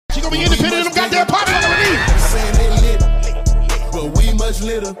She gonna be independent of them goddamn popular relief. Saying they lit, but we much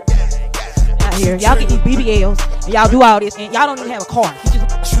litter. Out here, y'all get these BBLs and y'all do all this, and y'all don't even have a car. You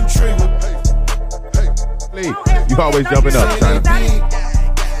just Shoot trigger. You always jumping up, son.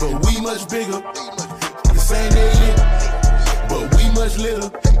 But we much bigger. Saying they lit, but we much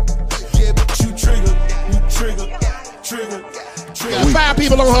litter. Yeah, but you trigger. Got 5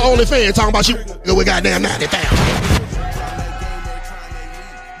 people on her OnlyFans talking about she with goddamn 90,000.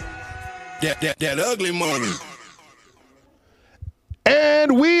 That ugly money.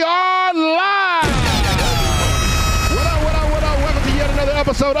 And we are live. What up? Welcome to yet another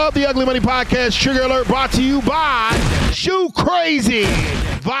episode of the Ugly Money Podcast. Trigger alert brought to you by Shoe Crazy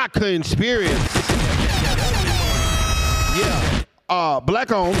Vodka Experience. Yeah.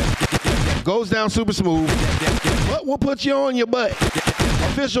 Black owned. Goes down super smooth. What will put you on your butt?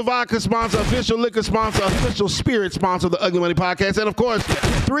 Official vodka sponsor, official liquor sponsor, official spirit sponsor of the Ugly Money Podcast. And of course,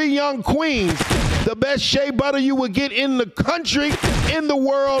 3 young queens. The best shea butter you will get in the country, in the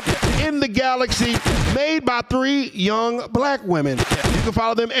world, in the galaxy. Made by 3 young black women. You can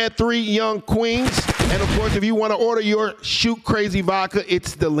follow them at 3 Young Queens. And of course, if you want to order your Shoot Crazy Vodka,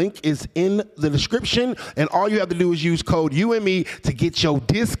 the link is in the description. And all you have to do is use code UME to get your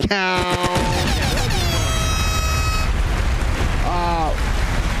discount.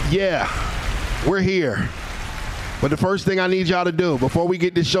 Yeah, we're here. But the first thing I need y'all to do, before we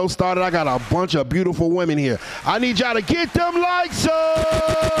get this show started, I got a bunch of beautiful women here. I need y'all to get them likes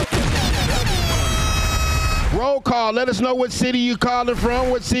up. Roll call. Let us know what city you calling from,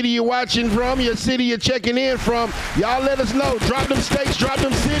 what city you're watching from, your city you're checking in from. Y'all let us know. Drop them states, drop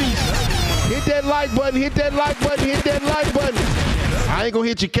them cities. Hit that like button, hit that like button, hit that like button. I ain't gonna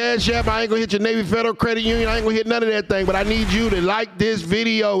hit your Cash App, I ain't gonna hit your Navy Federal Credit Union, I ain't gonna hit none of that thing, but I need you to like this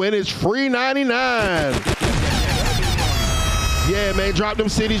video, and it's free 99. Yeah, man, drop them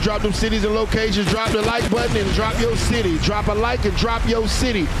cities and locations. Drop the like button and drop your city. Drop a like and drop your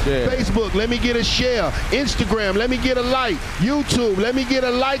city. Yeah. Facebook, let me get a share. Instagram, let me get a like. YouTube, let me get a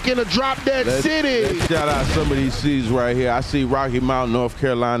like and a drop that city. Let's shout out some of these cities right here. I see Rocky Mount, North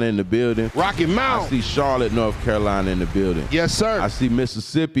Carolina in the building. Rocky Mount. I see Charlotte, North Carolina in the building. Yes, sir. I see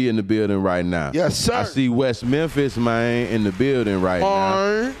Mississippi in the building right now. Yes, sir. I see West Memphis, man, in the building right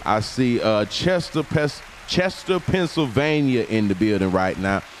now. I see Chester, Pennsylvania in the building right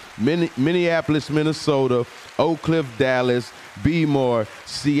now. Minneapolis, Minnesota, Oak Cliff, Dallas, Bmore,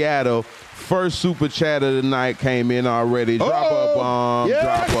 Seattle. First super chat of the night came in already. Drop a bomb. Yes,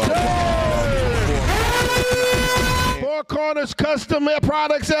 drop a bomb. Four Corners Custom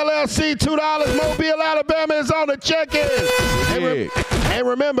Products LLC, $2. Mobile, Alabama is on the check-in. And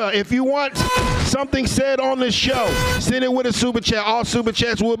remember, if you want something said on the show, send it with a super chat. All super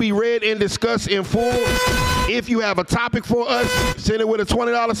chats will be read and discussed in full. If you have a topic for us, send it with a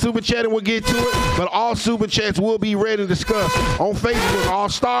 $20 super chat and we'll get to it. But all super chats will be read and discussed. On Facebook, all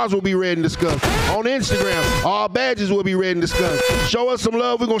stars will be read and discussed. On Instagram, all badges will be read and discussed. Show us some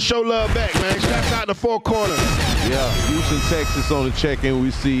love. We're going to show love back, man. Shout out to Four Corners. Yeah, Houston, Texas on the check-in.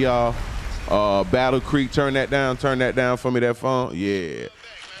 We see y'all. Battle Creek, turn that down for me, that phone. Yeah.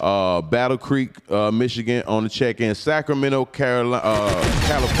 Battle Creek, Michigan on the check-in. Sacramento, California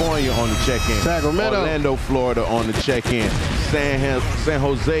on the check-in. Sacramento. Orlando, Florida on the check-in. San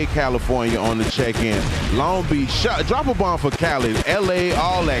Jose, California on the check-in. Long Beach, drop a bomb for Cali. LA,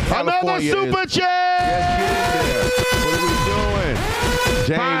 all that. California. Another super chat. Let's get in there. What are we doing?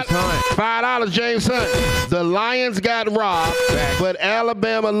 James Hunt. $5, James Hunt. The Lions got robbed, but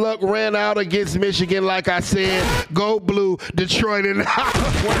Alabama luck ran out against Michigan. Like I said, go blue, Detroit and One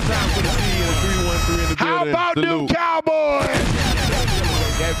time for the C and a 313 in the building. How about them Cowboys?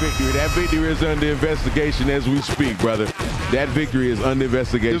 That victory is under investigation as we speak, brother. That victory is under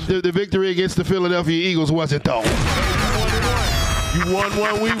investigation. The victory against the Philadelphia Eagles wasn't though. You won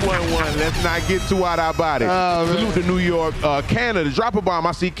one, we won one. Let's not get too out our body. Salute to New York, Canada. Drop a bomb.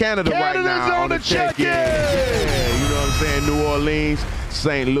 I see Canada right now on the check-in. Yeah, you know what I'm saying? New Orleans,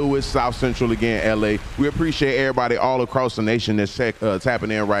 St. Louis, South Central again, LA. We appreciate everybody all across the nation that's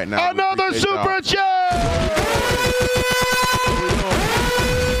tapping in right now. Another super chat.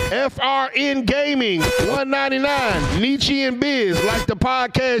 FRN Gaming, $199. Nietzsche and Biz, like the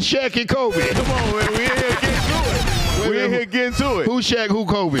podcast Shaq and Kobe. Come on, man. We in here getting to it. We're in here getting to it. Who Shaq, who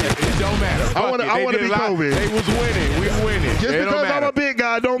Kobe? It don't matter. I want to be Kobe. They was winning. We winning. Just because I'm a big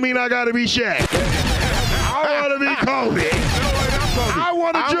guy don't mean I got to be Shaq. I want to be Kobe. I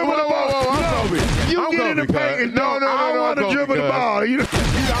want to dribble the ball. I'm Kobe. You get in the paint and I want to dribble the ball. I'm Kobe, cuz.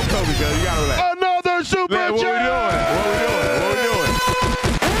 You got to relax. Another super chat. What we doing?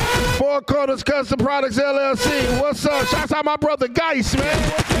 Four Four Corners Custom Products LLC. What's up? Shouts out my brother Geist, man.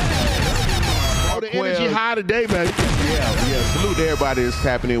 Oh, the energy high today, baby. Yeah. Salute to everybody that's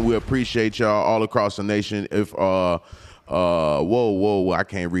tapping in. We appreciate y'all all across the nation. If whoa, I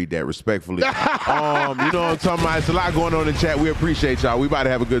can't read that respectfully. You know what I'm talking about? It's a lot going on in the chat. We appreciate y'all. We about to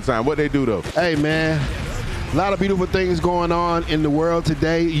have a good time. What they do though? Hey, man. A lot of beautiful things going on in the world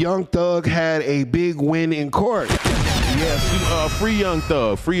today. Young Thug had a big win in court. Yes, free Young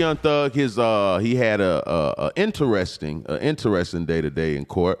Thug. Free Young Thug. He had a interesting day today in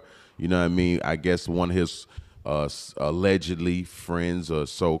court. You know what I mean? I guess one of his allegedly friends or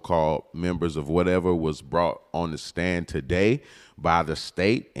so-called members of whatever was brought on the stand today by the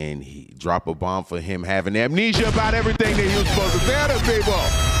state, and he dropped a bomb for him having amnesia about everything that he was supposed to tell the people.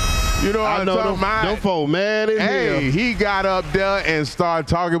 You know what I'm talking about? Them folk mad as hell. He got up there and started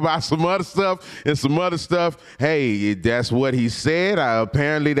talking about some other stuff. Hey, that's what he said.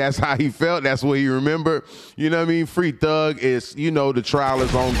 Apparently, that's how he felt. That's what he remembered. You know what I mean? Free Thug is, the trial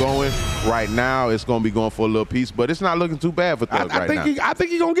is ongoing right now. It's going to be going for a little piece, but it's not looking too bad for Thug right now. I think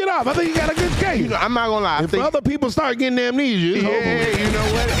he's going to get off. I think he got a good case. I'm not going to lie. If other people start getting amnesia, it's over. You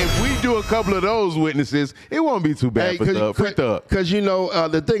know what? If we do a couple of those witnesses, it won't be too bad for Thug. Free Thug. Because,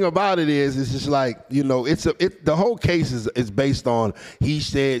 the thing about it is, it's just like, the whole case is based on he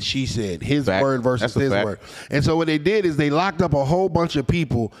said, she said, his word versus his word. And so what they did is they locked up a whole bunch of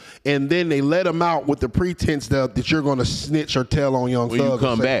people, and then they let them out with the pretense that you're going to snitch or tell on Young Thug. When you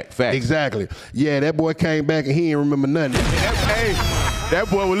come back, facts. Exactly. Yeah, that boy came back and he didn't remember nothing. That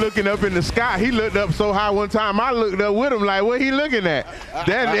boy was looking up in the sky. He looked up so high one time, I looked up with him like, what he looking at?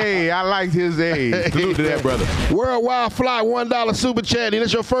 I liked his age. Salute to that brother. Worldwide Fly, $1 super chat. And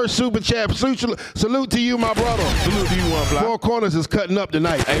it's your first super chat. Salute to you, my brother. Salute to you, One Fly. Four Corners is cutting up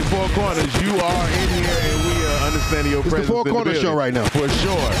tonight. Hey, Four Corners, you are in here, and we are understanding your presence. It's the Four Corners show right now. For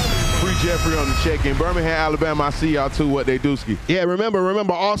sure. Free Jeffrey on the check-in. Birmingham, Alabama, I see y'all too. What they do ski. Yeah,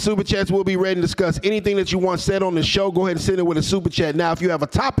 remember, all super chats will be ready to discuss anything that you want said on the show. Go ahead and send it with a super chat. Now, if you have a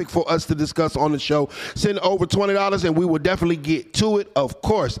topic for us to discuss on the show, send over $20 and we will definitely get to it, of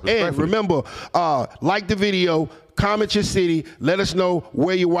course. And remember, like the video, comment your city, let us know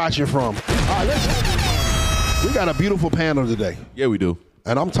where you're watching from. Listen, we got a beautiful panel today. Yeah, we do.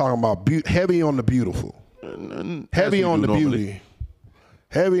 And I'm talking about heavy on the beautiful. Heavy on the beauty.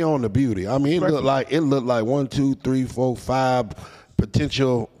 Heavy on the beauty. I mean, it looked like 1, 2, 3, 4, 5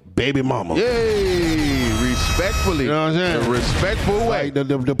 potential baby mamas. Yay! Respectfully. You know what I'm saying? In a respectful way. Like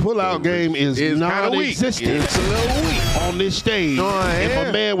the pull-out game is non-existent. It's a little weak on this stage. If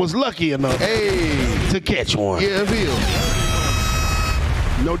a man was lucky enough to catch one. Yeah,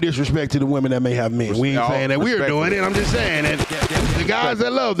 no disrespect to the women that may have men. We ain't saying that we're doing it. I'm just saying that the guys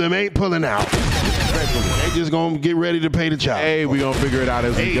that love them ain't pulling out. They just gonna get ready to pay the child. Hey, we gonna figure it out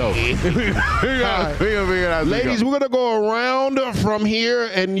as we go. we gonna figure it out as Ladies, we go. we're gonna go around from here,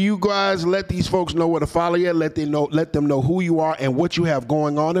 and you guys let these folks know where to follow you. Let them know who you are and what you have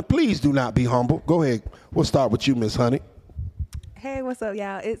going on. And please do not be humble. Go ahead. We'll start with you, Miss Honey. Hey, what's up,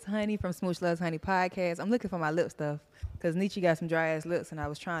 y'all? It's Honey from Smooch Loves Honey podcast. I'm looking for my lip stuff because Nietzsche got some dry ass lips, and I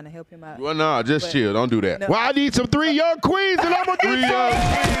was trying to help him out. Well, no, just chill. Don't do that. No. Well, I need some 3 young queens, and I'm gonna get some.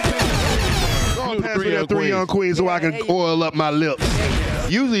 Pass me that 3 young queens so I can oil up my lips.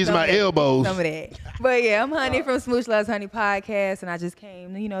 Usually it's my elbows. Some of that. But yeah, I'm Honey from Smooch Loves Honey podcast, and I just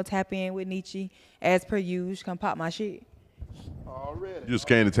came to, tap in with Nietzsche as per usual. Come pop my shit. You just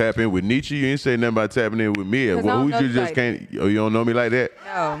came to tap in with Nietzsche. You ain't say nothing about tapping in with me. Well, who you just came? Oh, you don't know me like that?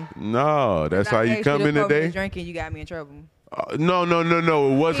 No. No, that's how you come in today. Drinking, you got me in trouble. No.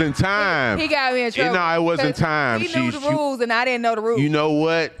 It wasn't time. He got me in trouble. No, it wasn't time. He knew the rules, and I didn't know the rules. You know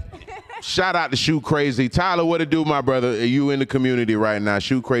what? Shout out to Shoot Crazy. Tyler, what it do, my brother? You in the community right now.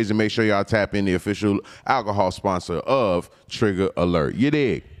 Shoot Crazy. Make sure y'all tap in, the official alcohol sponsor of Trigger Alert. You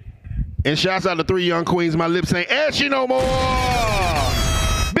dig? And shouts out to 3 young queens. My lips ain't ashy no more.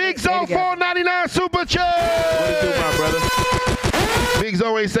 Big Zo $4.99 super chat. What it do, my brother? Big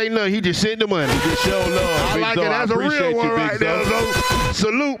Zo ain't say nothing. He just sent the money. He just show love. I like it. That's a real one right there, Zo.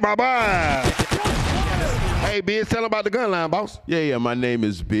 Salute, my boy. Hey, Biz, tell them about the gun line, boss. Yeah. My name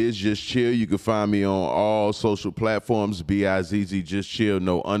is Biz Just Chill. You can find me on all social platforms. BIZZ Just Chill.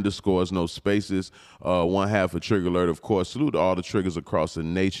 No underscores, no spaces. 1/2 of Trigger Alert, of course. Salute to all the triggers across the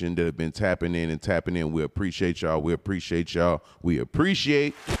nation that have been tapping in. We appreciate y'all. We appreciate y'all. We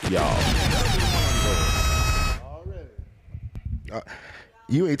appreciate y'all.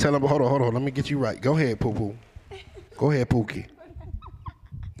 You ain't telling them. Hold on. Let me get you right. Go ahead, Poo-Poo. Go ahead, Pookie.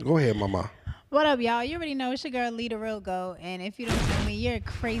 Go ahead, Mama. What up, y'all? You already know it's your girl, Lita Real Go, and if you don't know me, you're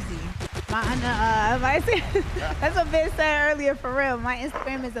crazy. That's what Ben said earlier, for real. My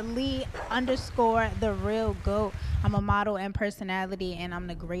Instagram is @Lee_the_real_GOAT. I'm a model and personality, and I'm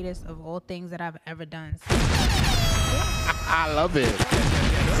the greatest of all things that I've ever done. So, I love it.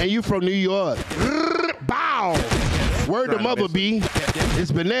 And you from New York. Bow. Word to Mother B.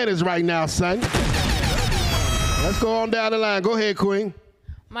 It's bananas right now, son. Let's go on down the line. Go ahead, Queen.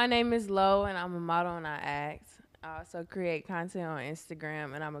 My name is Lo, and I'm a model and I act. I also create content on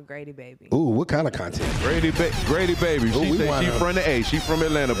Instagram, and I'm a Grady baby. Ooh, what kind of content? Grady baby. She said she from the A. She from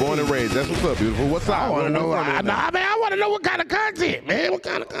Atlanta, born and raised. That's what's up, beautiful. What's up? I want to know. I want to know what kind of content, man. What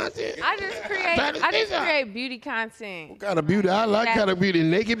kind of content? I just create beauty content. What kind of beauty? I like kind of beauty.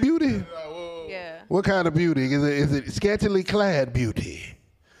 Naked beauty? Yeah. What kind of beauty? Is it scantily clad beauty?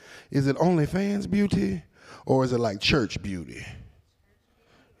 Is it OnlyFans beauty? Or is it like church beauty?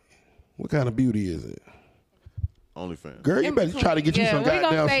 What kind of beauty is it? OnlyFans. Girl, you better try to get you some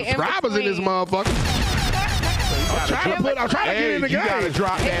goddamn subscribers in this motherfucker. I'm trying to get in the game. You gotta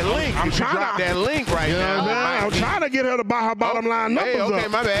drop that link. I'm trying to drop that link right now. I'm trying to get her to buy her bottom line numbers up. Okay,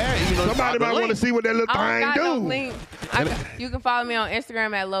 my bad. Somebody might want to see what that little thing do. No link. You can follow me on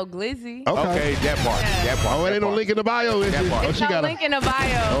Instagram @LoGlizzy. Okay, that part. Oh, it ain't no link in the bio, is it? It's no link in the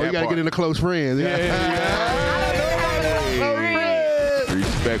bio. Oh, you gotta get into close friends.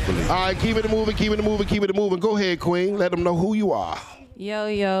 Respectfully. All right, keep it moving. Go ahead, Queen. Let them know who you are.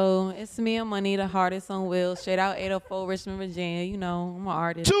 Yo, it's me and Money, the hardest on wheels, straight out 804 Richmond, Virginia. You know, I'm an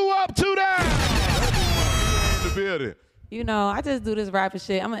artist. 2 up, 2 down. In the building. You know, I just do this rapper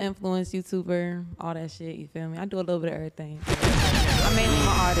shit. I'm an influence YouTuber, all that shit, you feel me? I do a little bit of everything. I'm mainly an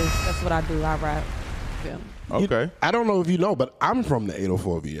artist. That's what I do. I rap. You feel me? Okay. I don't know if you know, but I'm from the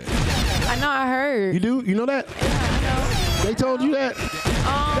 804 VA. I know, I heard. You do? You know that? Yeah, I know. They told you that?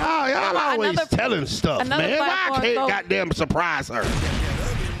 Y'all always telling stuff, man. Why I can't goddamn surprise her?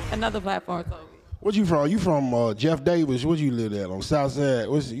 Another platform told me. What you from? You from Jeff Davis? Where you live at? On South Side?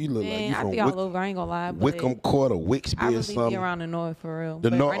 You look like? You I from be all over. I ain't gonna lie. Wickham Court or Wixby I really or something? be around the north for real.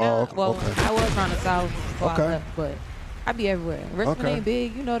 The north? Right now, okay. I was around the south before Okay. I left, but I be everywhere. Richmond ain't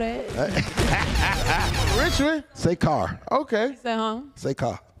big, you know that. Richmond? Say car. Okay. You say, huh? Say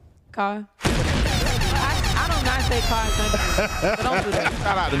car. Car. I don't not say car country. So don't do that.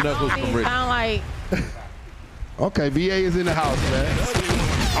 Shout out to Knuckles from Richmond. Sound like. Okay, VA is in the house, man.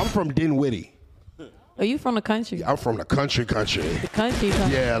 I'm from Dinwiddie. Are you from the country? I'm from the country. The country.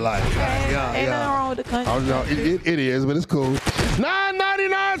 Yeah, like, Ain't nothing wrong with the country. Oh, no, it is, but it's cool.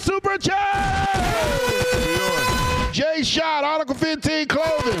 $9.99 Super Chat! Jay Shot, Article 15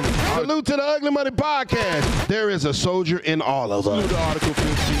 Clothing. Salute to the Ugly Money Podcast. There is a soldier in all of us. Salute to Article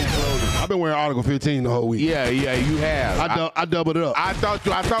 15 Clothing. I've been wearing Article 15 the whole week. Yeah, you have. I doubled it up. I thought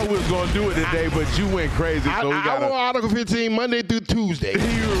we was gonna do it today, but you went crazy. So we got. I wore Article 15 Monday through Tuesday.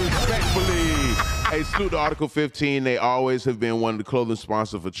 You respectfully. Hey, salute to Article 15. They always have been one of the clothing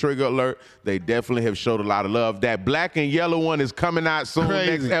sponsors for Trigger Alert. They definitely have showed a lot of love. That black and yellow one is coming out soon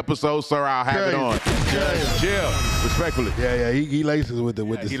next episode, sir. I'll have it on. Jill, respectfully. Yeah, he laces with the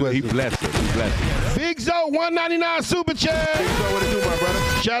sweat. He blessed us. Big Zo, $1.99 Super Chat. Big Zo, what it do, my brother?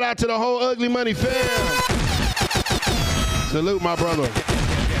 Shout out to the whole Ugly Money fam. Salute, my brother.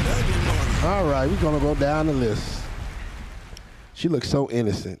 All right, we're going to go down the list. She looks so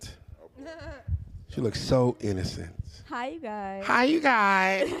innocent. She looks so innocent. Hi, you guys. Hi, you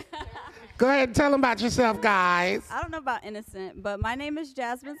guys. Go ahead and tell them about yourself, guys. I don't know about innocent, but my name is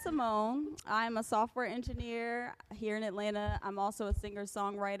Jasmine Simone. I'm a software engineer here in Atlanta. I'm also a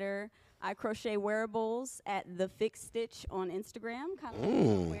singer-songwriter. I crochet wearables at The Fix Stitch on Instagram, kind of like what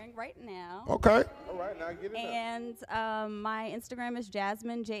I'm wearing right now. Okay. All right, now get it And my Instagram is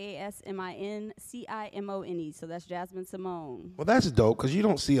Jasmine, JasminCimone. So that's Jasmine Simone. Well, that's dope because you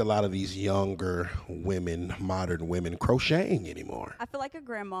don't see a lot of these younger women, modern women, crocheting anymore. I feel like a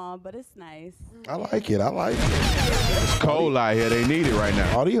grandma, but it's nice. I like it. It's cold out here. They need it right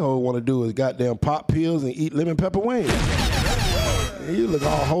now. All these hoes want to do is goddamn pop pills and eat lemon pepper wings. You look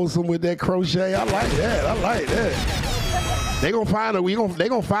all wholesome with that crochet. I like that. They gonna find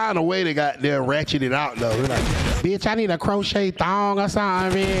a find a way to goddamn ratchet it out though. They're like, bitch, I need a crochet thong or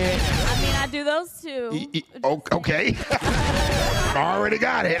something. I mean, I do those too. Okay. Already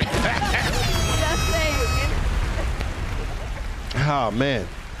got it. Just saying. Oh man.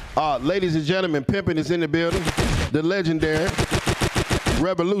 Ladies and gentlemen, Pimpin' is in the building. The legendary,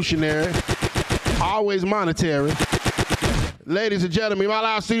 revolutionary, always monetary. Ladies and gentlemen, my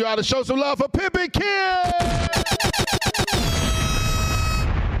live studio out to show some love for Pimpin' Kid.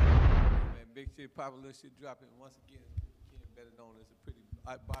 Man, big shit, popular shit dropping once again. Better known as a pretty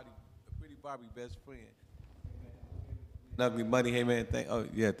Barbie best friend. Ugly Money. Hey, man,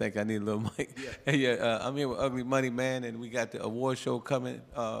 thank I need a little mic. Yeah, I'm here with Ugly Money, man, and we got the award show coming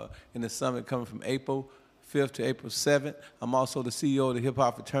in the summit coming from April 5th to April 7th. I'm also the CEO of the Hip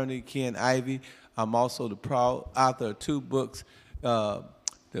Hop Fraternity, Ken Ivey. I'm also the proud author of 2 books, the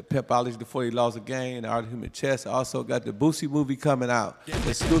Pepology, The 40 Laws of Game, and The Art of Human Chess. I also got the Boosie movie coming out,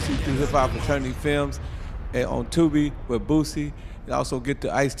 exclusive through Hip Hop Fraternity Films and on Tubi with Boosie. And also get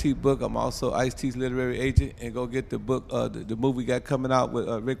the Ice-T book. I'm also Ice-T's literary agent. And go get the book, the movie we got coming out with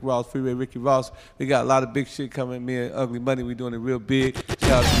Rick Ross, Freeway Ricky Ross. We got a lot of big shit coming. Me and Ugly Money, we doing it real big.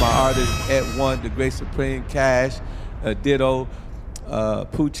 Shout out to my artists, At One, The Great Supreme, Cash, Ditto,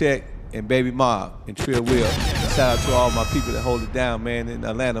 Poochek, and Baby Mob, and Trill Will. Shout out to all my people that hold it down, man, in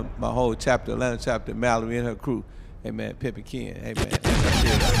Atlanta, my whole chapter, Atlanta chapter, Mallory and her crew. Hey, man, Pippin Ken. Hey, man.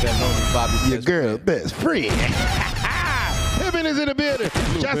 Your girl best friend. Pippin is in the building.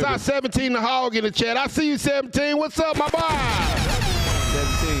 Shouts out 17 the Hog in the chat. I see you, 17. What's up, my boy?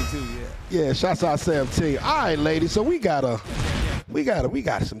 17 too, yeah. Yeah, shouts out 17. All right, ladies. So we got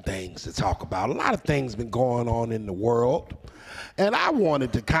some things to talk about. A lot of things been going on in the world, and I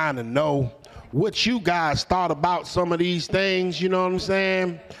wanted to kind of know what you guys thought about some of these things. You know what I'm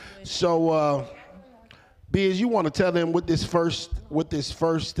saying? So, Biz, you want to tell them what this first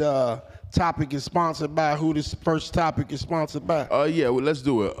topic is sponsored by, who this first topic is sponsored by? Yeah, well, let's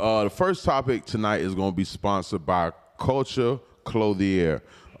do it. The first topic tonight is going to be sponsored by Culture Clothier.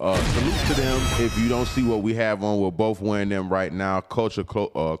 Salute to them. If you don't see what we have on, we're both wearing them right now. Culture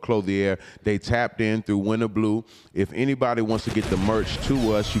Clothier. They tapped in through Winter Blue. If anybody wants to get the merch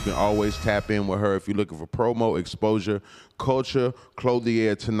to us, you can always tap in with her. If you're looking for promo exposure, Culture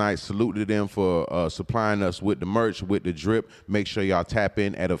Clothier tonight. Salute to them for supplying us with the merch, with the drip. Make sure y'all tap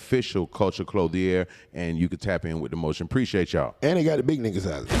in at official Culture Clothier, and you can tap in with the motion. Appreciate y'all. And they got the big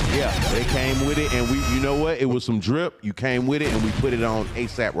niggas out. Yeah, they came with it, and you know what? It was some drip. You came with it, and we put it on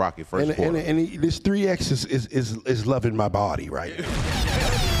ASAP Rocky first quarter. And this 3X is loving my body right now.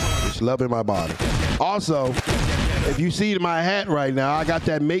 It's loving my body. Also, if you see my hat right now, I got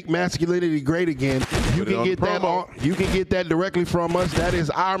that Make Masculinity Great Again. You can get that you can get that directly from us. That is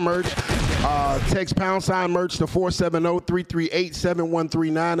our merch. Text # merch to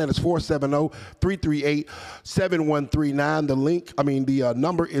 470-338-7139. That is 470-338-7139. The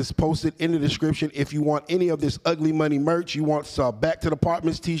number is posted in the description. If you want any of this Ugly Money merch, you want Back to the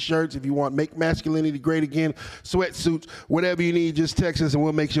Apartments t-shirts, if you want Make Masculinity Great Again, sweatsuits, whatever you need, just text us and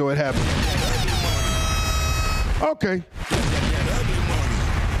we'll make sure it happens. Okay.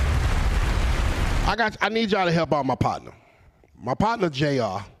 I need y'all to help out my partner. My partner,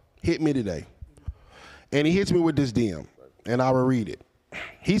 JR, hit me today. And he hits me with this DM. And I will read it.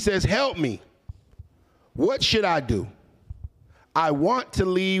 He says, help me. What should I do? I want to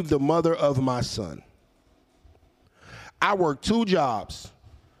leave the mother of my son. I work 2 jobs,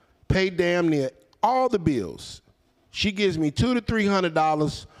 pay damn near all the bills. She gives me $200 to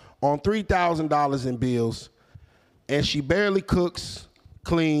 $300 on $3,000 in bills. And she barely cooks,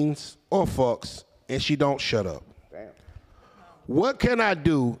 cleans, or fucks, and she don't shut up. Damn. What can I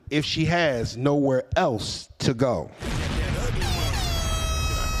do if she has nowhere else to go?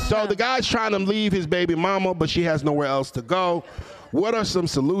 So the guy's trying to leave his baby mama, but she has nowhere else to go. What are some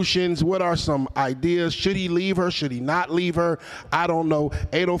solutions? What are some ideas? Should he leave her? Should he not leave her? I don't know.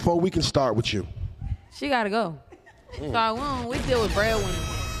 804, we can start with you. She got to go. So we deal with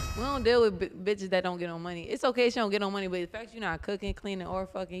breadwinners. We don't deal with bitches that don't get no money. It's okay if she don't get no money, but the fact you're not cooking, cleaning, or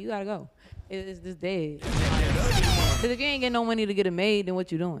fucking, you gotta go. It's just dead. Cause if you ain't getting no money to get it made, then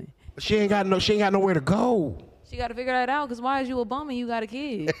what you doing? She ain't got nowhere to go. She gotta figure that out. Cause why is you a bum and you got a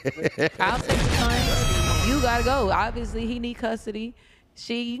kid? I'll take the son. You gotta go. Obviously, he need custody.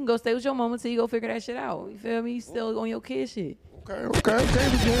 You can go stay with your mama till you go figure that shit out. You feel me? You still on your kid shit. Okay,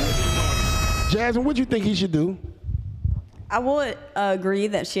 Jasmine, what do you think he should do? I would agree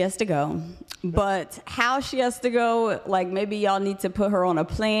that she has to go, but how she has to go, like maybe y'all need to put her on a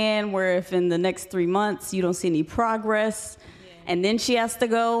plan where if in the next 3 months you don't see any progress, and then she has to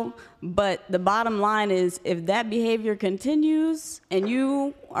go. But the bottom line is if that behavior continues and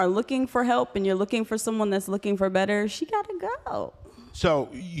you are looking for help and you're looking for someone that's looking for better, she got to go. So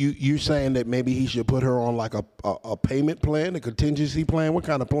you're saying that maybe he should put her on like a payment plan, a contingency plan? What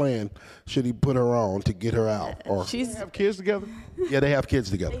kind of plan should he put her on to get her out? Or they have kids together? Yeah, they have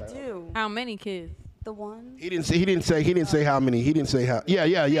kids together. They do. How many kids? The one. He didn't say how many. He didn't say how.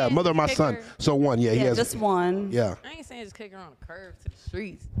 Yeah. Mother of my son. So one. Yeah, he has just one. Yeah. I ain't saying just kick her on the curb to the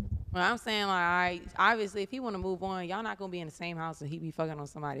streets. But I'm saying like, obviously, if he want to move on, y'all not gonna be in the same house and he be fucking on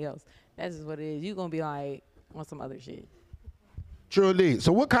somebody else. That's just what it is. You gonna be like on some other shit. True indeed.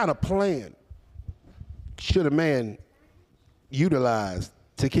 So what kind of plan should a man utilize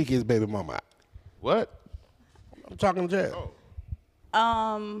to kick his baby mama out? What? I'm talking to Jazz.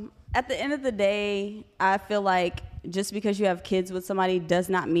 At the end of the day, I feel like just because you have kids with somebody does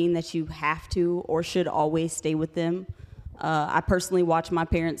not mean that you have to or should always stay with them. I personally watched my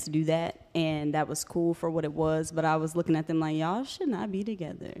parents do that, and that was cool for what it was, but I was looking at them like, y'all should not be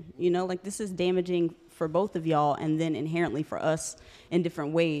together. You know, like this is damaging for both of y'all and then inherently for us in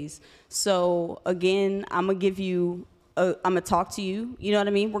different ways. So again, I'm going to talk to you, you know what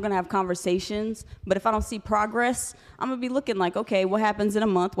I mean? We're going to have conversations, but if I don't see progress, I'm going to be looking like, okay, what happens in a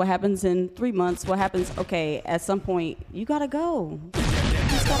month? What happens in 3 months? What happens? Okay, at some point, you got to go. You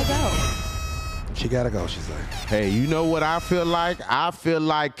just got to go. She got to go, she's like. Hey, you know what I feel like? I feel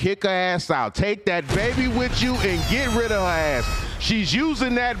like kick her ass out. Take that baby with you and get rid of her ass. She's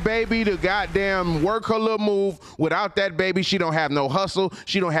using that baby to goddamn work her little move. Without that baby, she don't have no hustle.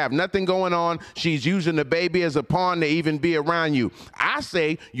 She don't have nothing going on. She's using the baby as a pawn to even be around you. I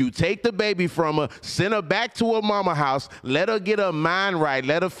say you take the baby from her, send her back to her mama house, let her get her mind right,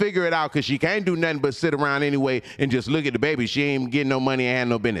 let her figure it out, because she can't do nothing but sit around anyway and just look at the baby. She ain't getting no money and have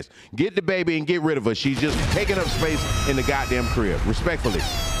no business. Get the baby and get rid of her. She's just taking up space in the goddamn crib. Respectfully.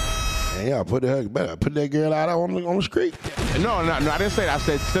 And y'all put that girl out on the street. No, I didn't say that. I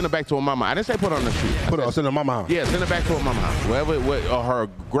said send her back to her mama. I didn't say put her on the street. Send her mama house. Yeah, send her back to her mama house. Her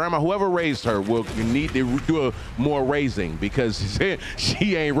grandma, whoever raised her, will need to do a more raising because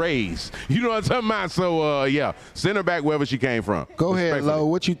she ain't raised. You know what I'm talking about? So yeah, send her back wherever she came from. Go ahead, Lo.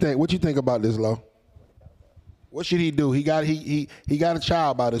 What you think? What you think about this, Lo? What should he do? He got a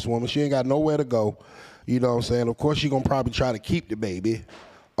child by this woman. She ain't got nowhere to go. You know what I'm saying? Of course, she gonna probably try to keep the baby.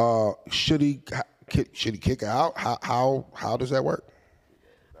 Should he kick her out? How does that work?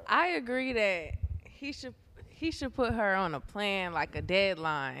 I agree that he should put her on a plan, like a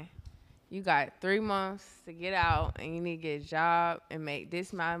deadline. You got 3 months to get out, and you need to get a job and make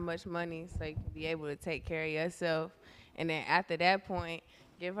this much money so you can be able to take care of yourself. And then after that point,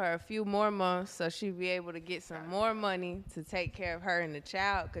 give her a few more months so she'll be able to get some more money to take care of her and the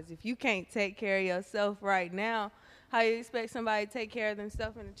child. Because if you can't take care of yourself right now, how you expect somebody to take care of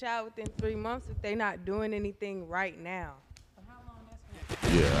themselves and the child within 3 months if they're not doing anything right now?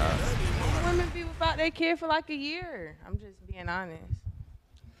 Yeah. Women be without their kid for like a year. I'm just being honest.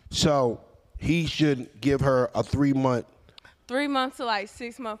 So he should give her a 3 month. 3 months to like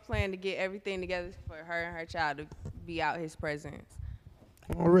 6 month plan to get everything together for her and her child to be out his presence.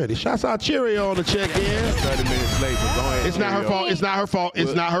 Already. Shouts out Cheerio on the check-in. 30 minutes late, but go ahead. It's not her fault. It's not her fault.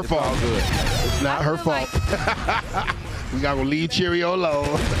 It's not her fault. All good. It's not her fault. We got to leave Cheerio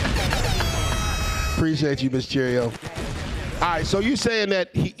alone. Appreciate you, Miss Cheerio. All right, so you're saying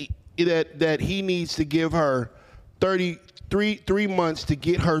that he needs to give her 3 months to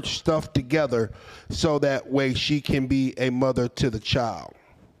get her stuff together so that way she can be a mother to the child.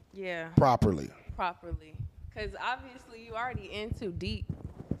 Yeah. Properly. Because obviously you already in too deep.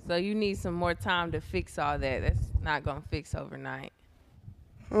 So you need some more time to fix all that. That's not going to fix overnight.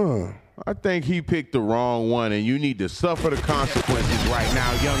 I think he picked the wrong one, and you need to suffer the consequences right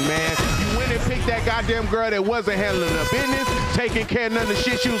now, young man. You went and picked that goddamn girl that wasn't handling her business, taking care of none of the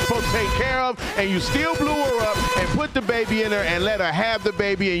shit she was supposed to take care of, and you still blew her up and put the baby in her and let her have the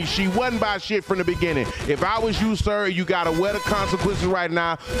baby, and she wasn't by shit from the beginning. If I was you, sir, you got to wear the consequences right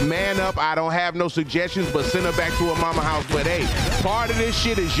now. Man up. I don't have no suggestions, but send her back to her mama house. But, hey, part of this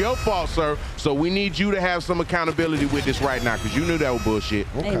shit is your fault, sir, so we need you to have some accountability with this right now because you knew that was bullshit.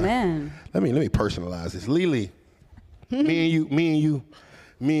 Okay. Amen. Let me personalize this. Lily, me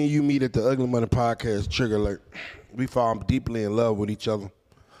and you meet at the Ugly Money Podcast Trigger Alert. We fall deeply in love with each other.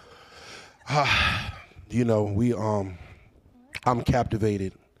 You know, I'm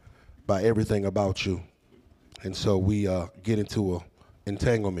captivated by everything about you. And so we get into a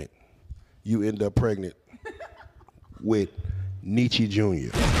entanglement. You end up pregnant with Nietzsche Jr.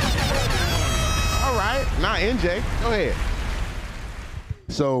 All right. Now, NJ, go ahead.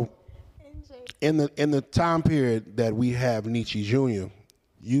 So in the time period that we have Nietzsche Jr.,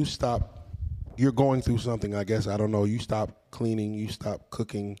 you're going through something, I guess, I don't know. You stop cleaning, you stop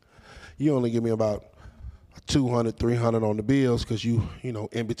cooking. You only give me about $200, $300 on the bills because you know,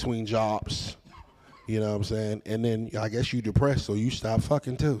 in between jobs. You know what I'm saying? And then I guess you depressed, so you stop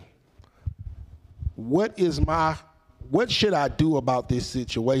fucking too. What should I do about this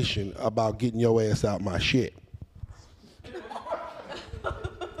situation about getting your ass out my shit?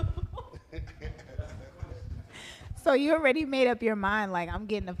 So you already made up your mind, like, I'm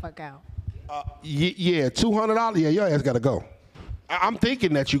getting the fuck out. Yeah, $200. Yeah, your ass got to go. I'm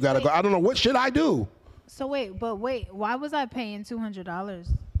thinking that you got to go. I don't know. What should I do? So wait, why was I paying $200?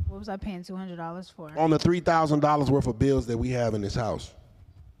 What was I paying $200 for? On the $3,000 worth of bills that we have in this house.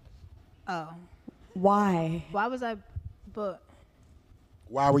 Oh. Why? Why was I? But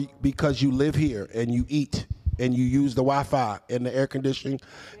Because you live here and you eat and you use the Wi-Fi and the air conditioning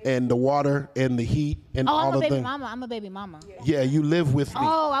and the water and the heat and all I'm of a baby them. mama. I'm a baby mama. Yeah, you live with me.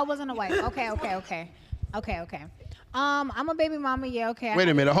 Oh, I wasn't a wife. Okay. I'm a baby mama. Yeah, okay. Wait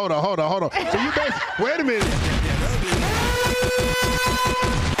a minute. Hold on. So you wait a minute.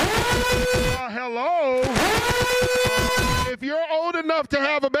 Hello. If you're old enough to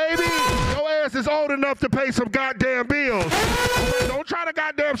have a baby, your ass is old enough to pay some goddamn bills. Don't try to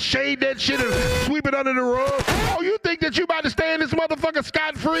goddamn shade that shit and sweep it under the rug. Oh, you think that you about to stay in this motherfucker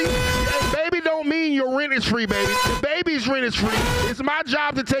scot-free? Baby don't mean your rent is free, baby. The baby's rent is free. It's my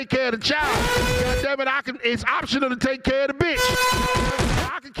job to take care of the child. God damn it, it's optional to take care of the bitch.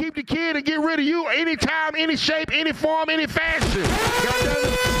 I can keep the kid and get rid of you anytime, any shape, any form, any fashion.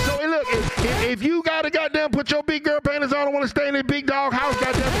 Goddamn it. So look, if you gotta goddamn put your big girl panties on and want to stay in that big dog house,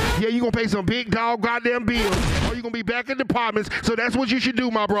 goddamn, yeah, you gonna pay some big dog goddamn bills, or you gonna be back in departments. So that's what you should do,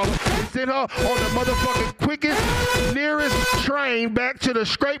 my brother. And send her on the motherfucking quickest, nearest train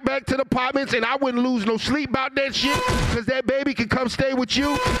straight back to the apartments, and I wouldn't lose no sleep about that shit, cause that baby can come stay with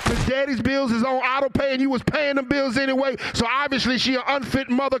you, cause daddy's bills is on auto pay and you was paying them bills anyway. So obviously she an unfit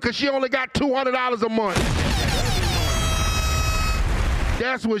mother cause she only got $200 a month.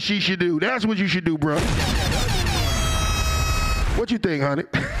 That's what she should do. That's what you should do, bro. What you think, honey?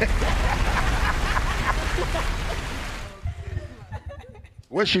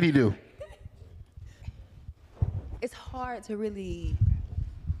 What should he do? It's hard to really.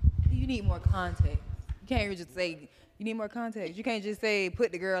 You need more context. You can't just say you need more context. You can't just say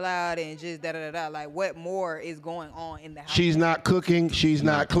put the girl out and just da da da da. Like what more is going on in the house? She's not cooking. She's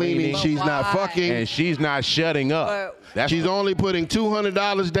not cleaning. She's not fucking. And she's not shutting up. She's only putting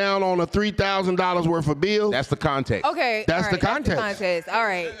 $200 down on a $3,000 worth of bills. That's the context. Okay. That's all the right, context. That's the context. All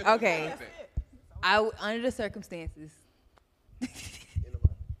right. Okay. Under the circumstances.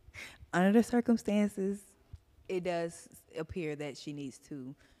 Under the circumstances, it does appear that she needs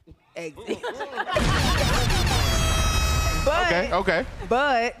to exit. Okay.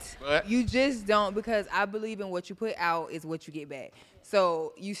 But you just don't, because I believe in what you put out is what you get back.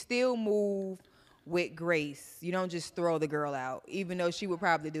 So you still move with grace. You don't just throw the girl out, even though she would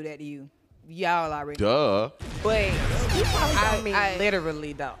probably do that to you. Y'all already. Duh. But you probably don't mean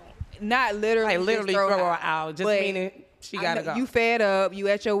literally though. Not literally. Like literally just throw her out. Just meaning she gotta go. You fed up. You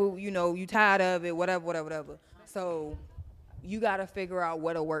at your, you tired of it. Whatever. So you gotta figure out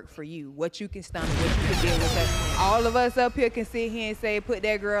what'll work for you, what you can stomach, what you can deal with. All of us up here can sit here and say, put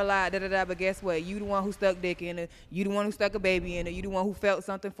that girl out, da da da. But guess what? You the one who stuck dick in her. You the one who stuck a baby in her. You the one who felt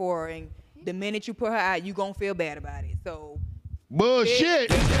something for her. And the minute you put her out, you gonna feel bad about it. So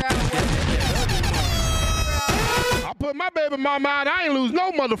bullshit. I put my baby mama out. I ain't lose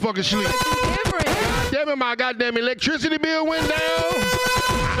no motherfucking sleep. Damn it, my goddamn electricity bill went down.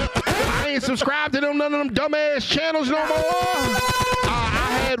 I ain't subscribed to none of them dumbass channels no more.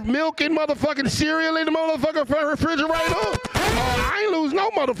 I had milk and motherfucking cereal in the motherfucking refrigerator. I ain't lose no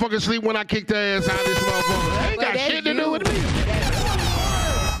motherfucking sleep when I kicked the ass out of this motherfucker. Ain't got shit to do with me.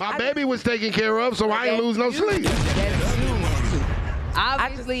 My baby was taken care of, so I ain't lose no sleep.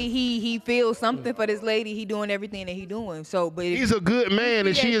 Obviously, he feels something for this lady. He doing everything that he doing. So, but he's a good man,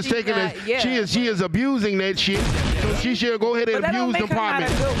 and she is taking it. She is abusing that shit. So she should go ahead and abuse the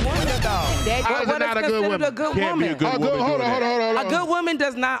apartment. How is it not a good woman? A good woman. Hold on. A good woman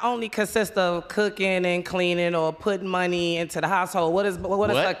does not only consist of cooking and cleaning or putting money into the household. What is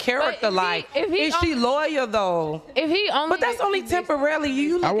her character like? Is she loyal though? If he only, but that's only temporarily.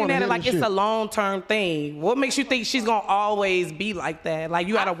 You looking at it like it's a long-term thing. What makes you think she's gonna always be like that? Like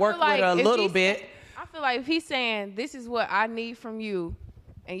you gotta work with her a little bit. I feel like if he's saying this is what I need from you,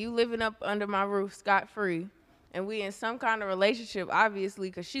 and you living up under my roof scot-free, and we in some kind of relationship, obviously,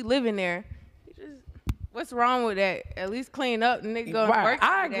 because she living there. What's wrong with that? At least clean up and nigga go to work.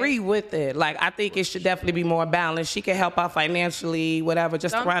 I agree with it. Like I think it should definitely be more balanced. She can help out financially, whatever,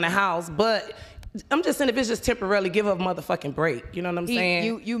 just around the house, but. I'm just saying if it's just temporarily, give her a motherfucking break. You know what I'm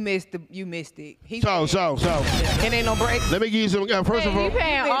saying? You missed it. So. It ain't no break. Let me give you some. First of all,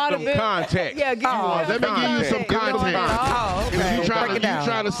 paying all the bills. Context. Let me give you some context. Okay. You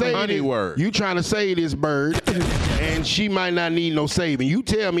trying to say Honey word. You trying to say this bird, and she might not need no saving. You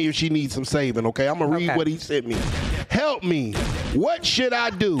tell me if she needs some saving. Okay, I'm gonna read what he sent me. Help me. What should I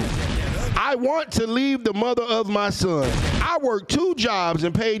do? I want to leave the mother of my son. I work 2 jobs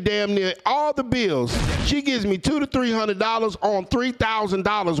and pay damn near all the bills. She gives me $200 to $300 on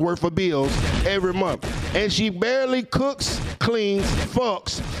 $3,000 worth of bills every month. And she barely cooks, cleans,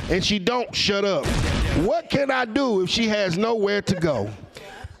 fucks, and she don't shut up. What can I do if she has nowhere to go?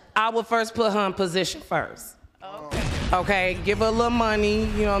 I would first put her in position first. Okay, give her a little money,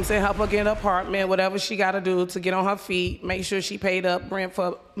 you know what I'm saying, help her get an apartment, whatever she got to do to get on her feet, make sure she paid up rent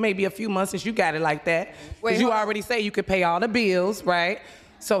for maybe a few months since you got it like that. Because you already say you could pay all the bills, right?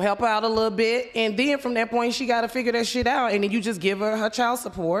 So help her out a little bit, and then from that point, she got to figure that shit out, and then you just give her her child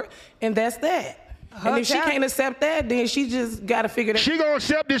support, and that's that. And if she can't accept that, then she just got to figure that. She gonna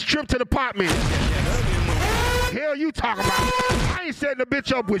accept this trip to the apartment. Hell you talking about? I ain't setting the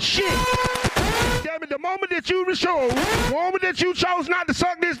bitch up with shit. Damn it, the moment that you chose not to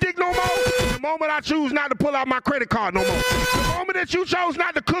suck this dick no more, the moment I choose not to pull out my credit card no more, the moment that you chose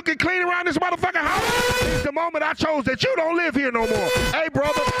not to cook and clean around this motherfucking house, is the moment I chose that you don't live here no more. Hey,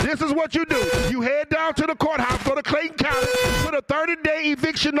 brother, this is what you do. You head down to the courthouse, go to Clayton County, put a 30-day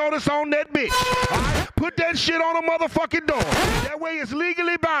eviction notice on that bitch. All right? Put that shit on a motherfucking door. That way it's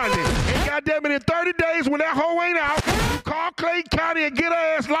legally binding. And goddamn it, in 30 days when that hoe ain't out, you call Clayton County and get her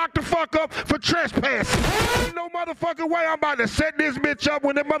ass locked the fuck up for trespassing. Ain't no motherfucking way I'm about to set this bitch up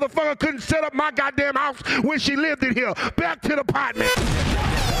when that motherfucker couldn't set up my goddamn house when she lived in here. Back to the apartment.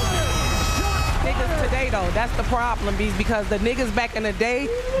 Niggas today though, that's the problem, Bees, because the niggas back in the day,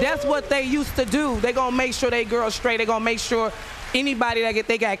 that's what they used to do. They gonna make sure they girls straight. They gonna make sure anybody that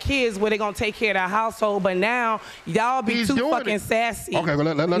they got kids where they gonna take care of their household. But now y'all be too fucking sassy. Okay,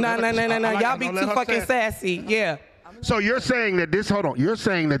 well, no. Y'all be too fucking sassy. Yeah. So you're saying that you're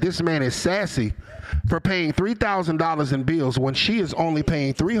saying that this man is sassy for paying $3,000 in bills when she is only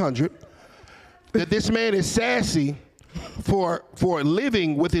paying $300. That this man is sassy for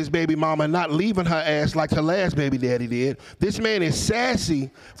living with his baby mama and not leaving her ass like her last baby daddy did. This man is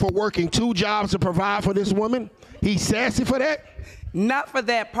sassy for working 2 jobs to provide for this woman. He's sassy for that? Not for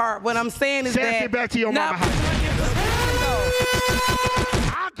that part. What I'm saying is sassy that. Back to your mama house.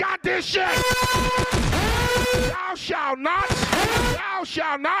 I got this shit. Thou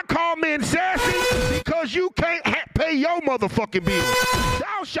shall not call men sassy because you can't pay your motherfucking bills.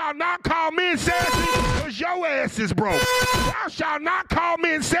 Thou shall not call men sassy because your ass is broke. Thou shall not call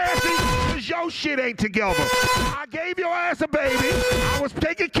men sassy because your shit ain't together. I gave your ass a baby. I was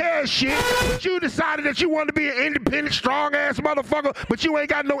taking care of shit, but you decided that you wanted to be an independent, strong-ass motherfucker, but you ain't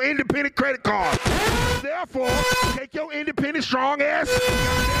got no independent credit card. Therefore, take your independent, strong ass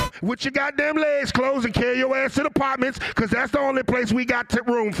with your goddamn legs closed and carry your ass to the apartments, because that's the only place we got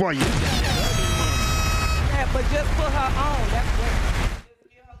room for you. Yeah, but just put her on. That's what.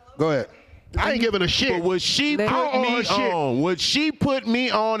 Go ahead. I ain't giving a shit. But would she put me on? Would she put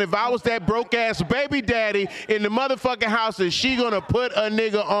me on if I was that broke ass baby daddy in the motherfucking house? Is she gonna put a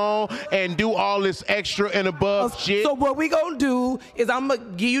nigga on and do all this extra and above shit? So what we gonna do is I'm gonna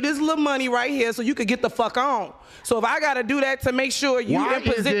give you this little money right here so you can get the fuck on. So if I gotta do that to make sure you in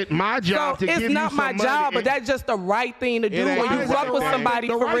position, is it my job to give you some money? It's not my job, but that's just the right thing to do when you fuck with somebody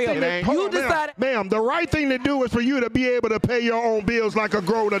for real. You decided, ma'am, the right thing to do is for you to be able to pay your own bills like a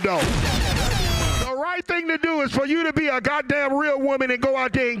grown adult. The right thing to do is for you to be a goddamn real woman and go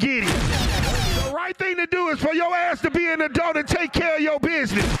out there and get it. The right thing to do is for your ass to be an adult and take care of your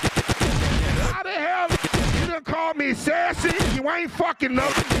business. How the hell you done call me sassy? You ain't fucking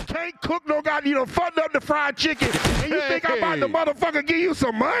nothing. You can't cook no goddamn, you done fucked up the fried chicken. And you think I'm about to motherfucker give you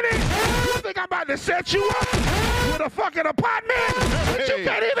some money? You think I'm about to set you up with a fucking apartment? But you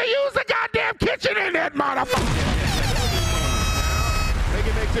can't even use the goddamn kitchen in that motherfucker. Make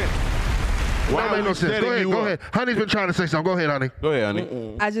it make sense. Why make no sense? Go ahead. Honey's been trying to say something. Go ahead, honey. Go ahead,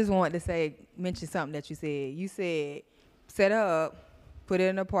 honey. I just wanted to mention something that you said. You said set her up, put her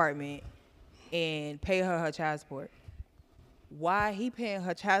in an apartment, and pay her child support. Why he paying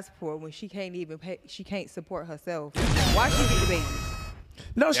her child support when she can't even pay? She can't support herself. Why she get the baby?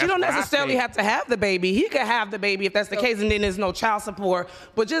 No, she don't necessarily have to have the baby. He could have the baby if that's the case, and then there's no child support.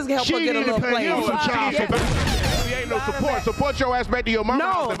 But just help her get a little place. Child support. Ain't no support. Support your ass back to your mama.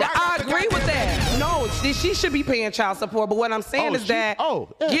 No, I agree with that. No, she should be paying child support. But what I'm saying is that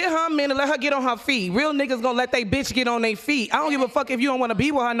get her a minute, let her get on her feet. Real niggas gonna let they bitch get on their feet. I don't give a fuck if you don't want to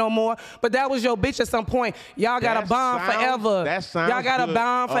be with her no more. But that was your bitch at some point. Y'all got to bond forever. Y'all got to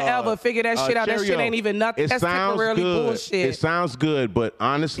bond forever. Figure that shit out. That shit ain't even nothing. That's temporarily bullshit. It sounds good, but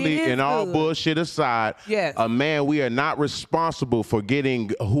honestly, in all bullshit aside, a man, we are not responsible for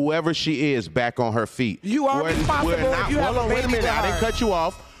getting whoever she is back on her feet. You are responsible if you have a baby with her. I didn't cut you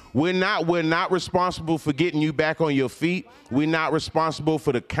off. We're not responsible for getting you back on your feet. We're not responsible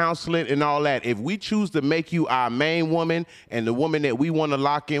for the counseling and all that. If we choose to make you our main woman and the woman that we want to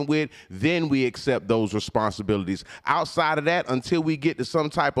lock in with, then we accept those responsibilities. Outside of that, until we get to some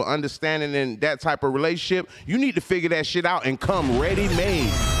type of understanding in that type of relationship, you need to figure that shit out and come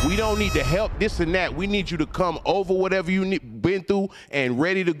ready-made. We don't need to help this and that. We need you to come over whatever you been through and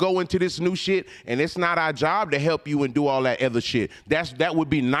ready to go into this new shit. And it's not our job to help you and do all that other shit. That would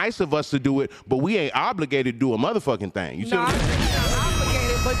be nice of us to do it, but we ain't obligated to do a motherfucking thing. You see what I'm saying?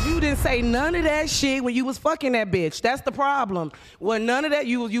 Obligated, but you didn't say none of that shit when you was fucking that bitch. That's the problem. When none of that,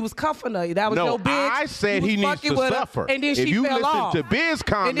 you was cuffing her. That was your bitch. I said he needs to suffer. And then she fell off. If you listen to Biz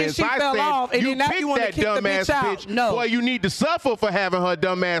comments, I said you picked that dumbass bitch. No. Boy, you need to suffer for having her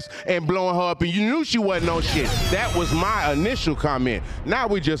dumbass and blowing her up, and you knew she wasn't on shit. That was my initial comment. Now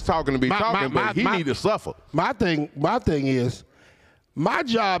we just talking to be talking, but he need to suffer. My thing is, my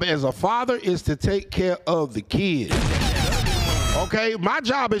job as a father is to take care of the kids. Okay? My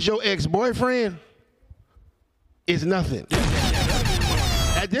job as your ex-boyfriend is nothing.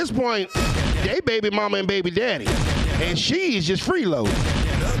 At this point, they baby mama and baby daddy. And she is just freeloading.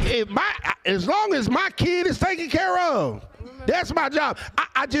 As long as my kid is taken care of, that's my job.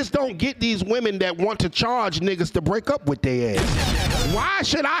 I just don't get these women that want to charge niggas to break up with their ass. Why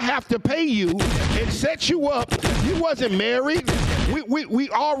should I have to pay you and set you up? You wasn't married. We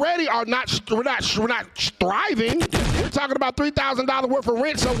already are not. We're not thriving. We're talking about $3,000 worth of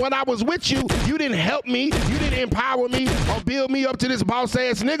rent. So when I was with you, you didn't help me. You didn't empower me or build me up to this boss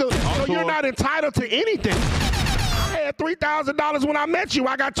ass nigga. So you're not entitled to anything. I had $3,000 when I met you.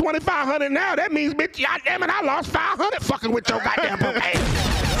 I got $2,500 now. That means, bitch, goddamn it, I lost $500 fucking with your goddamn bouquet.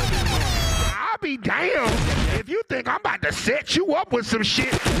 I'll be damned if you think I'm about to set you up with some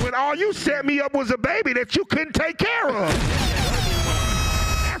shit when all you set me up was a baby that you couldn't take care of.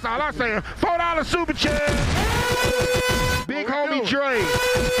 That's all I'm saying. $4 super chat. Big homie Dre.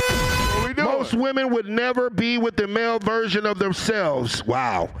 Most women would never be with the male version of themselves.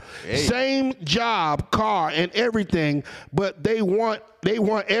 Wow. Hey. Same job, car, and everything, but they want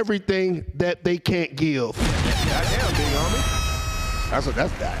everything that they can't give. Goddamn, big homie.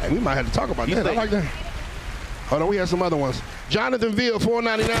 That's that. We might have to talk about that. I like that. Hold on, we have some other ones. Jonathan Ville,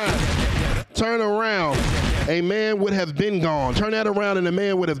 $4.99. Turn around. A man would have been gone. Turn that around and a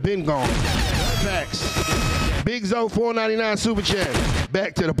man would have been gone. Facts. Big Zo, $4.99 super chat.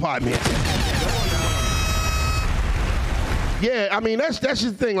 Back to the apartment. Yeah, I mean, that's just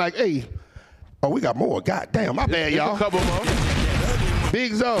the thing. Like, hey, oh, we got more. God damn, my bad, y'all. A couple more.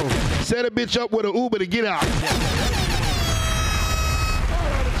 Big Zo, set a bitch up with an Uber to get out.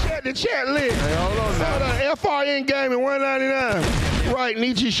 The chat lit. Hey, hold on now. FRN Gaming, $1.99. Right,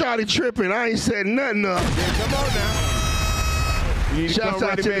 Nietzsche Shotty tripping. I ain't said nothing up. Yeah, come on now. You need to come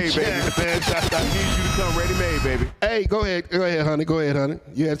ready-made, baby. I need you to come ready-made, baby. Hey, go ahead, honey.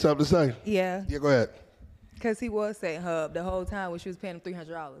 You had something to say? Yeah. Yeah, go ahead. Because he was setting her up the whole time when she was paying him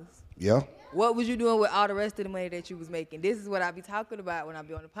 $300. Yeah. What was you doing with all the rest of the money that you was making? This is what I be talking about when I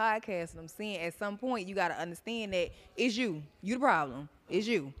be on the podcast. And I'm saying at some point you got to understand that it's you. You the problem. It's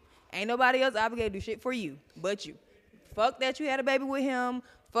you. Ain't nobody else obligated to do shit for you but you. Fuck that you had a baby with him.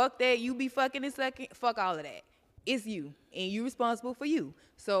 Fuck that you be fucking in second. Fuck all of that. It's you. And you responsible for you.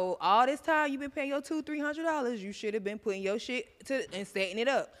 So all this time you been paying your $200-$300, you should have been putting your shit and setting it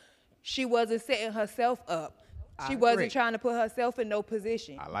up. She wasn't setting herself up. She wasn't trying to put herself in no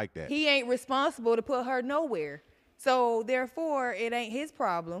position. I like that. He ain't responsible to put her nowhere. So therefore, it ain't his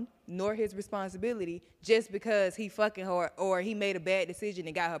problem nor his responsibility just because he fucking her or he made a bad decision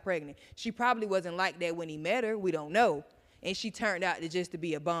and got her pregnant. She probably wasn't like that when he met her. We don't know. And she turned out to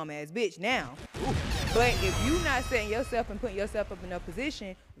be a bomb-ass bitch now. Ooh. But if you not setting yourself and putting yourself up in a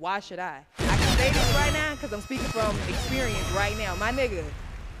position, why should I? I can say this right now because I'm speaking from experience right now. My nigga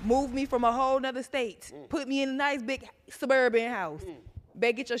moved me from a whole nother state, put me in a nice big suburban house.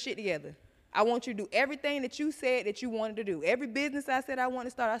 Better get your shit together. I want you to do everything that you said that you wanted to do. Every business I said I wanted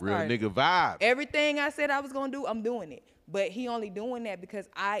to start, I started. Real nigga vibe. Everything I said I was going to do, I'm doing it. But he only doing that because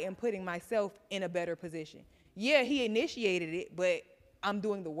I am putting myself in a better position. Yeah, he initiated it, but I'm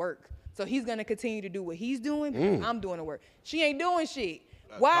doing the work. So he's going to continue to do what he's doing because I'm doing the work. She ain't doing shit.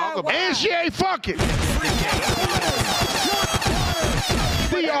 Why? And she ain't fucking.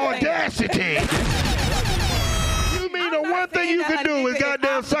 The audacity. The one thing you can do is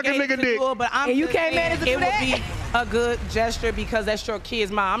goddamn suck a nigga dick. And you can't manage it. It would be a good gesture because that's your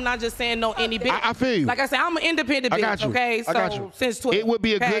kid's mom. I'm not just saying no any bitch. I feel you. Like I said, I'm an independent bitch. Okay, I got you. Since 12, it would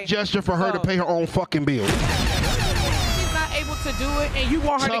be a good gesture for her to pay her own fucking bills. She's not able to do it, and you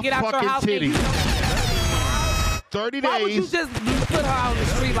want her to get out your house. 30 Why would you days. just put her out on the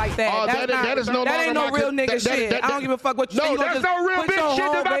street like that? Oh, that is no that ain't longer no real nigga shit. I don't give a fuck what you say. No, You gonna that's just no real put your bitch shit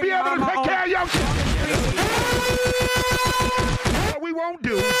whole to not be baby able to mama take on- care of your shit. What we won't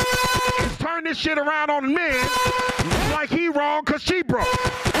do is turn this shit around on the man like he wrong because she broke.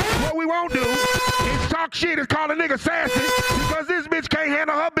 What we won't do is talk shit and call a nigga sassy because this bitch can't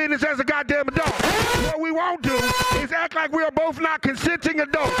handle her business as a goddamn adult. What we won't do is act like we are both not consenting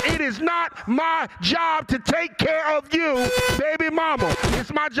adults. It is not my job to take care of you, baby mama.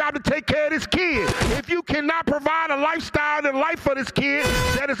 It's my job to take care of this kid. If you cannot provide a lifestyle and life for this kid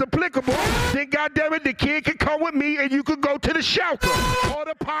that is applicable, then goddamn it, the kid can come with me and you could go to the shelter or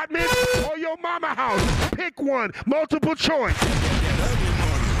the apartment or your mama house. Pick one, multiple choice.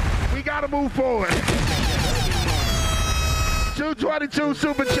 We gotta move forward. 222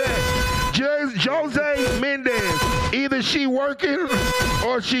 super chat. Jose Mendez. Either she working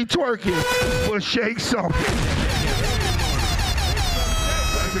or she twerking for Shake something.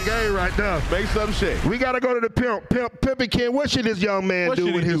 That's the game right now. Make something shake. We gotta go to the pimp. Pimpin' Ken, what should this young man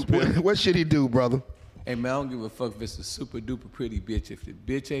do with his? What should he do, brother? Hey, man, I don't give a fuck if it's a super duper pretty bitch. If the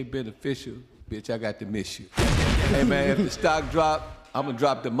bitch ain't beneficial, bitch, I got to miss you. Hey, man, if the stock drop, I'm gonna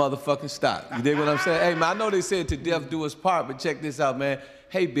drop the motherfucking stock. You dig what I'm saying? Hey, man, I know they said to death do us part, but check this out, man.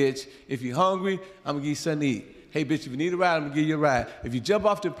 Hey, bitch, if you're hungry, I'm gonna give you something to eat. Hey, bitch, if you need a ride, I'm gonna give you a ride. If you jump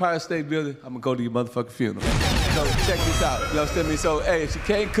off the Empire State Building, I'm gonna go to your motherfucking funeral. So check this out, you understand me? So, hey, if she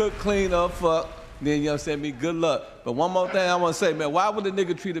can't cook, clean, or fuck, then, you understand me, good luck. But one more thing I wanna say, man, why would a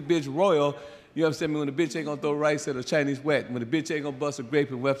nigga treat a bitch royal? You understand me? When the bitch ain't gonna throw rice at a Chinese wet. When the bitch ain't gonna bust a grape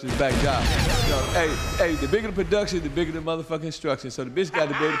and weft his back job. You know, hey, the bigger the production, the bigger the motherfucking instruction. So the bitch got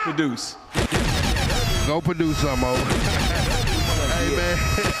to be able to produce. Go produce something, over. Hey, man.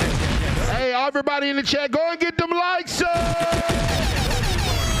 Hey, everybody in the chat, go and get them likes up.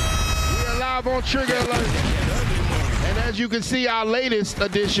 We are live on Trigger Alert. And as you can see, our latest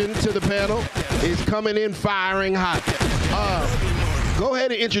addition to the panel is coming in firing hot. Go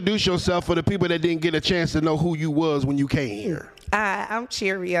ahead and introduce yourself for the people that didn't get a chance to know who you was when you came here. I'm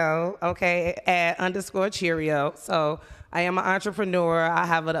Cheerio, okay, at _Cheerio. So I am an entrepreneur. I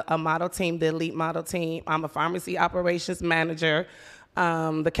have a model team, the Elite Model Team. I'm a pharmacy operations manager,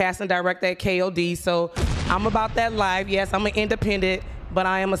 the casting director at KOD. So I'm about that life. Yes, I'm an independent, but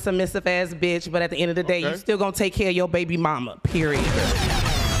I am a submissive ass bitch. But at the end of the day, you still gonna take care of your baby mama, period.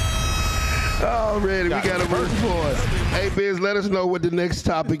 Already, we gotta move forward. Hey, Biz, let us know what the next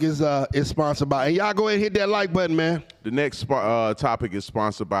topic is sponsored by. And y'all go ahead and hit that like button, man. The next topic is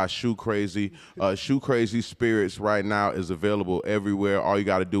sponsored by Shoe Crazy. Shoe Crazy Spirits right now is available everywhere. All you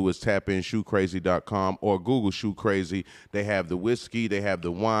got to do is tap in shoecrazy.com or Google Shoe Crazy. They have the whiskey, they have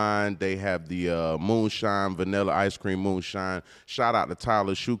the wine, they have the moonshine, vanilla ice cream moonshine. Shout out to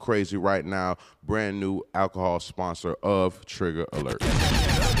Tyler. Shoe Crazy right now, brand new alcohol sponsor of Trigger Alert.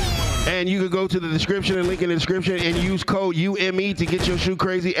 And you can go to the description and link in the description and use code UME to get your Shoe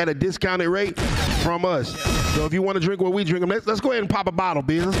Crazy at a discounted rate from us. So if you want to drink what we drink, let's go ahead and pop a bottle,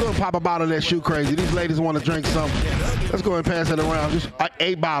 Biz. Let's go and pop a bottle of that Shoe Crazy. These ladies want to drink something. Let's go and pass it around. Just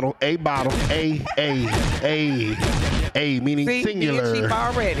a bottle, a, meaning See, singular. being cheap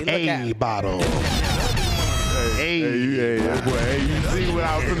already. Look A out. bottle. Hey, you see what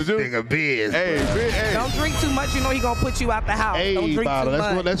I was gonna do? Nigga, Biz. Hey. Don't drink too much. You know he gonna put you out the house. Don't drink bottle. too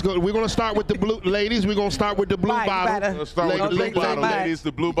much. Let's go. We're gonna start with the blue, ladies. We're gonna start with the blue Right, you bottle. better- Let's start with the Don't blue drink too bottle, much. ladies.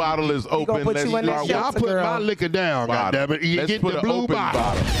 The blue bottle is gonna open. put Let's you in that start shelter, Y'all put girl. my liquor down, bottle. goddammit. You Let's get put the an blue open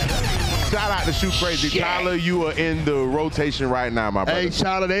bottle. Shout out to Shoe Crazy. Shit. Tyler, you are in the rotation right now, my brother. Hey,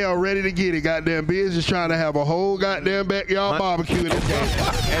 Charlotte, they are ready to get it. Goddamn, Biz is trying to have a whole goddamn backyard barbecue.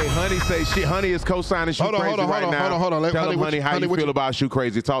 Hey, Honey say shit. Honey is co-signing Shoe Crazy right now. Hold on. Tell them, Honey, how you feel about Shoe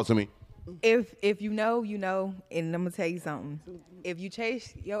Crazy. Talk to me. If you know, you know, and I'm gonna tell you something. If you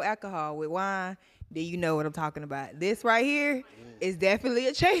chase your alcohol with wine, then you know what I'm talking about. This right here is definitely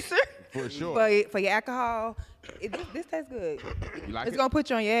a chaser. For sure. For your alcohol, this tastes good. You like It's it? gonna put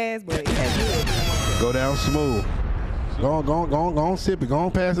you on your ass, but it tastes good. Go down smooth. Go on, sip it. Go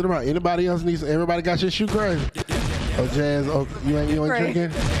on, pass it around. Anybody else needs? Everybody got your Shoe Crazy. Oh, Jazz, you ain't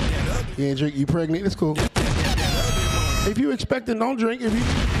drinking? You ain't drink? You pregnant? It's cool. If you expecting, don't drink. If you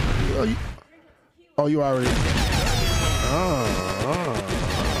already.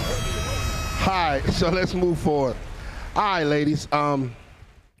 Hi. So let's move forward. All right, ladies.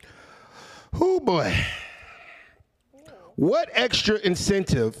 Boy. What extra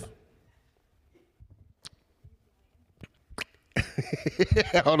incentive?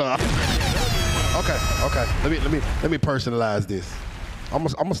 Hold on. Okay. Let me personalize this. I'm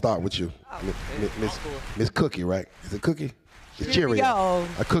gonna start with you, Miss Cookie, right? Is it Cookie? Cheerio.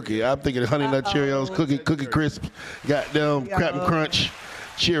 A cookie. I'm thinking Honey Nut Cheerios, Cookie Crisp, goddamn Cap'n Crunch,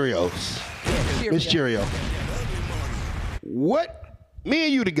 Cheerios. Miss Cheerio. What? Me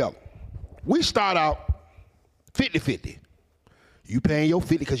and you together. We start out 50-50. You paying your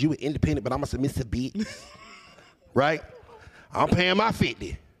 50 because you were independent, but I'm a submissive bitch. Right? I'm paying my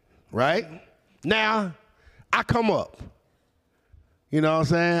 50. Right? Now, I come up. You know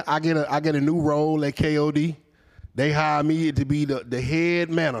what I'm saying? I get a new role at KOD. They hire me to be the head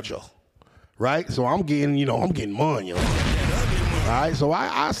manager. Right? So I'm getting money. All right? So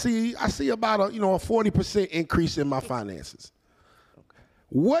I see about a 40% increase in my finances.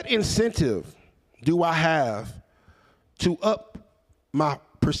 What incentive do I have to up my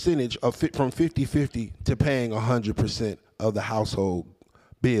percentage from 50-50 to paying 100% of the household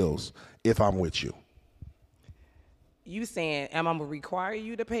bills if I'm with you? You saying, am I gonna require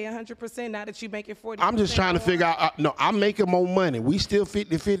you to pay 100% now that you make it 40%? I'm just trying to figure out. No, I'm making more money. We still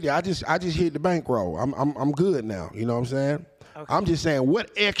 50-50. I just hit the bankroll. I'm good now. You know what I'm saying? Okay. I'm just saying, what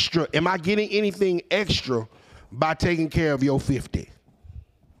extra? Am I getting anything extra by taking care of your 50?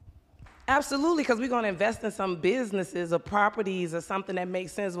 Absolutely, because we're going to invest in some businesses or properties or something that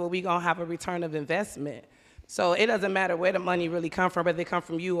makes sense where we're going to have a return of investment. So it doesn't matter where the money really come from, whether it come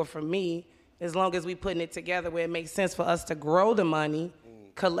from you or from me, as long as we're putting it together where it makes sense for us to grow the money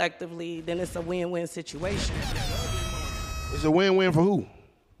collectively, then it's a win-win situation. It's a win-win for who?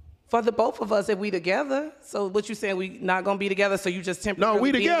 For the both of us if we together. So what you saying, we not going to be together, so you just temporarily... No,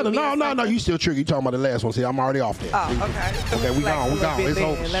 we together. No, you still tricky. You talking about the last one. See, I'm already off there. Oh, okay. Okay, we gone. It's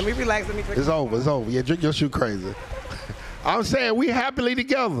over. Let me relax. Let me drink. It's over. Yeah, drink your shoe crazy. I'm saying we happily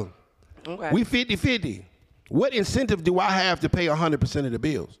together. Okay. We 50-50. What incentive do I have to pay 100% of the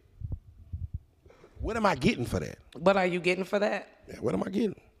bills? What am I getting for that? What are you getting for that? Yeah, what am I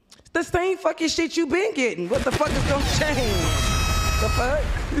getting? The same fucking shit you been getting. What the fuck is gonna change? The fuck?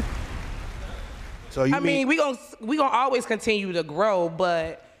 So you mean we gonna always continue to grow,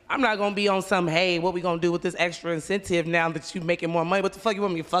 but I'm not gonna be on some, hey, what we gonna do with this extra incentive now that you making more money? What the fuck, you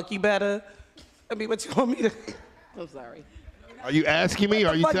want me to fuck you better? I mean, what you want me to... I'm sorry. Are you asking me or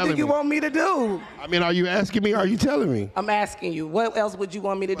are you telling me? What the fuck do you want me to do? I mean, are you asking me or are you telling me? I'm asking you. What else would you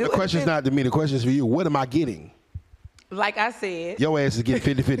want me to do? The question's not to me. The question's for you. What am I getting? Like I said. Your ass is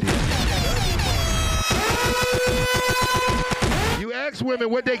getting 50-50. You ask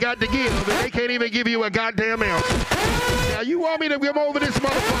women what they got to give, and they can't even give you a goddamn answer. Now, you want me to come over this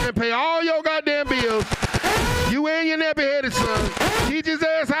motherfucker and pay all your goddamn bills. You and your nappy-headed son. Teach his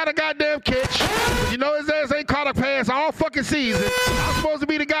ass how to goddamn catch. You know his ass ain't caught a pass all fucking season. I'm supposed to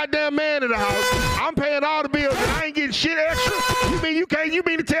be the goddamn man of the house. I'm paying all the bills, and I ain't getting shit extra. You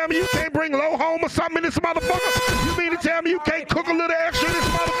mean to tell me you can't bring low home or something in this motherfucker? You mean to tell me you can't cook a little extra in this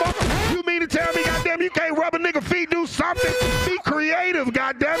motherfucker? You mean to tell me, goddamn, you can't rub a nigga feet, do something? Be creative,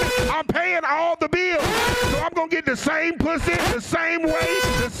 goddammit. I'm paying all the bills. So I'm gonna get the same pussy, the same way,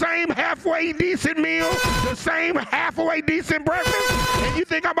 the same halfway decent meal, the same halfway decent breakfast. And you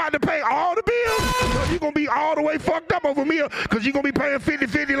think I'm about to pay all the bills? So you're gonna be all the way fucked up over me because you're gonna be paying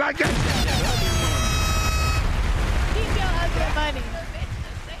 50-50 like that? Keep your ugly money.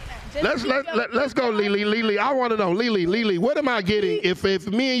 Let's go, Lily. I want to know, Lily, what am I getting if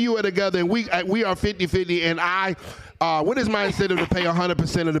me and you are together and we are 50-50 and what is my incentive to pay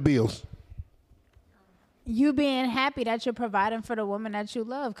 100% of the bills? You being happy that you're providing for the woman that you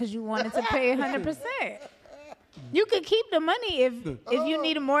love because you wanted to pay 100%. You could keep the money if you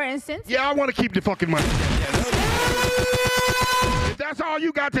need more incentive. Yeah, I want to keep the fucking money. If that's all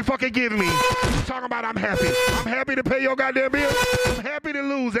you got to fucking give me, you talking about I'm happy. I'm happy to pay your goddamn bill. I'm happy to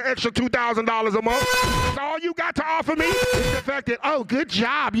lose an extra $2,000 a month. That's all you got to offer me is the fact that, oh, good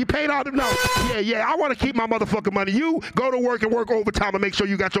job. You paid all the, no. Yeah, I want to keep my motherfucking money. You go to work and work overtime and make sure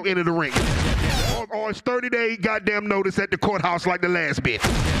you got your end of the ring. Or it's 30-day goddamn notice at the courthouse like the last bitch.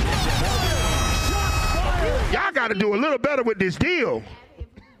 Y'all got to do a little better with this deal.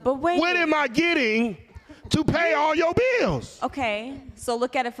 But wait. What am I getting to pay all your bills? Okay, so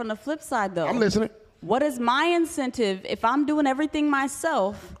look at it from the flip side, though. I'm listening. What is my incentive if I'm doing everything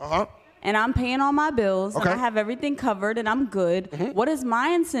myself and I'm paying all my bills and I have everything covered and I'm good? What is my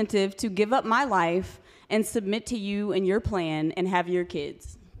incentive to give up my life and submit to you and your plan and have your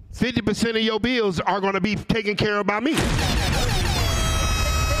kids? 50% of your bills are going to be taken care of by me.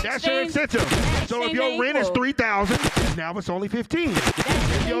 That's your incentive. So if your rent is $3,000, now it's only $15.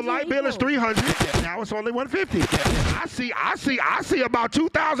 If your light bill is $300, now it's only $150. I see about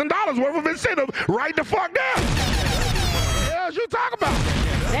 $2,000 worth of incentive right the fuck down. What else you talking about?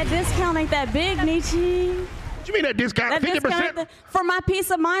 That discount ain't that big, Nietzsche. What you mean that discount? 50%? For my peace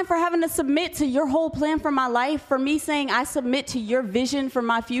of mind, for having to submit to your whole plan for my life, for me saying I submit to your vision for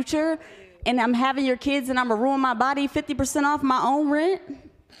my future, and I'm having your kids and I'm going to ruin my body 50% off my own rent?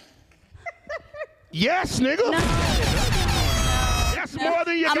 Yes, nigga. No. That's more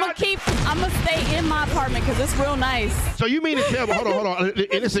than you I'm got. I'm going to stay in my apartment because it's real nice. So you mean to tell me, hold on. And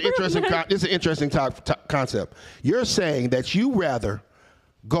it's an interesting, this is an interesting concept. You're saying that you rather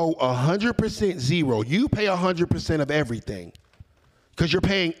go 100% zero, you pay 100% of everything, because you're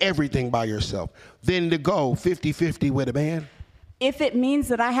paying everything by yourself, than to go 50-50 with a man? If it means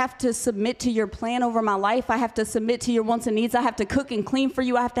that I have to submit to your plan over my life, I have to submit to your wants and needs, I have to cook and clean for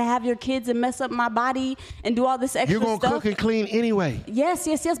you, I have to have your kids and mess up my body and do all this extra stuff. You're going to cook and clean anyway. Yes,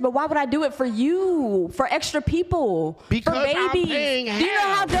 but why would I do it for you, for extra people, because for babies? I'm paying half. Do you know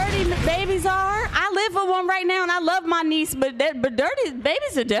how dirty babies are? I live with one right now and I love my niece, but dirty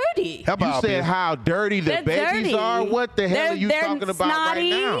babies are dirty. You said how dirty the babies are? What the hell are you talking about right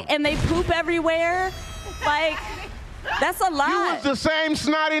now? And they poop everywhere. Like... That's a lot. You was the same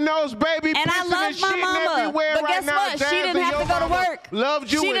snotty-nosed baby and I pissing love and my shitting mama. everywhere But right guess now. what? She didn't have to go to work.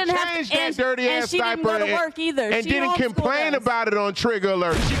 Loved you she and changed that dirty ass she diaper. Didn't go to work either. And she didn't complain about it on Trigger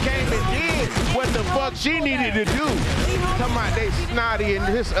Alert. She came and did what the fuck she needed to do. Talking about they snotty and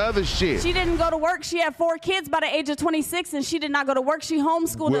this other shit. She didn't go to work. She had 4 kids by the age of 26, and she did not go to work. She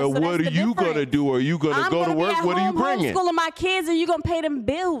homeschooled us. Well, So what are you going to do? Are you going to go to work? What are you bringing? I'm homeschooling my kids, and you're going to pay them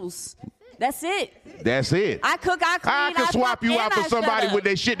bills. That's it. That's it. I cook, I clean, I can swap you out for somebody with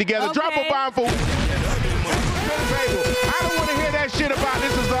their shit together. Okay. Drop a bomb for. I don't want to hear that shit about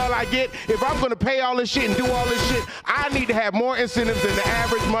this is all I get. If I'm going to pay all this shit and do all this shit, I need to have more incentives than the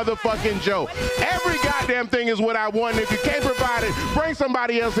average motherfucking Joe. Every goddamn thing is what I want. If you can't provide it, bring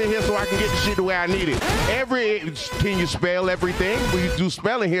somebody else in here so I can get the shit the way I need it. Can you spell everything? We do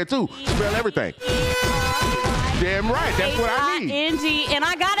spelling here too. Spell everything. Damn right. That's what I need. H-I-N-G, and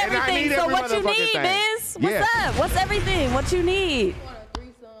I got everything. So what you need, Biz? What's up? What's everything? What you need?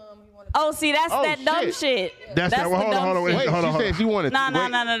 Oh, see, that's that dumb shit. That's that. Well, hold on. Wait, she said she wanted. No.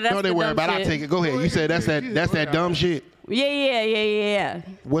 That's don't they worry about it. I'll take it. Go ahead. You said that's that dumb shit. Yeah.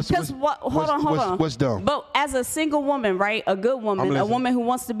 Hold on. What's dumb? But as a single woman, right? A good woman, a woman who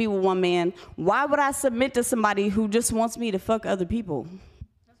wants to be with one man, why would I submit to somebody who just wants me to fuck other people?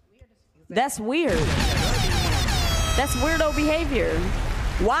 That's weird. That's weirdo behavior.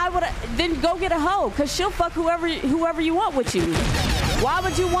 Why would I then go get a hoe? Cause she'll fuck whoever you want with you. Why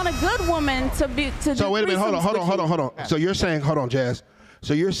would you want a good woman to be to? So wait a minute. Hold on. So you're saying, hold on, Jazz.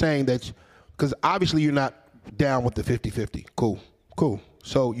 So you're saying that, because obviously you're not down with the 50-50. Cool.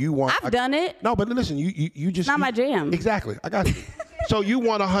 So you want? I've done it. No, but listen, you just. It's not my jam. Exactly. I got you. So you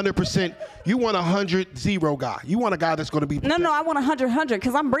want 100%. You want 100-0 guy. You want a guy that's going to be. No. I want 100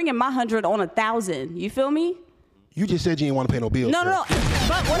 because I'm bringing my 100 on 1,000. You feel me? You just said you didn't want to pay no bills. No.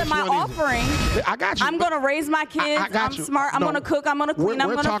 But what am I offering? I got you. I'm going to raise my kids. I'm smart. I'm going to cook. I'm going to clean. I'm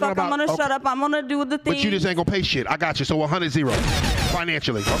going to fuck. I'm going to shut up. I'm going to do the thing. But you just ain't going to pay shit. I got you. So 100-0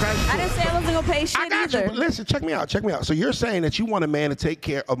 financially. Okay? I didn't say I wasn't going to pay shit I got either. You. But listen, check me out. So you're saying that you want a man to take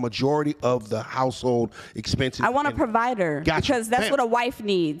care of majority of the household expenses. I want a provider. Gotcha. Because that's what a wife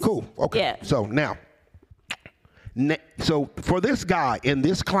needs. Cool. Okay. Yeah. So now, so for this guy in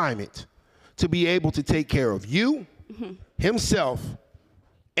this climate to be able to take care of you, himself,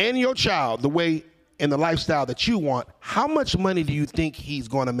 and your child the way and the lifestyle that you want, how much money do you think he's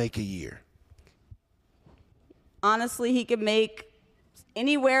going to make a year? Honestly, he could make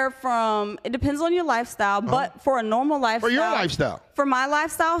anywhere from, it depends on your lifestyle, but for a normal lifestyle. For your lifestyle. For my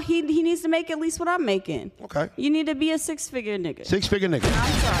lifestyle, he needs to make at least what I'm making. Okay. You need to be a 6-figure nigga. 6-figure nigga.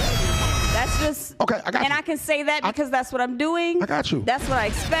 I'm sorry. That's just. Okay, I got you. And I can say that because that's what I'm doing. I got you. That's what I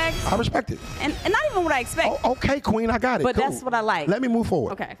expect. I respect it. And not even what I expect. Oh, okay, Queen, I got it. But cool. that's what I like. Let me move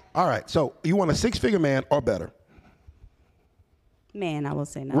forward. Okay. All right, so you want a 6-figure man or better? Man, I will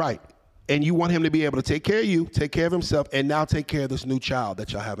say no. Right. And you want him to be able to take care of you, take care of himself, and now take care of this new child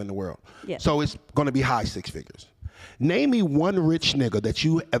that y'all have in the world. Yeah. So it's going to be high 6 figures. Name me one rich nigga that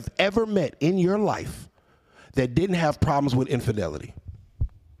you have ever met in your life that didn't have problems with infidelity.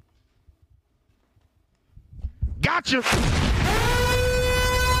 Gotcha. And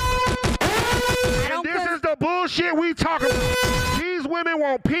this is the bullshit we talking about. These women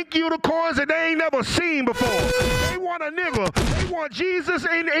want pink unicorns that they ain't never seen before. They want a nigga. They want Jesus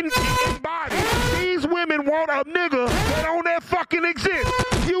in body. These women want a nigga that don't that fucking exist.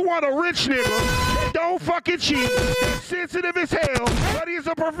 You want a rich nigga that that don't fucking cheat, that's sensitive as hell, but he's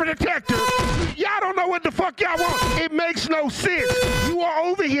a perfect detector. Y'all don't know what the fuck y'all want. It makes no sense. You are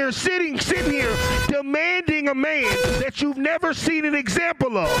over here sitting here demanding a man that you've never seen an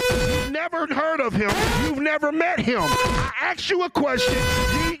example of. You've never heard of him. You've never met him. I asked you a question.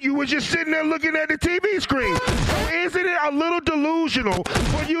 You were just sitting there looking at the TV screen. So isn't it a little delusional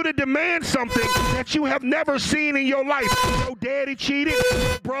for you to demand something that you have never seen in your life? Your daddy cheated,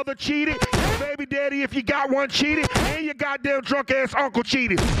 your brother cheated, your baby daddy, if you got one, cheated, and your goddamn drunk ass uncle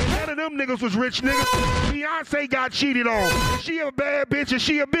cheated. None of them niggas was rich niggas. Beyonce got cheated on. She a bad bitch and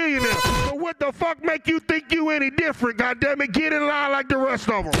she a billionaire. So what the fuck make you think you any different? Goddamn it, get in line like the rest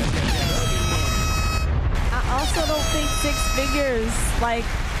of them. I also don't think 6 figures, like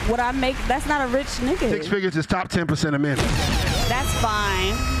what I make, that's not a rich nigga. 6 figures is top 10% of men. That's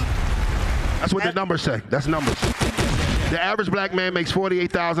fine. That's what the numbers say. That's numbers. The average black man makes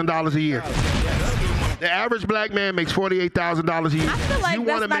 $48,000 a year. The average black man makes $48,000 a year. I feel like you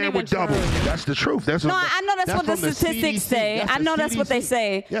that's want a not man even with double. true. That's the truth. That's No, I know that's what the statistics say. I know that's what they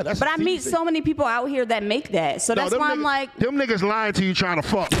say. Yeah, that's but the I meet CDC. so many people out here that make that. So that's why I'm like, them niggas lying to you trying to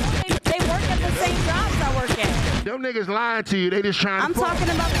fuck. they work at the same jobs I work at. Them niggas lying to you. They just trying I'm to fuck. talking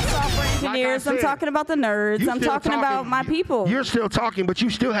about the software engineers. I'm said, talking about the nerds. you I'm still talking about my people. You're still talking, but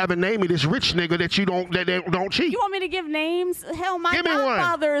you still haven't named me this rich nigga that you don't cheat. You want me to give names? Hell, my Give me one.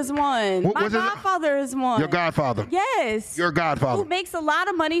 godfather is one. What My was his- godfather is one. Your godfather. Yes. Your godfather. Who makes a lot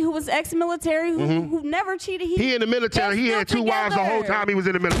of money, who was ex-military, who never cheated. He in the military. He had 2 wives the whole time he was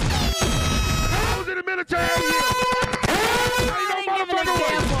in the military. I was in the military. Ain't no motherfucker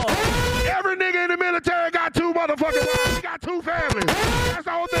way. Every nigga in the military got 2 motherfucking wives. He got 2 families. That's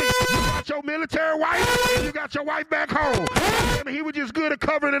the whole thing. You got your military wife and you got your wife back home. I mean, he was just good at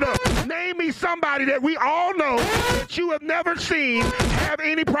covering it up. Name me somebody that we all know that you have never seen have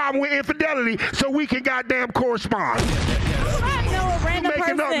any problem with infidelity so we can goddamn correspond. I know a random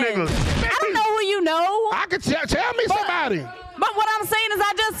making person. up niggas. I don't know who you know. I can tell me somebody. But what I'm saying is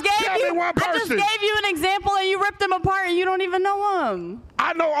I just Tell gave me one I just person. gave you an example and you ripped them apart and you don't even know them.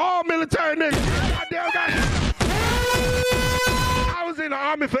 I know all military niggas. I was in the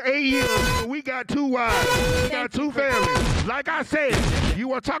army for 8 years. And we got 2 wives. We got 2 families. Like I said, you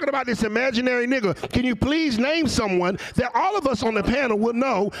were talking about this imaginary nigga. Can you please name someone that all of us on the panel will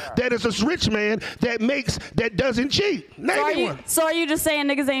know that is a rich man that doesn't cheat? Name me one. So are you just saying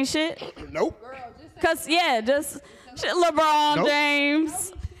niggas ain't shit? Nope. Cause just LeBron Nope.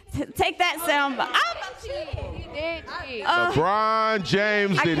 James. Take that sound. LeBron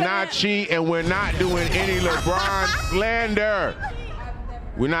James did not cheat, and we're not doing any LeBron slander.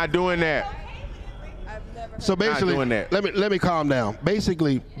 We're not doing that. So basically, doing that. let me calm down.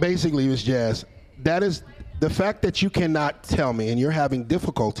 Basically, Miss Jazz, that is the fact that you cannot tell me, and you're having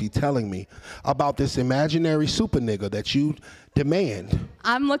difficulty telling me about this imaginary super nigga that you demand.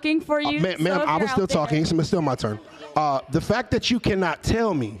 I'm looking for you. Ma'am, I was still talking. It's still my turn. The fact that you cannot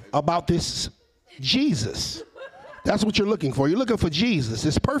tell me about this Jesus. That's what you're looking for. You're looking for Jesus.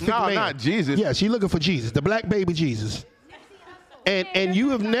 This perfect man. No, not Jesus. Yes, you're looking for Jesus, the black baby Jesus. And you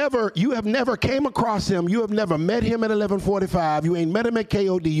have never came across him. You have never met him at 1145. You ain't met him at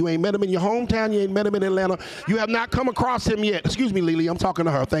KOD. You ain't met him in your hometown. You ain't met him in Atlanta. You have not come across him yet. Excuse me, Lily. I'm talking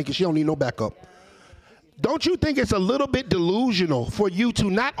to her. Thank you. She don't need no backup. Don't you think it's a little bit delusional for you to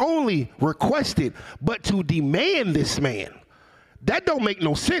not only request it, but to demand this man? That don't make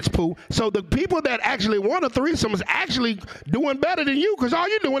no sense, Pooh. So the people that actually want a threesome is actually doing better than you because all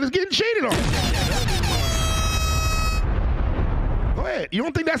you're doing is getting cheated on. Go ahead. You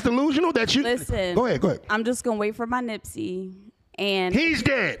don't think that's delusional? That you Listen. Go ahead. I'm just gonna wait for my Nipsey, and He's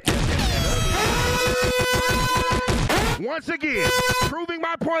dead. Once again, proving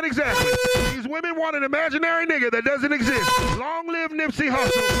my point exactly. These women want an imaginary nigga that doesn't exist. Long live Nipsey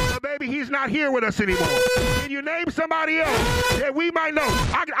Hussle. But baby, he's not here with us anymore. Can you name somebody else that we might know?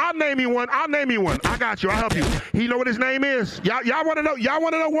 I'll name you one. I got you. I'll help you. You know what his name is? Y'all want to know? Y'all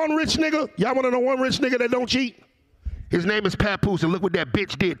want to know one rich nigga? Y'all want to know one rich nigga that don't cheat? His name is Papoose, and look what that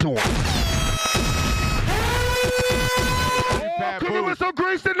bitch did to him. Cooking with some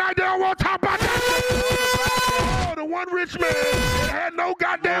grease tonight. They don't want to talk about that shit. Oh, the one rich man that had no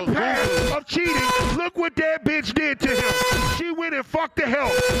goddamn past of cheating. Look what that bitch did to him. She went and fucked the hell.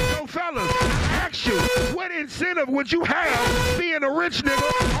 So fellas, ask you, what incentive would you have being a rich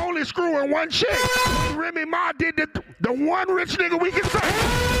nigga only screwing one chick? Remy Ma did the one rich nigga we can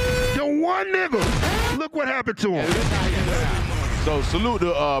say. The one nigga. Look what happened to him. So salute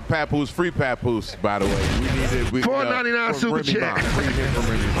to Papoose, free Papoose, by the way. We $4.99 super chat.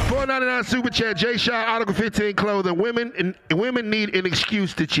 $4.99 super chat. J Shot Article 15 clothing. Women need an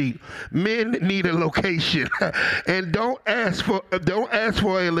excuse to cheat. Men need a location. And don't ask for a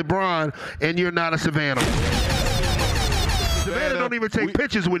LeBron and you're not a Savannah. Savannah don't even take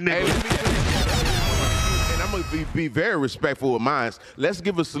pictures with niggas. I'm going to be very respectful of mine. Let's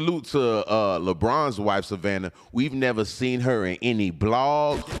give a salute to LeBron's wife, Savannah. We've never seen her in any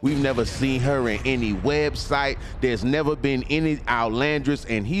blog. We've never seen her in any website. There's never been any outlandress,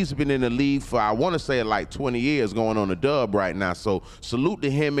 and he's been in the league for, I want to say, like 20 years, going on a dub right now. So salute to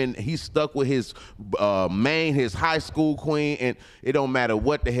him, and he's stuck with his main, his high school queen, and it don't matter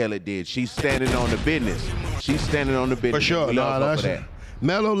what the hell it did. She's standing on the business. She's standing on the business. For sure. We love her for that.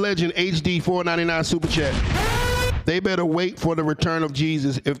 Mellow Legend HD $4.99 super chat. They better wait for the return of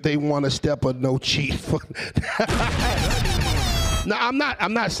Jesus if they want to step a no cheat. No, I'm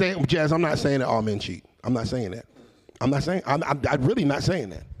not saying, Jazz. I'm not saying that all men cheat. I'm not saying that. I'm really not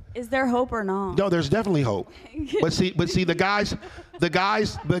saying that. Is there hope or not? No, there's definitely hope. But see, the guys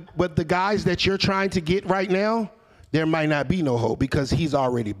that you're trying to get right now, there might not be no hope because he's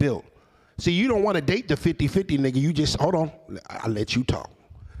already built. See, you don't want to date the 50-50 nigga. You just, hold on, I'll let you talk.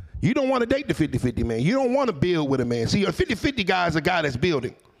 You don't want to date the 50-50 man. You don't want to build with a man. See, a 50-50 guy is a guy that's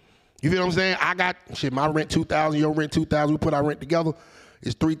building. You feel what I'm saying? I got, my rent $2,000, your rent $2,000. We put our rent together.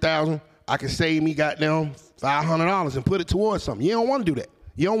 It's $3,000. I can save me goddamn $500 and put it towards something. You don't want to do that.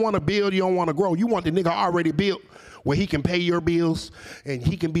 You don't want to build. You don't want to grow. You want the nigga already built where he can pay your bills and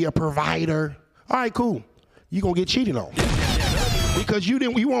he can be a provider. All right, cool. You going to get cheated on. Because you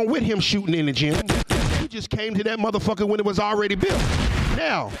weren't with him shooting in the gym. You just came to that motherfucker when it was already built.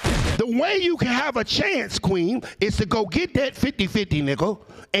 Now, the way you can have a chance, Queen, is to go get that 50-50 nickel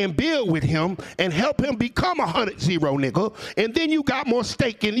and build with him and help him become a 100-0 nickel, and then you got more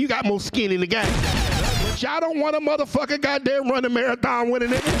stake in, you got more skin in the game. But y'all don't want a motherfucker goddamn run a marathon with a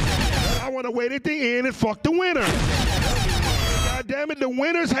nigga. I want to wait at the end and fuck the winner. God damn it, the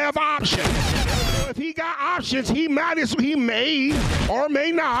winners have options. If he got options, he may or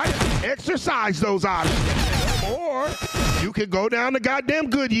may not exercise those options. Or you could go down to goddamn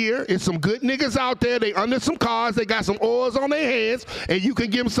Goodyear. It's some good niggas out there. They under some cars. They got some oils on their hands. And you can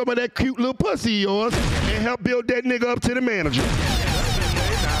give them some of that cute little pussy of yours and help build that nigga up to the manager.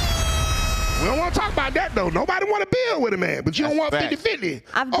 We don't want to talk about that, though. Nobody want to build with a man. But you don't want 50-50.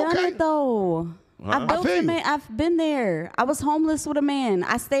 I've done it, though. I've built a man. I've been there. I was homeless with a man.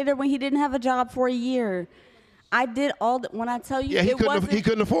 I stayed there when he didn't have a job for a year. I did all that. When I tell you, he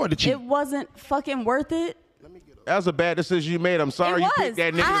couldn't afford to cheat. It wasn't fucking worth it. That was a bad decision you made. I'm sorry you picked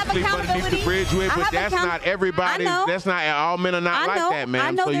that nigga to sleep underneath the bridge with, but that's not everybody. That's not, all men are not like that,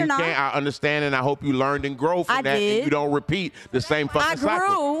 man. So you can't, I understand, and I hope you learned and grow from that, and you don't repeat the same fucking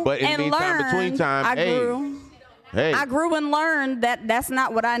cycle. But in the meantime, between time, I grew and learned that that's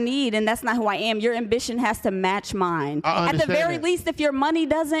not what I need, and that's not who I am. Your ambition has to match mine. At the very least, if your money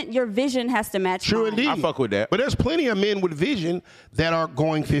doesn't, your vision has to match mine. True indeed. I fuck with that. But there's plenty of men with vision that are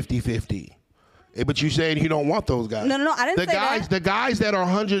going 50-50. But you saying you don't want those guys. No, I didn't say that. The guys that are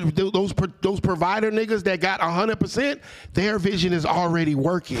 100, those provider niggas that got 100%, their vision is already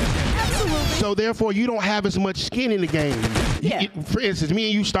working. Absolutely. So therefore, you don't have as much skin in the game. Yeah. For instance, me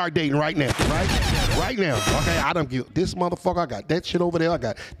and you start dating right now, right? Right now. Okay, I done get this motherfucker. I got that shit over there. I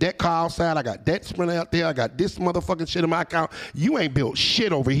got that car outside. I got that sprint out there. I got this motherfucking shit in my account. You ain't built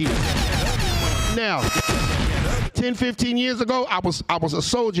shit over here. Now, 10, 15 years ago, I was a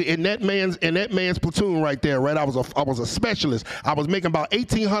soldier in that man's platoon right there, right? I was a specialist. I was making about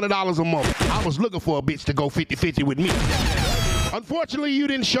 $1,800 a month. I was looking for a bitch to go 50-50 with me. Unfortunately, you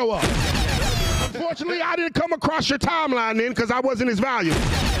didn't show up. Unfortunately, I didn't come across your timeline then because I wasn't as valuable.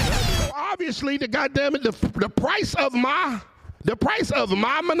 So obviously, the price of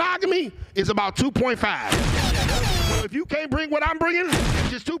my monogamy is about 2.5. So if you can't bring what I'm bringing,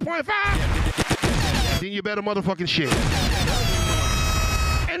 just 2.5. Then you better motherfucking shit.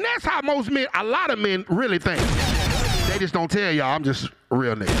 And that's how a lot of men really think. They just don't tell y'all, I'm just a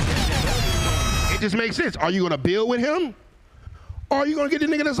real nigga. It just makes sense. Are you gonna build with him? Or are you gonna get the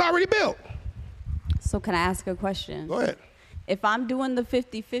nigga that's already built? So can I ask a question? Go ahead. If I'm doing the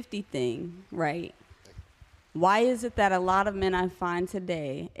 50-50 thing, right? Why is it that a lot of men I find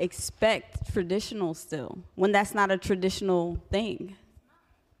today expect traditional still, when that's not a traditional thing?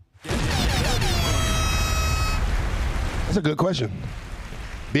 That's a good question.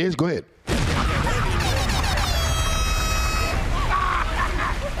 Biz, go ahead.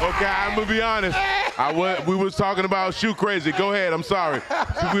 Okay, I'm gonna be honest. We was talking about shoe crazy. Go ahead. I'm sorry.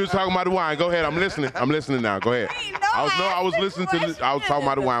 We was talking about the wine. Go ahead. I'm listening. I'm listening now. Go ahead. I didn't know I was listening to this. I was talking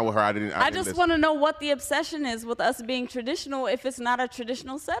about the wine with her. I didn't just want to know what the obsession is with us being traditional if it's not a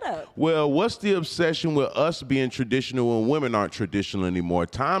traditional setup. Well, what's the obsession with us being traditional when women aren't traditional anymore?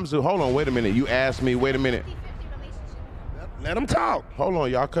 Hold on, wait a minute. You asked me, wait a minute. Let them talk. Hold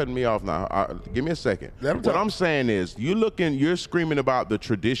on, y'all cutting me off now. Give me a second. What I'm saying is, you're screaming about the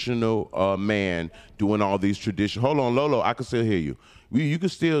traditional man doing all these traditional. Hold on, Lolo, I can still hear you. You can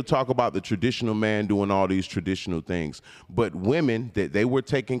still talk about the traditional man doing all these traditional things, but women that they were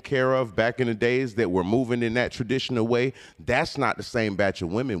taken care of back in the days that were moving in that traditional way, that's not the same batch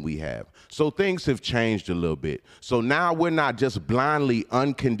of women we have. So things have changed a little bit. So now we're not just blindly,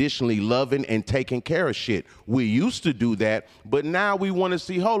 unconditionally loving and taking care of shit. We used to do that, but now we want to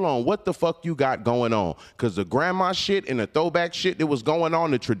see, hold on, what the fuck you got going on? Because the grandma shit and the throwback shit that was going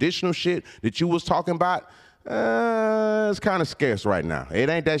on, the traditional shit that you was talking about, it's kind of scarce right now.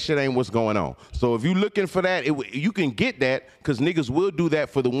 That shit ain't what's going on. So if you looking for that, you can get that because niggas will do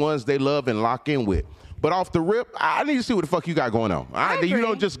that for the ones they love and lock in with. But off the rip, I need to see what the fuck you got going on. You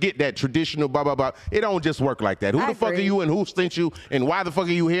don't just get that traditional blah, blah, blah. It don't just work like that. Who the fuck are you and who sent you and why the fuck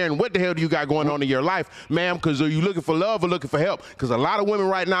are you here and what the hell do you got going on in your life, ma'am? Because are you looking for love or looking for help? Because a lot of women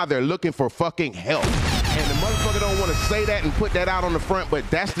right now, they're looking for fucking help. And the motherfucker don't want to say that and put that out on the front, but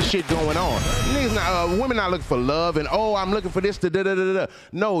that's the shit going on. Women not looking for love and, I'm looking for this, da-da-da-da-da.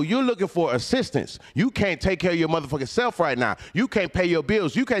 No, you're looking for assistance. You can't take care of your motherfucking self right now. You can't pay your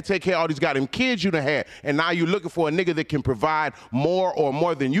bills. You can't take care of all these goddamn kids you done had. And now you're looking for a nigga that can provide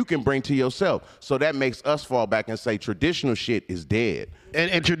more than you can bring to yourself. So that makes us fall back and say traditional shit is dead.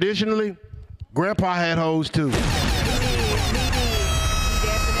 And traditionally, Grandpa had hoes too.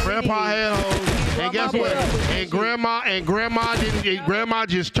 Grandpa had hoes. And guess what? And grandma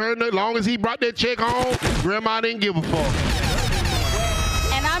just turned it. As long as he brought that check home, grandma didn't give a fuck.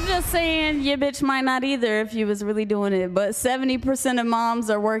 And I'm just saying, your bitch might not either if you was really doing it. But 70% of moms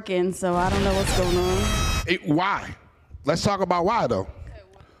are working, so I don't know what's going on. Why? Let's talk about why though.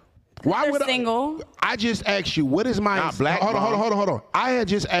 Why would single? I just asked you, what is my... Hold on. I had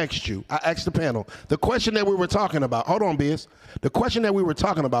just asked you, I asked the panel, the question that we were talking about, hold on, Biz. The question that we were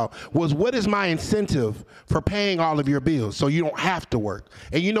talking about was, what is my incentive for paying all of your bills so you don't have to work?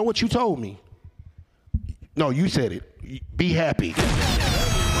 And you know what you told me? No, you said it. Be happy.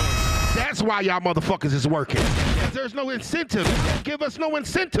 That's why y'all motherfuckers is working. Because there's no incentive. Give us no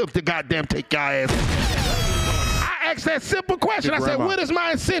incentive to goddamn take y'all ass. I asked that simple question. I said, what is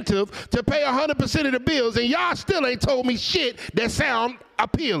my incentive to pay 100% of the bills? And y'all still ain't told me shit that sound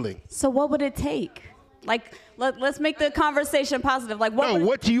appealing. So what would it take? Like, let's make the conversation positive. Like,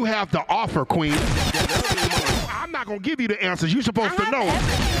 what do you have to offer, Queen? I'm not gonna give you the answers. You're supposed to know.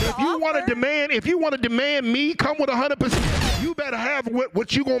 If you want to demand me come with 100%, you better have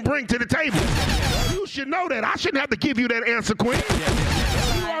what you gonna bring to the table. You should know that. I shouldn't have to give you that answer, Queen.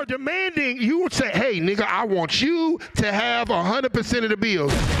 You are demanding. You would say, "Hey, nigga, I want you to have 100% of the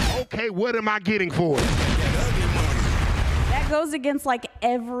bills." Okay, what am I getting for it? That goes against like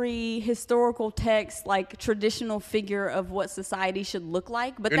every historical text, like traditional figure of what society should look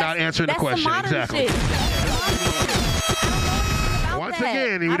like. But you're not answering the question exactly. Once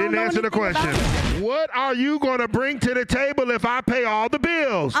again, you didn't answer the question. What are you going to bring to the table if I pay all the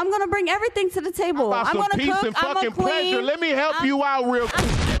bills? I'm going to bring everything to the table. I'm going to cook, I'm going to clean. Pleasure. Let me help you out real quick.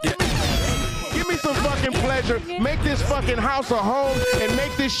 Give me some fucking pleasure. Make this fucking house a home and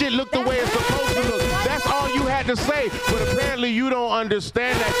make this shit look the way it's supposed to look. That's all you had to say. But apparently you don't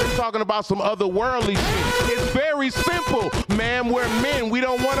understand that. You're talking about some otherworldly shit. It's very simple, ma'am. We're men. We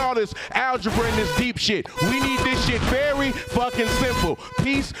don't want all this algebra and this deep shit. We need this shit very fucking simple.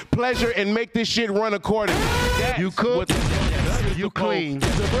 Peace, pleasure, and make this shit run accordingly. That's you cook, you clean.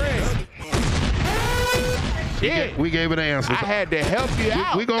 Yeah, we gave it an answer. I had to help you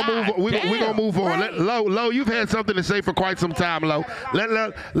out. We're gonna move on. Lo, you've had something to say for quite some time, Lo. Let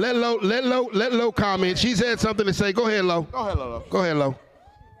Lo comment. She's had something to say. Go ahead, Lo. Go ahead,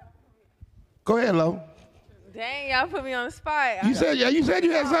 Lo. Dang, y'all put me on the spot. You said you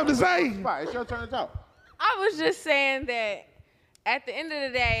had something to say. It's your turn to talk. I was just saying that at the end of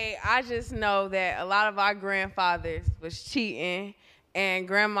the day, I just know that a lot of our grandfathers was cheating and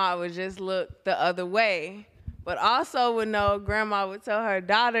grandma would just look the other way. But also would know grandma would tell her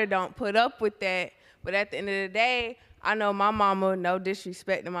daughter, don't put up with that. But at the end of the day, I know my mama, no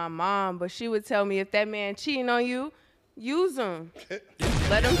disrespect to my mom, but she would tell me if that man cheating on you, use him.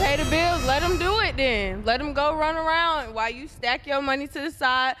 Let him pay the bills. Let him do it then. Let him go run around while you stack your money to the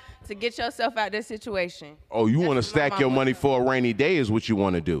side to get yourself out of this situation. Oh, you want to stack your money for a rainy day is what you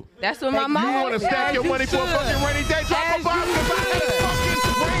want to do. That's what my mom You want to stack your money for a fucking rainy day? Drop a bomb because I had a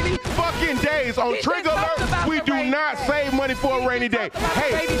fucking rainy fucking days on Trigger Alert. We do not save money for a rainy day.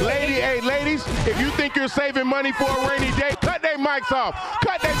 Hey, ladies, if you think you're saving money for a rainy day, cut their mics off.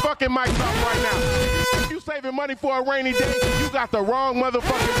 Cut their fucking mics off right now. If you saving money for a rainy day, you got the wrong motherfucking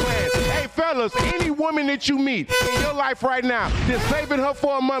plan. Hey, fellas, any woman that you meet in your life right now that's saving her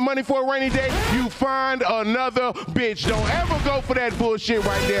for money for a rainy day, you find another bitch. Don't ever go for that bullshit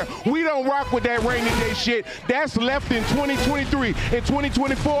right there. We don't rock with that rainy day shit. That's left in 2023. In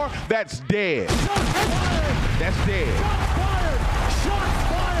 2024, that's dead. That's dead.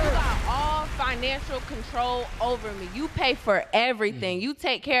 Financial control over me. You pay for everything. You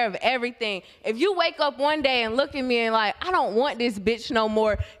take care of everything. If you wake up one day and look at me and like, I don't want this bitch no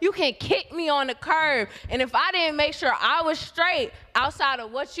more, you can kick me on the curb. And if I didn't make sure I was straight outside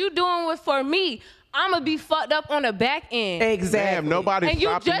of what you doing with for me, I'm going to be fucked up on the back end. Exactly. Damn, nobody's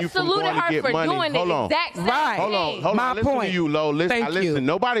stopping you from going to get money. Hold on. Hold on. Listen to you, Lo. Listen.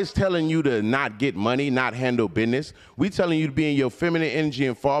 Nobody's telling you to not get money, not handle business. We telling you to be in your feminine energy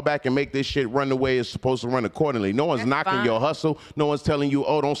and fall baback and make this shit run the way it's supposed to run accordingly. No one's knocking your hustle. No one's telling you,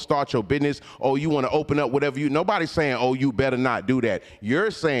 oh, don't start your business. Oh, you want to open up whatever you. Nobody's saying, oh, you better not do that.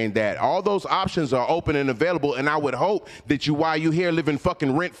 You're saying that all those options are open and available, and I would hope that you, while you here living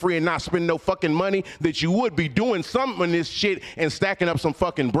fucking rent-free and not spending no fucking money, that you would be doing something in this shit and stacking up some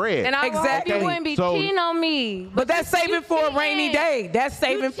fucking bread. And I hope you wouldn't be cheating on me. But that's saving for a rainy day. That's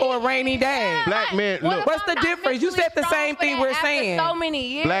saving for a rainy day. Black men, look. What's the difference? You said the same thing we're saying. So many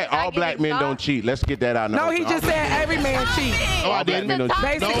years. All black men don't cheat. Let's get that out now. No, he just said every man cheats. All black men don't cheat.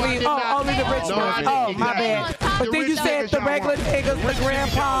 Basically, only the rich ones. Oh, my bad. But then you said the regular niggas, the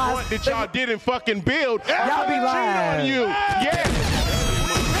grandpas. That y'all didn't fucking build. Y'all be lying. On you. Yeah.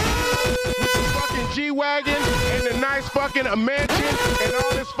 G-Wagon and the nice fucking mansion and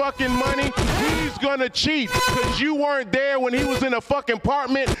all this fucking money, he's gonna cheat because you weren't there when he was in a fucking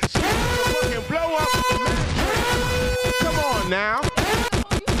apartment fucking blow up. Come on now.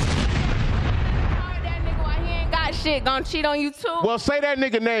 That nigga, why he ain't got shit, gonna cheat on you too? Well, say that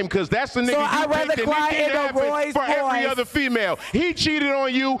nigga name, because that's the nigga you think that he didn't happen for every other female. He cheated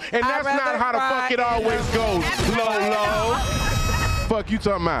on you, and that's not how the fuck it always goes. Low. Fuck you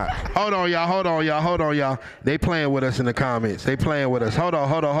talking about? Hold on, y'all. They playing with us in the comments. They playing with us. Hold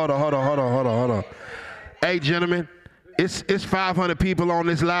on. Hey, gentlemen, it's 500 people on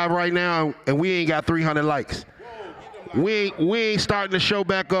this live right now, and we ain't got 300 likes. We ain't starting the show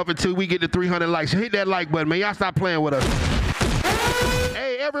back up until we get to 300 likes. Hit that like button, man. Y'all stop playing with us.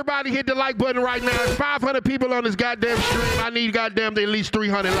 Hey, everybody hit the like button right now. It's 500 people on this goddamn stream. I need goddamn at least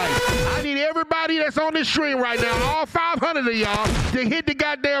 300 likes. I need everybody that's on this stream right now, all 500 of y'all, to hit the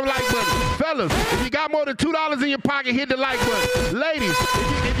goddamn like button. Fellas, if you got more than $2 in your pocket, hit the like button. Ladies,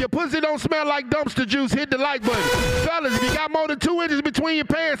 if your pussy don't smell like dumpster juice, hit the like button. Fellas, if you got more than 2 inches between your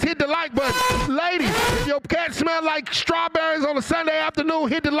pants, hit the like button. Ladies, if your cat smell like strawberries on a Sunday afternoon,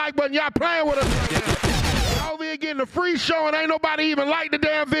 hit the like button. Y'all playing with us. Over here getting a free show and ain't nobody even like the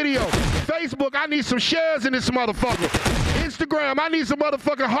damn video. Facebook, I need some shares in this motherfucker. Instagram, I need some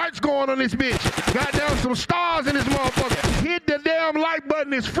motherfucking hearts going on this bitch. Goddamn some stars in this motherfucker. Hit the damn like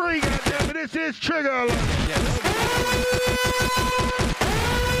button, it's free, goddamn it. This is Trigger Alert.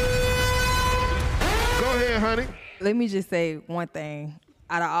 Go ahead, honey. Let me just say one thing.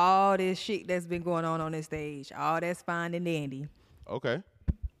 Out of all this shit that's been going on this stage, all that's fine and dandy. Okay.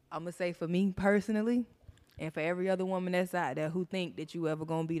 I'm going to say for me personally, and for every other woman that's out there who think that you ever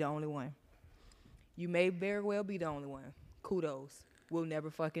gonna be the only one. You may very well be the only one. Kudos. We'll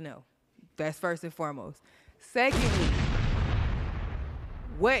never fucking know. That's first and foremost. Secondly,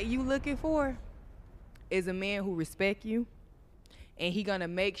 what you looking for is a man who respect you, and he gonna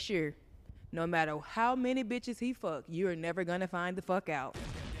make sure no matter how many bitches he fuck, you're never gonna find the fuck out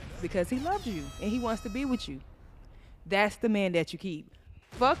because he loves you and he wants to be with you. That's the man that you keep.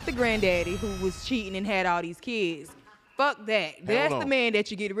 Fuck the granddaddy who was cheating and had all these kids. Fuck that. That's the man that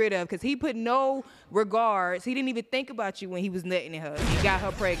you get rid of because he put no regards. He didn't even think about you when he was nutting in her. He got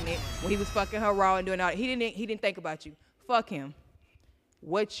her pregnant when he was fucking her raw and doing all that. He didn't think about you. Fuck him.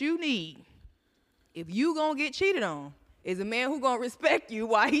 What you need, if you gonna get cheated on, is a man who gonna respect you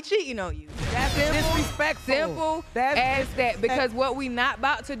while he cheating on you. That's disrespectful. Simple as that. Because what we're not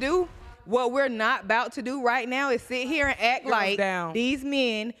about to do right now is sit here and act like these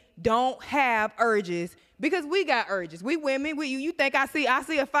men don't have urges. Because we got urges. We women. You think I see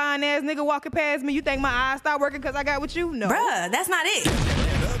a fine ass nigga walking past me? You think my eyes start working because I got with you? No. Bruh, that's not it.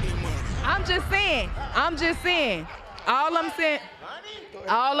 I'm just saying.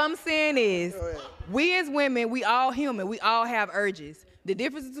 All I'm saying is, we as women, we all human. We all have urges. The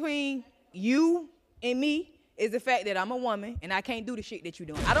difference between you and me is the fact that I'm a woman and I can't do the shit that you're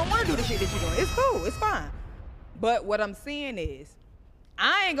doing. I don't want to do the shit that you're doing. It's cool. It's fine. But what I'm saying is,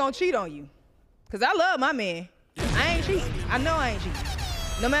 I ain't gonna cheat on you. Because I love my man. I ain't cheating. I know I ain't cheating.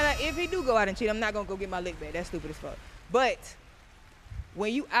 No matter if he do go out and cheat, I'm not gonna go get my lick back. That's stupid as fuck. But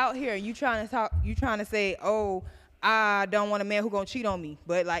when you out here and you trying to say, oh, I don't want a man who gonna cheat on me.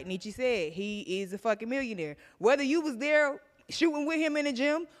 But like Nietzsche said, he is a fucking millionaire. Whether you was there shooting with him in the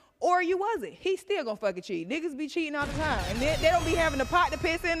gym or you wasn't, he still gonna fucking cheat. Niggas be cheating all the time. And they don't be having a pot to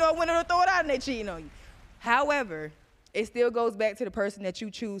piss in or a window to throw it out and they cheating on you. However, it still goes back to the person that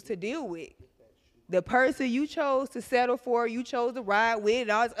you choose to deal with. The person you chose to settle for, you chose to ride with,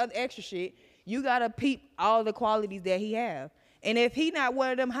 and all this other extra shit, you gotta peep all the qualities that he have. And if he not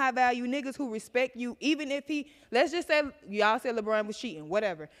one of them high value niggas who respect you, even if he, let's just say, y'all said LeBron was cheating,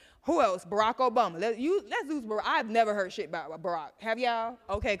 whatever. Who else? Barack Obama. Let's use Barack. I've never heard shit about Barack. Have y'all?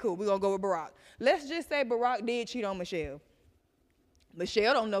 Okay, cool. We're gonna go with Barack. Let's just say Barack did cheat on Michelle.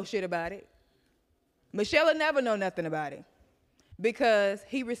 Michelle don't know shit about it. Michelle will never know nothing about it because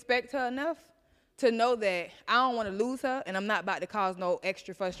he respects her enough to know that I don't want to lose her and I'm not about to cause no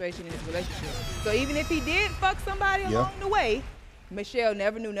extra frustration in this relationship. So even if he did fuck somebody along the way, Michelle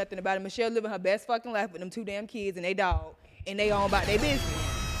never knew nothing about it. Michelle living her best fucking life with them 2 damn kids and they dog, and they all about their business.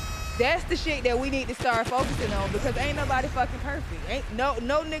 That's the shit that we need to start focusing on because ain't nobody fucking perfect. Ain't no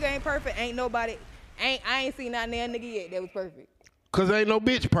nigga ain't perfect. Ain't nobody, I ain't seen not damn nigga yet that was perfect. Cause ain't no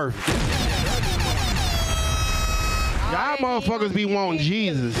bitch perfect. Y'all motherfuckers be wanting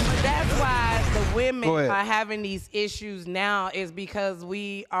Jesus. But that's why the women are having these issues now is because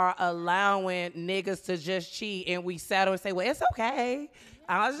we are allowing niggas to just cheat and we settle and say, well, it's okay.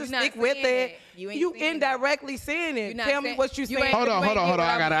 I'll just stick with it. You indirectly saying it. Tell me what you saying. Hold on.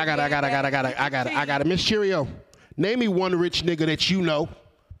 I got it. Miss Cheerio, name me one rich nigga that you know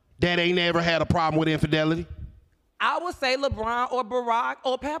that ain't ever had a problem with infidelity. I would say LeBron or Barack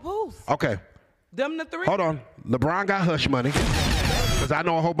or Papoose. Okay. Them the 3. Hold on. LeBron got hush money. Because I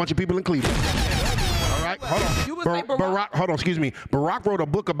know a whole bunch of people in Cleveland. All right? Hold on. You would say Barack. Hold on, excuse me. Barack wrote a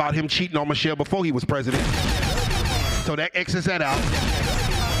book about him cheating on Michelle before he was president. So that X's that out.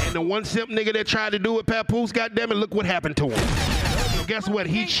 And the one simp nigga that tried to do it, Papoose, goddammit, look what happened to him. So guess what?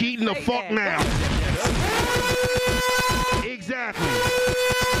 He cheating the fuck now. Exactly.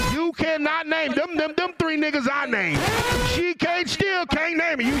 You cannot name them 3 niggas I named. She still can't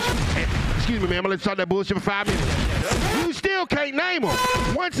name it. Excuse me, man. I'm gonna let you talk that bullshit for 5 minutes. You still can't name them.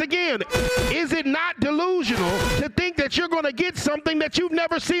 Once again, is it not delusional to think that you're gonna get something that you've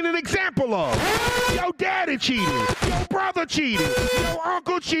never seen an example of? Your daddy cheated, your brother cheated, your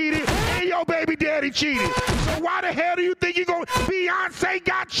uncle cheated, and your baby daddy cheated. So why the hell do you think you're gonna? Beyonce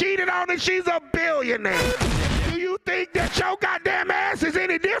got cheated on and she's a billionaire. Do you think that your goddamn ass is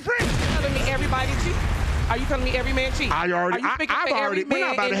any different? You're telling me everybody cheats? Are you telling me every man cheats? I've already. We're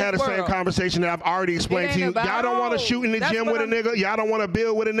not about to have the same conversation that I've already explained to you. Y'all don't want to shoot in the gym with a nigga. Y'all don't want to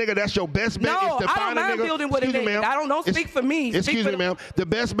build with a nigga. That's your best bet. No, is to I find don't mind building with a nigga. I don't speak for me. Excuse me, ma'am. The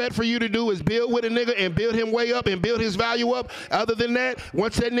best bet for you to do is build with a nigga and build him way up and build his value up. Other than that,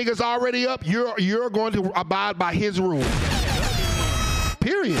 once that nigga's already up, you're going to abide by his rules.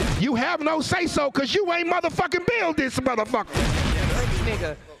 Period. You have no say-so because you ain't motherfucking build this motherfucker.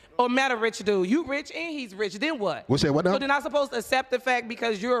 Nigga. Or matter rich dude. You rich and he's rich. Then what? What's that? What now? So then I'm supposed to accept the fact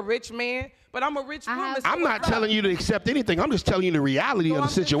because you're a rich man, but I'm a rich woman. So I'm not telling you to accept anything. I'm just telling you the reality of the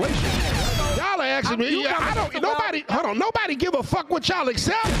situation. Y'all are asking me. Nobody give a fuck what y'all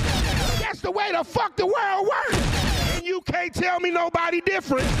accept. That's the way the fuck the world works. And you can't tell me nobody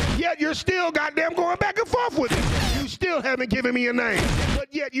different, yet you're still goddamn going back and forth with it. You still haven't given me a name,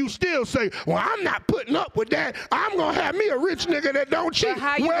 but yet you still say, well, I'm not putting up with that. I'm going to have me a rich nigga that don't cheat.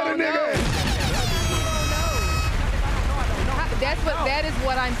 Where the nigga is?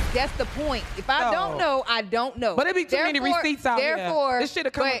 That's the point. If I don't know, I don't know. But it be too many receipts out there. This should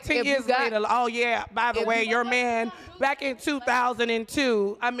have come 10 years later. Oh, yeah, by the way, your man back in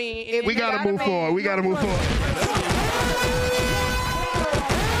 2002. I mean. We got to move forward. We got to move forward.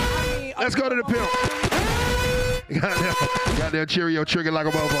 Let's go to the pimp. Got that Cheerio trigger like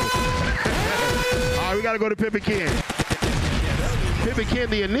a motherfucker. All right, we got to go to Pimp and Ken. Pimp and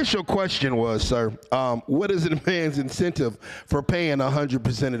Ken, the initial question was, sir, what is a man's incentive for paying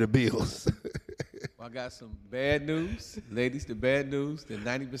 100% of the bills? Well, I got some bad news. Ladies, the bad news, the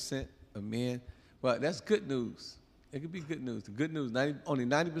 90% of men, well, that's good news. It could be good news. The good news, only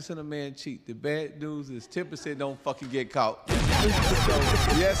 90% of men cheat. The bad news is 10% don't fucking get caught. So,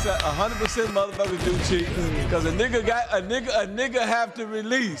 yes, 100% motherfuckers do cheat because a nigga have to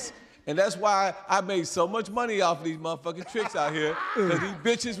release. And that's why I made so much money off of these motherfucking tricks out here. Because these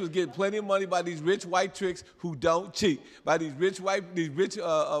bitches was getting plenty of money by these rich white tricks who don't cheat. By these rich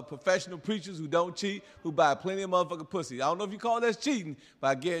professional preachers who don't cheat, who buy plenty of motherfucking pussy. I don't know if you call that cheating, but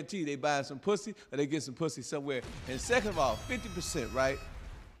I guarantee they buying some pussy or they get some pussy somewhere. And second of all, 50%, right?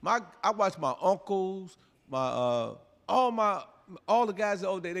 I watch my uncles, all the guys the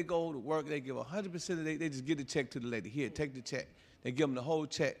old day, they go to work, they give 100% of they just give the check to the lady. Here, take the check. They give them the whole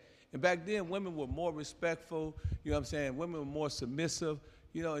check. And back then, women were more respectful, you know what I'm saying? Women were more submissive,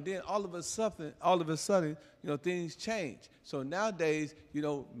 you know, and then all of a sudden, you know, things change. So nowadays, you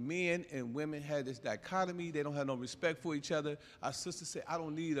know, men and women have this dichotomy. They don't have no respect for each other. Our sisters say, I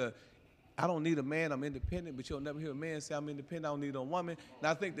don't need a man, I'm independent, but you'll never hear a man say, I'm independent, I don't need a woman. And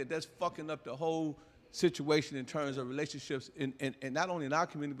I think that that's fucking up the whole situation in terms of relationships, and not only in our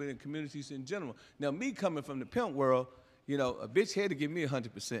community, but in communities in general. Now, me coming from the pimp world, you know, a bitch had to give me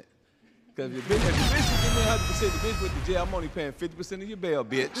 100%. Because if the bitch give me 100%, the bitch went to jail, I'm only paying 50% of your bail,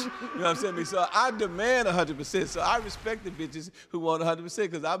 bitch. You know what I'm saying? So I demand 100%. So I respect the bitches who want 100%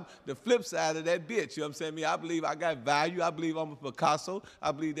 because I'm the flip side of that bitch. You know what I'm saying? I believe I got value. I believe I'm a Picasso.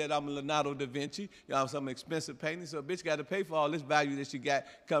 I believe that I'm a Leonardo da Vinci. You know, I'm some expensive painting. So a bitch got to pay for all this value that she got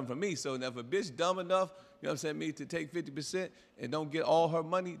coming from me. So now if a bitch dumb enough, you know what I'm saying, me to take 50% and don't get all her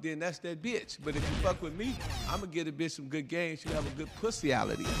money, then that's that bitch. But if you fuck with me, I'm going to get a bitch some good game. She'll have a good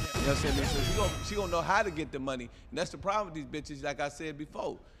pussyality. You know what I'm saying? So she gonna know how to get the money. And that's the problem with these bitches, like I said before. You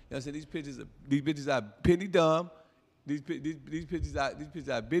know what I'm saying? These bitches are penny dumb. These bitches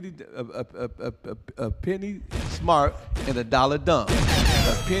are penny smart and a dollar dumb.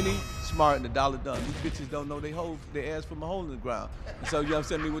 A penny smart and a dollar dumb. These bitches don't know they ass from a hole in the ground. And so, you know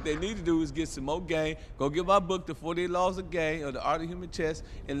what I'm saying? What they need to do is get some more game. Go get my book, The 48 Laws of Game, or The Art of Human Chess,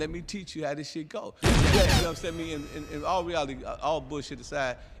 and let me teach you how this shit go. Yeah, you know what I'm saying? In all reality, all bullshit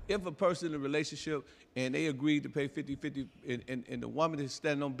aside, if a person in a relationship and they agreed to pay 50-50 and the woman is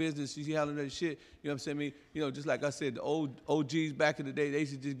standing on business, she handling that shit, you know what I'm saying? You know, just like I said, the old OGs back in the day, they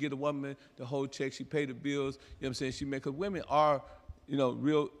used to just get a woman the whole check, she pay the bills, you know what I'm saying? She make, because women are, you know,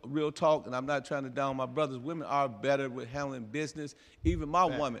 real talk, and I'm not trying to down my brothers. Women are better with handling business. Even my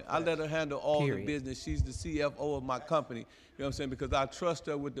woman, I let her handle all the business. She's the CFO of my company. You know what I'm saying? Because I trust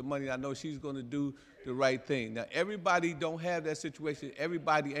her with the money. I know she's going to do the right thing. Now, everybody don't have that situation.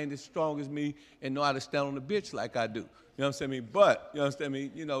 Everybody ain't as strong as me and know how to stand on the bitch like I do. You know what I'm saying? But, you know what I'm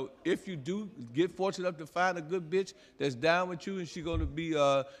saying? You know, if you do get fortunate enough to find a good bitch that's down with you and she's going to be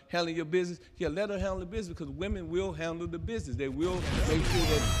handling your business, yeah, let her handle the business, because women will handle the business. They will make sure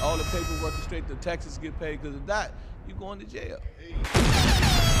that all the paperwork is straight, the taxes get paid, because if not, you're going to jail.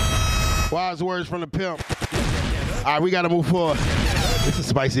 Wise words from the pimp. All right, we got to move forward. It's a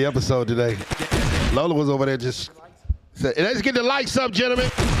spicy episode today. Lola was over there just said, let's get the likes up, gentlemen.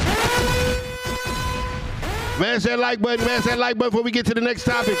 Smash that like button, before we get to the next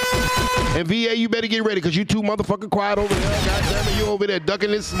topic. And VA, you better get ready, because you too motherfucking quiet over there. God damn it, you over there ducking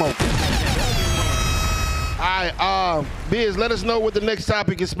this smoke. All right, Biz, let us know what the next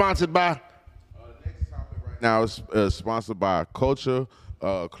topic is sponsored by. The next topic right now is sponsored by Culture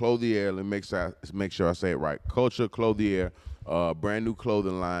Clothier. Let me make sure I say it right. Culture Clothier, brand new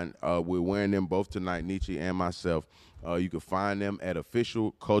clothing line. We're wearing them both tonight, Nietzsche and myself. You can find them at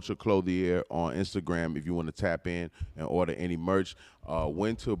Official Culture Clothier on Instagram if you want to tap in and order any merch.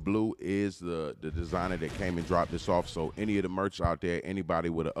 Winter Blue is the designer that came and dropped this off. So any of the merch out there, anybody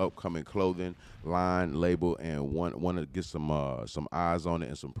with an upcoming clothing line, label, and want to get some eyes on it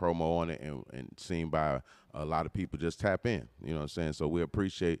and some promo on it and seen by a lot of people, just tap in. You know what I'm saying? So we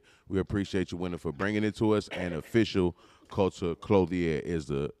appreciate you, Winter, for bringing it to us. And Official Culture Clothier is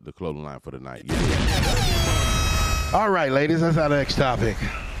the clothing line for the night. Yeah. All right, ladies, that's our next topic.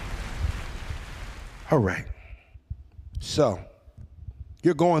 All right. So,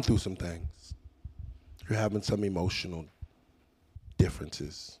 you're going through some things. You're having some emotional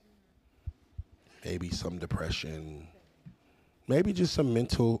differences. Maybe some depression. Maybe just some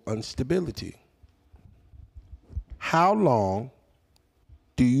mental instability. How long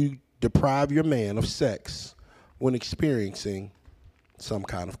do you deprive your man of sex when experiencing some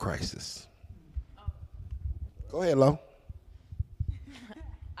kind of crisis? Go ahead, Lo.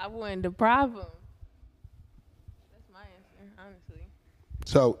 I wouldn't deprive him. That's my answer, honestly.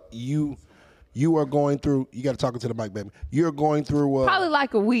 So you are going through, you got to talk into the mic, baby. You're going through. Probably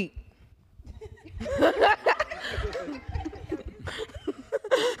like a week.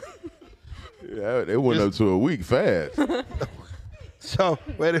 Yeah, it went up to a week fast. So,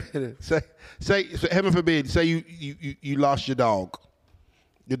 wait a minute. Say, heaven forbid, say you lost your dog.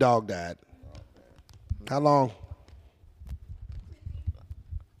 Your dog died. How long?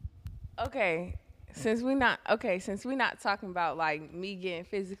 Okay, since we not talking about like me getting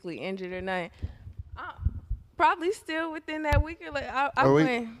physically injured or nothing, probably still within that week. Like I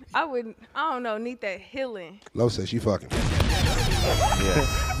don't know, need that healing. Lo says she fucking.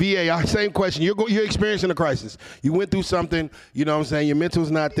 Yeah. VA, same question. You're experiencing a crisis. You went through something, you know what I'm saying? Your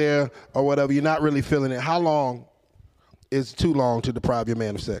mental's not there or whatever. You're not really feeling it. How long is too long to deprive your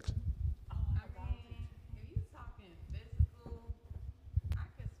man of sex?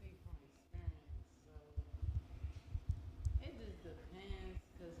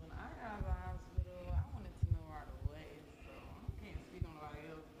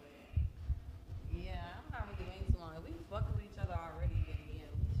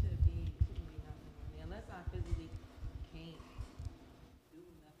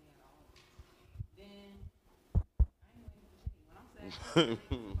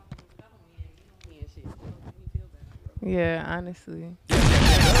 Yeah, honestly.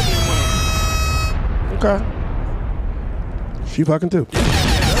 Okay. She fucking too.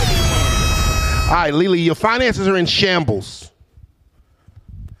 All right, Lily, your finances are in shambles.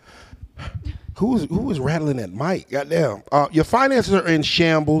 Who was rattling that mic? Goddamn. Your finances are in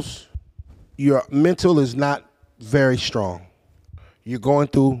shambles. Your mental is not very strong. You're going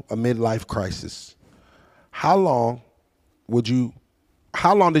through a midlife crisis. How long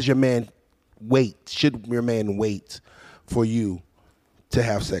does your man wait? Should your man wait for you to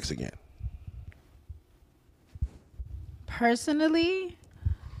have sex again? Personally,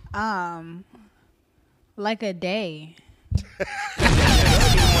 like a day.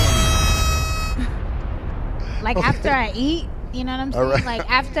 Like after I eat, you know what I'm saying? Right. Like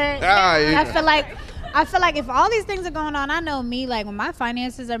after, I feel like if all these things are going on, I know me, like when my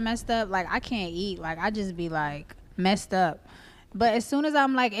finances are messed up, like I can't eat. Like I just be like messed up. But as soon as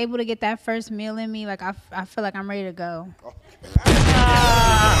I'm like able to get that first meal in me, like I feel like I'm ready to go.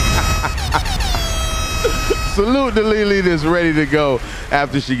 Salute to Lily that's ready to go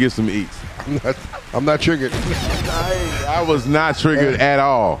after she gets some eats. I'm not triggered. I was not triggered at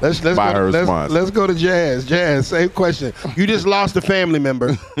all by her response. Let's go to Jazz. Jazz, same question. You just lost a family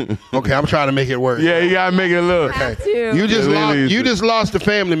member. Okay, I'm trying to make it work. Yeah, you gotta make it look. Okay. You just lost a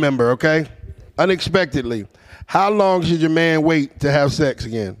family member, okay? Unexpectedly. How long should your man wait to have sex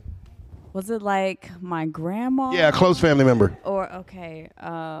again? Was it like my grandma? Yeah, a close family member. Or, okay.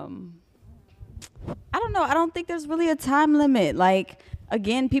 I don't know. I don't think there's really a time limit. Like,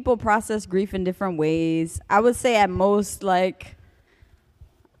 again, people process grief in different ways. I would say at most, like,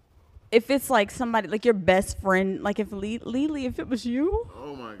 if it's like somebody, like your best friend, like if Lily, if it was you.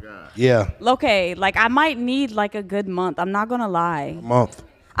 Oh, my God. Yeah. Okay, like I might need like a good month. I'm not going to lie. A month.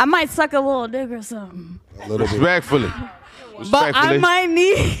 I might suck a little dick or something. A little bit. Respectfully. But I might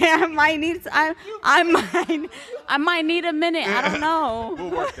need a minute. I don't know. We'll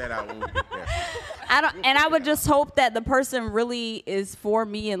work that out when we get there. I would just hope that the person really is for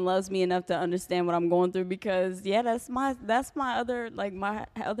me and loves me enough to understand what I'm going through, because yeah, that's my other, like my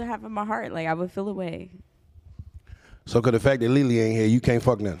other half of my heart. Like I would feel away. So cause the fact that Lily ain't here, you can't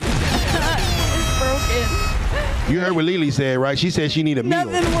fuck nothing. It's broken. You heard what Lily said, right? She said she need a meal.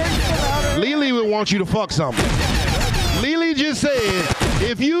 Nothing works without her. Lily would want you to fuck something. Lily just said,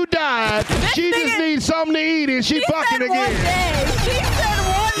 if you died, she just needs something to eat and she fucking again. One day. She said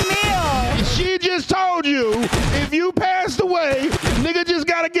one meal. She just told you, if you passed away, nigga just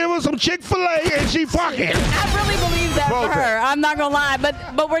gotta give her some Chick-fil-A and she fucking. I really believe that for her. I'm not gonna lie, but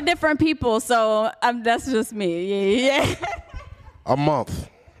we're different people, so that's just me. Yeah. A month.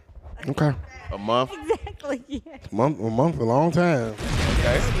 Okay. A month? Exactly. Yeah. A month, a long time.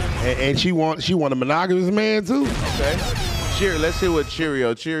 Okay. And she want a monogamous man too. Okay. Cheerio. Let's hear what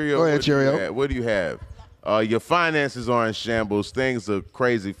Cheerio. Go ahead, Cheerio. What do you have? Your finances are in shambles. Things are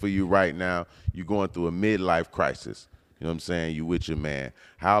crazy for you right now. You're going through a midlife crisis. You know what I'm saying? You with your man.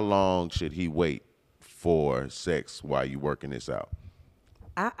 How long should he wait for sex while you working this out?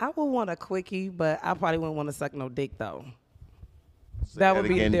 I would want a quickie, but I probably wouldn't want to suck no dick though. That would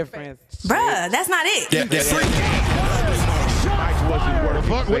be the difference. Bruh, that's not it. The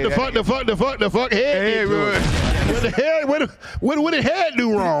fuck head what did head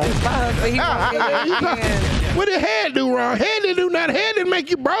do wrong? What did head do wrong? Head didn't do nothing. Head didn't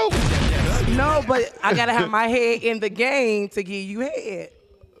make you broke. No, but I gotta have my head in the game to give you head.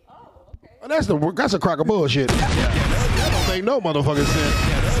 Well, that's a crock of bullshit. That don't make no motherfucking sense.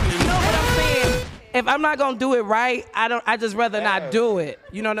 You know what I'm saying? If I'm not gonna do it right, I just rather not do it.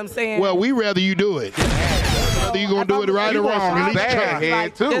 You know what I'm saying? Well, we rather you do it. Whether you gonna do it right or wrong, at least sad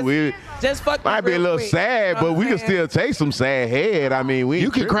head too. Just fuck. Might be a little sad, but we can still take some sad head. I mean,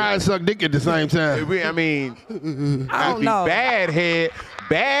 you can cry and suck dick at the same time. I mean, I don't know. Bad head,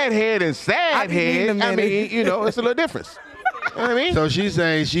 bad head and sad head, I mean, you know, it's a little difference. You know what I mean? So she's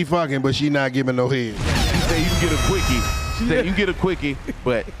saying she fucking, but she not giving no head. She said you can get a quickie. She said you can get a quickie,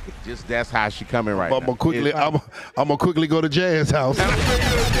 but just that's how she coming right now. I'm gonna quickly go to Jazz's house. I'm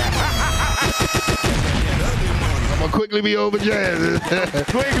gonna quickly be over Jazz.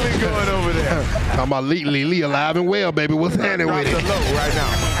 Quickly going over there. I'm about Lee alive and well, baby. What's happening with it? Low right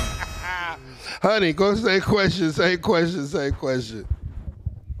now. Honey, go say question.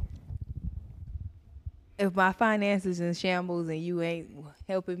 If my finances in shambles and you ain't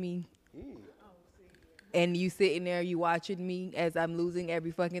helping me, and you sitting there, you watching me as I'm losing every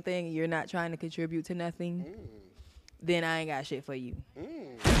fucking thing, and you're not trying to contribute to nothing, then I ain't got shit for you.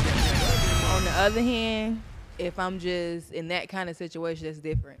 On the other hand, if I'm just in that kind of situation, that's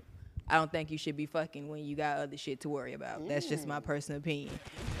different. I don't think you should be fucking when you got other shit to worry about. That's just my personal opinion.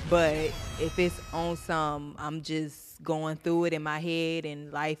 But if it's on some, I'm just going through it in my head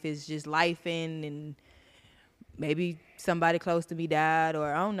and life is just lifing and maybe somebody close to me died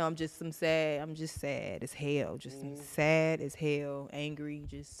or I don't know, I'm just sad as hell. Just sad as hell, angry,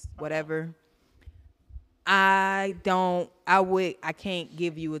 just whatever. I can't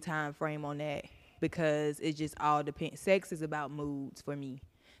give you a time frame on that because it just all depends. Sex is about moods for me.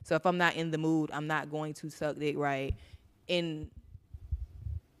 So if I'm not in the mood, I'm not going to suck dick right. And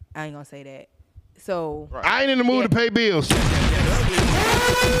I ain't gonna say that. So I ain't in the mood to pay bills.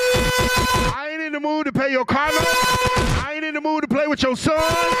 I ain't in the mood to pay your car note. I ain't in the mood to play with your son.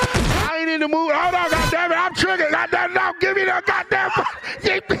 I ain't in the mood. Hold on, goddammit, I'm triggered. Goddamn, no, give me the goddamn.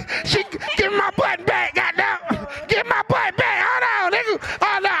 She give me my button back. Goddamn, give my button back. Hold on, nigga.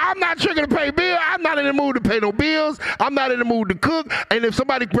 Hold on, I'm not triggered to pay bills. I'm not in the mood to pay no bills. I'm not in the mood to cook. And if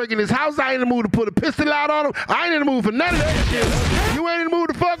somebody breaking his house, I ain't in the mood to put a pistol out on him. I ain't in the mood for none of that shit. You ain't in the mood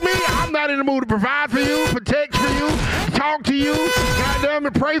to fuck me. I'm not in the mood to provide for you, protect for you, talk to you, goddamn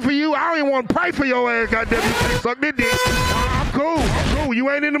it, pray for you. I don't even want to pray for your ass, goddamn you can't suck this dick. I'm cool. You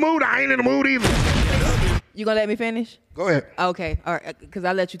ain't in the mood, I ain't in the mood either. You gonna let me finish? Go ahead. Okay, all right, because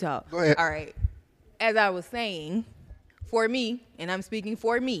I let you talk. Go ahead. All right. As I was saying, for me, and I'm speaking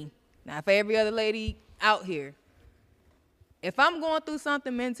for me, not for every other lady out here, if I'm going through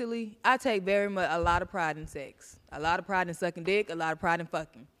something mentally, I take a lot of pride in sex. A lot of pride in sucking dick, a lot of pride in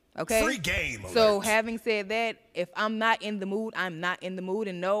fucking. Okay? Free game So alert. having said that, if I'm not in the mood, I'm not in the mood.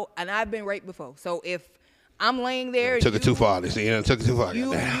 And I've been raped before. So if I'm laying there. Took it too far. Took it too far.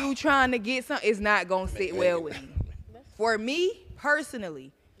 You trying to get something, it's not going to sit well with me. For me,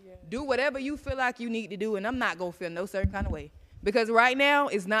 personally, do whatever you feel like you need to do, and I'm not going to feel no certain kind of way. Because right now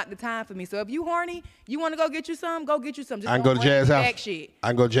is not the time for me. So if you horny, you want to go get you some, go get you some. Just I can go to Jazz house. back shit. I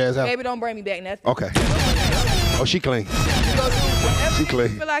can go to Jazz house. Baby, don't bring me back nothing. Okay. Oh, she clean. Go do whatever She you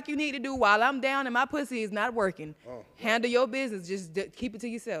clean. feel like you need to do while I'm down and my pussy is not working. Handle your business. Just keep it to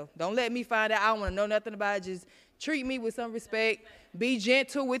yourself. Don't let me find out. I don't want to know nothing about it. Just treat me with some respect. Be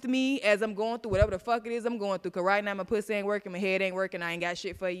gentle with me as I'm going through whatever the fuck it is I'm going through. Because right now my pussy ain't working, my head ain't working, I ain't got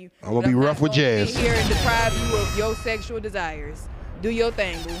shit for you. I'm going to be rough with Jazz. Sit here and deprive you of your sexual desires. Do your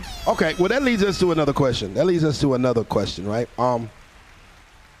thing, boo. Okay, well, that leads us to another question. Right?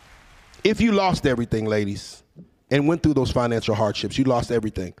 If you lost everything, ladies, and went through those financial hardships, you lost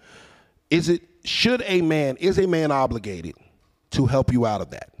everything. Is a man obligated to help you out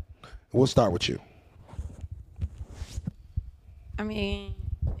of that? We'll start with you. I mean,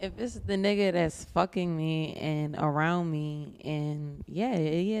 if it's the nigga that's fucking me and around me, and yeah,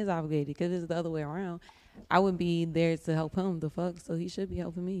 he is obligated because it's the other way around. I would be there to help him the fuck, so he should be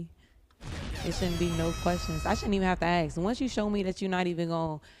helping me. It shouldn't be no questions. I shouldn't even have to ask. Once you show me that you're not even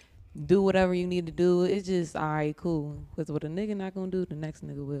going to do whatever you need to do, it's just, all right, cool. Because what a nigga not going to do, the next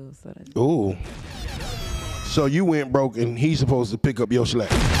nigga will. So that's Ooh. So you went broke and he's supposed to pick up your slack.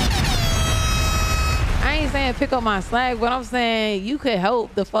 I ain't saying pick up my slack, but I'm saying you could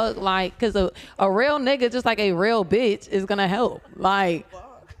help the fuck, like, because a real nigga, just like a real bitch, is going to help. Like,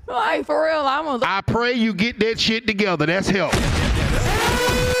 for real, I pray you get that shit together. That's help.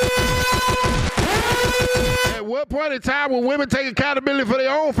 At what point in time will women take accountability for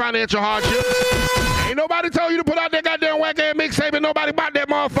their own financial hardships? Ain't nobody told you to put out that goddamn whack ass mixtape and nobody bought that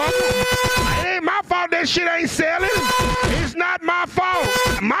motherfucker. It ain't my fault that shit ain't selling. It's not my fault.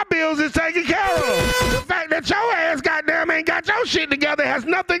 My bills is taken care of. The fact that your ass goddamn ain't got your your shit together. It has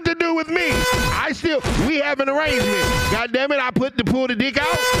nothing to do with me. We have an arrangement. God damn it, I pull the dick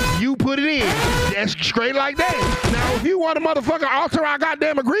out, you put it in. That's straight like that. Now, if you want to motherfucker alter our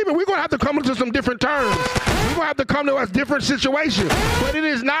goddamn agreement, we're going to have to come into some different terms. We're going to have to come to a different situation. But it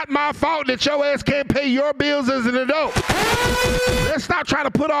is not my fault that your ass can't pay your bills as an adult. Let's stop trying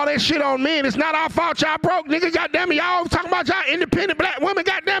to put all that shit on men. It's not our fault y'all broke, nigga. Goddamn it, y'all always talking about y'all independent black women.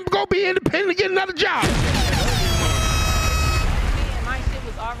 Goddamn, go be independent and get another job. My shit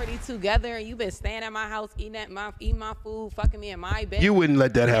was already together, and you been staying at my house, eating my food, fucking me in my bed. You wouldn't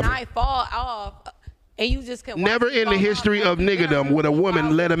let that happen. And I fall off. And you just can never in the history of niggerdom would a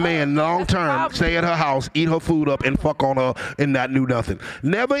woman let a man long term stay at her house, eat her food up, and fuck on her and not do nothing.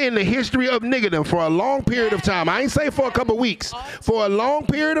 Never in the history of niggerdom for a long period of time. I ain't say for a couple weeks. For a long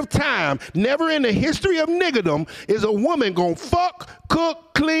period of time, never in the history of niggerdom is a woman gonna fuck,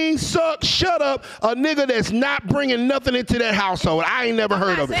 cook, clean, suck, shut up a nigga that's not bringing nothing into that household. I ain't never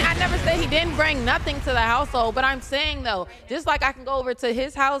heard of it. I never said he didn't bring nothing to the household, but I'm saying though, just like I can go over to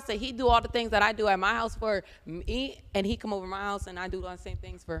his house and he do all the things that I do at my house for me, and he come over my house and I do the same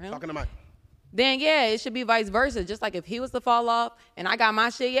things for him. Talking to Mike. Then yeah, it should be vice versa. Just like if he was to fall off and I got my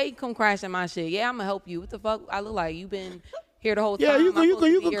shit, yeah, you come crash in my shit. Yeah, I'm gonna help you. What the fuck? I look like you been here the whole time. Yeah, you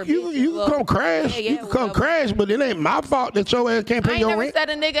can come crash. You can come crash, but it ain't my fault that your ass can't pay your rent. I never said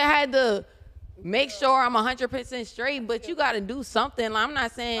a nigga had to make sure I'm 100% straight, but you got to do something. I'm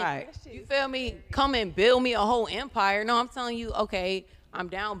not saying, you feel me, come and build me a whole empire. No, I'm telling you, okay, I'm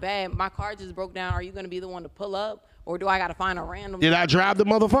down bad. My car just broke down. Are you going to be the one to pull up, or do I got to find a random? Did I drive the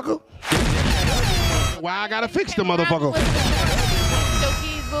motherfucker? Why I got to fix the motherfucker? Your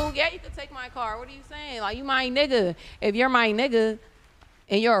keys, boo. Yeah, you can take my car. What are you saying? Like, you my nigga. If you're my nigga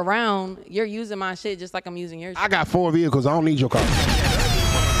and you're around, you're using my shit just like I'm using your shit. I got 4 vehicles. I don't need your car.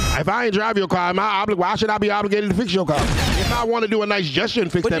 If I ain't drive your car, why should I be obligated to fix your car? If I want to do a nice gesture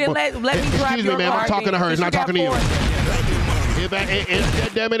and fix that. Let me drive excuse me, man. I'm talking to her. It's not talking to you.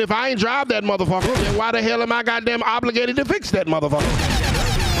 Damn it, if I ain't drive that motherfucker, then why the hell am I goddamn obligated to fix that motherfucker?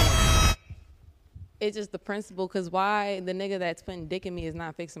 It's just the principle, because why the nigga that's putting dick in me is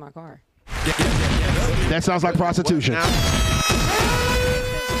not fixing my car? That sounds like prostitution. That's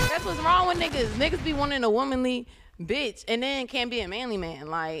what's wrong with niggas. Niggas be wanting a womanly bitch and then can't be a manly man.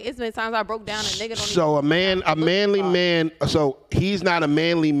 Like, it's been times I broke down a nigga don't So a manly man, so he's not a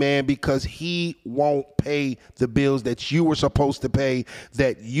manly man because he won't pay the bills that you were supposed to pay,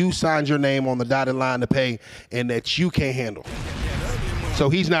 that you signed your name on the dotted line to pay, and that you can't handle. So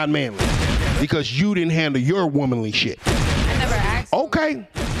he's not manly because you didn't handle your womanly shit. I never asked okay.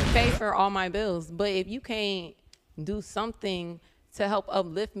 to pay for all my bills, but if you can't do something to help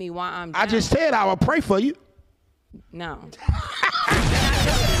uplift me while I'm down, I just said I will pray for you. No. That's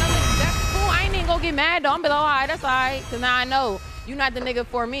cool. I ain't even gonna get mad though. I'm be like, all right, that's all right. Cause now I know you're not the nigga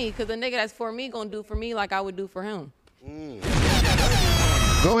for me. Cause the nigga that's for me gonna do for me like I would do for him.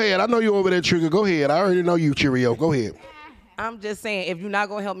 Go ahead. I know you over there, Trigger. Go ahead. I already know you, Cheerio. Go ahead. I'm just saying, if you're not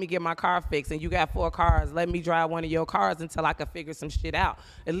gonna help me get my car fixed and you got 4 cars, let me drive one of your cars until I can figure some shit out.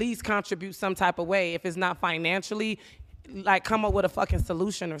 At least contribute some type of way. If it's not financially, like, come up with a fucking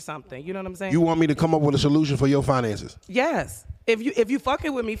solution or something. You know what I'm saying? You want me to come up with a solution for your finances? Yes. If you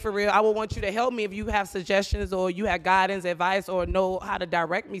fucking with me for real, I would want you to help me if you have suggestions or you have guidance, advice, or know how to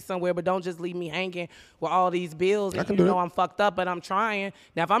direct me somewhere, but don't just leave me hanging with all these bills and you know I'm fucked up, but I'm trying.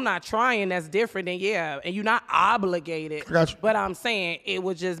 Now, if I'm not trying, that's different, then yeah, and you're not obligated. Gotcha. But I'm saying it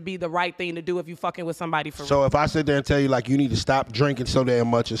would just be the right thing to do if you fucking with somebody for real. So if I sit there and tell you, like, you need to stop drinking so damn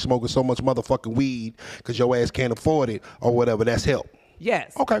much and smoking so much motherfucking weed because your ass can't afford it or whatever, that's help.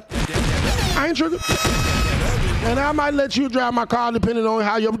 Yes. Okay. I ain't triggered. And I might let you drive my car depending on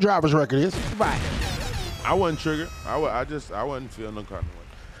how your driver's record is. Right. I wasn't triggered. I wasn't feeling no kind of way.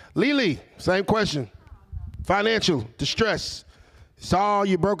 Lily, same question. Financial distress. It's all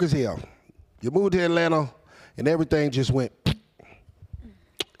you broke as hell. You moved to Atlanta and everything just went.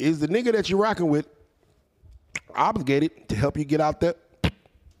 Is the nigga that you're rocking with obligated to help you get out there?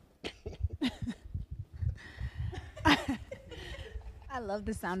 I love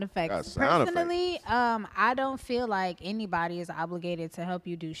the sound effects. Got sound Personally, I don't feel like anybody is obligated to help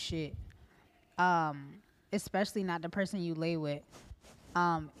you do shit. Especially not the person you lay with.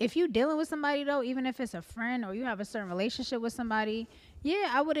 If you dealing with somebody though, even if it's a friend or you have a certain relationship with somebody,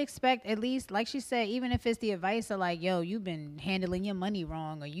 yeah, I would expect at least, like she said, even if it's the advice of like, yo, you've been handling your money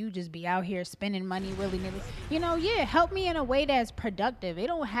wrong, or you just be out here spending money willy-nilly. You know, yeah, help me in a way that's productive. It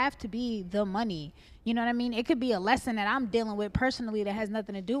don't have to be the money. You know what I mean? It could be a lesson that I'm dealing with personally that has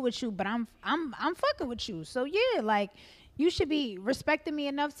nothing to do with you, but I'm fucking with you. So yeah, like, you should be respecting me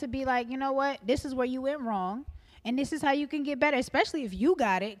enough to be like, you know what, this is where you went wrong. And this is how you can get better, especially if you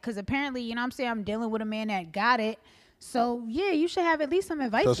got it. Because apparently, you know what I'm saying, I'm dealing with a man that got it. So, yeah, you should have at least some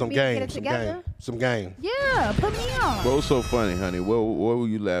advice for me to get it together. Some game. Yeah, put me on. What was so funny, honey? What were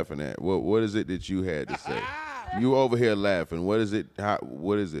you laughing at? What is it that you had to say? You over here laughing. What is it?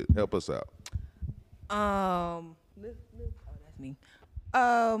 What is it? Help us out. Oh, that's me.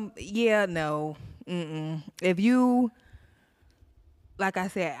 Yeah, no. If you, like I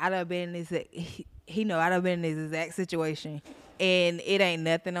said, I done been in this. He know I done been in this exact situation, and it ain't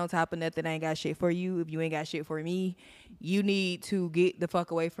nothing on top of nothing. I ain't got shit for you. If you ain't got shit for me, you need to get the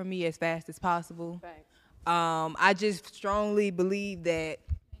fuck away from me as fast as possible. I just strongly believe that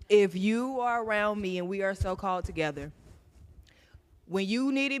if you are around me and we are so called together, when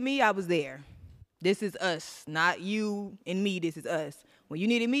you needed me, I was there. This is us, not you and me. This is us. When you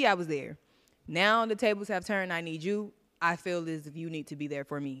needed me, I was there. Now the tables have turned. I need you. I feel as if you need to be there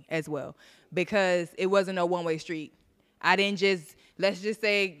for me as well, because it wasn't a one-way street. I didn't just, let's just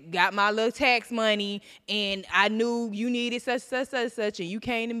say, got my little tax money, and I knew you needed such, and you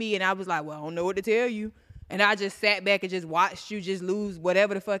came to me, and I was like, well, I don't know what to tell you. And I just sat back and just watched you just lose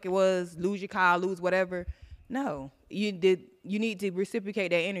whatever the fuck it was, lose your car, lose whatever. No, you need to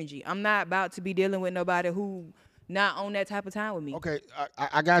reciprocate that energy. I'm not about to be dealing with nobody who not on that type of time with me. Okay,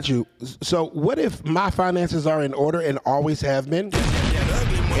 I got you. So what if my finances are in order and always have been,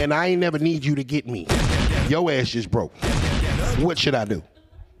 and I ain't never need you to get me? Your ass just broke. What should I do?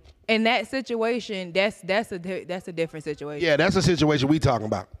 In that situation, that's a different situation. Yeah, that's a situation we talking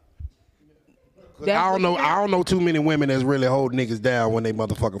about. I don't know too many women that's really hold niggas down when they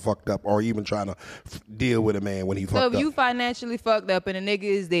motherfucking fucked up, or even trying to deal with a man when he fucked up. So if you financially fucked up and a nigga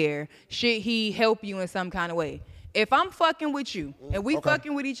is there, should he help you in some kind of way? If I'm fucking with you and we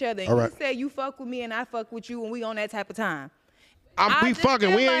fucking with each other, and you say you fuck with me and I fuck with you, and we on that type of time, we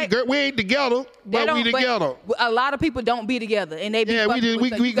fucking. We ain't together, but we together. A lot of people don't be together, and they be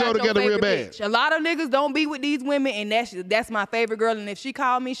we go together real bad. Bitch. A lot of niggas don't be with these women, and that's my favorite girl. And if she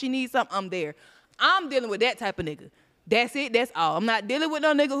call me, she needs something, I'm there. I'm dealing with that type of nigga. That's it. That's all. I'm not dealing with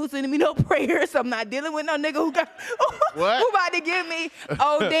no nigga who's sending me no prayers. I'm not dealing with no nigga who about to give me,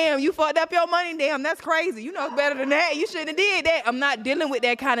 oh, damn, you fucked up your money. Damn, that's crazy. You know better than that. You shouldn't have did that. I'm not dealing with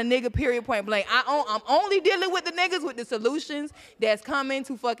that kind of nigga, period, point blank. I'm only dealing with the niggas with the solutions that's coming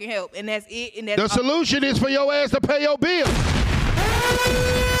to fucking help. And that's it. And that's the solution is for your ass to pay your bill.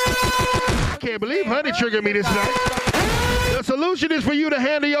 I can't believe Honey triggered me this night. The solution is for you to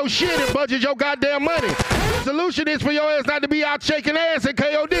handle your shit and budget your goddamn money. The solution is for your ass not to be out shaking ass at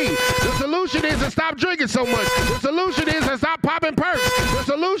KOD. The solution is to stop drinking so much. The solution is to stop popping perks. The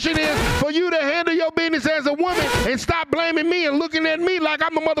solution is for you to handle your business as a woman and stop blaming me and looking at me like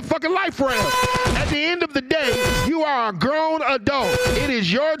I'm a motherfucking life raft. At the end of the day, you are a grown adult. It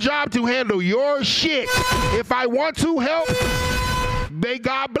is your job to handle your shit. If I want to help, may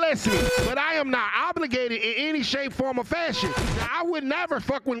God bless me, but I am not obligated in any shape, form, or fashion. Now, I would never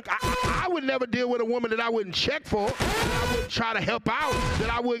I would never deal with a woman that I wouldn't check for, that I wouldn't try to help out, that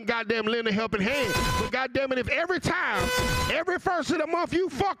I wouldn't goddamn lend a helping hand. But goddamn it, if every first of the month you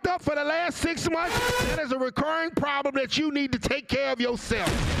fucked up for the last 6 months, that is a recurring problem that you need to take care of yourself.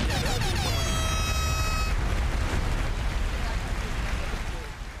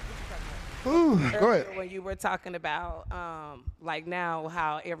 Ooh, go ahead. When you were talking about like now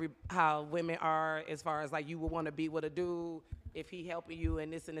how women are, as far as like you would want to be with a dude if he helping you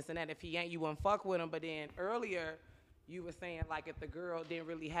and this and this and that. If he ain't, you wouldn't fuck with him. But then earlier you were saying like if the girl didn't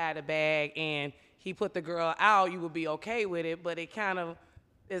really have a bag and he put the girl out, you would be okay with it. But it kind of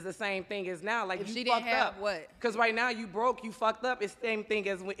is the same thing as now. Like, if you fucked up. What? Because right now you broke, you fucked up. It's the same thing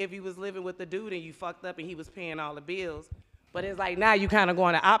as if you was living with the dude and you fucked up and he was paying all the bills. But it's like now you kind of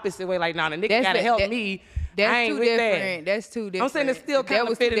going the opposite way. Like, nah, the nigga got to help me. That's I ain't too with different. that. That's too different. I'm saying it still kind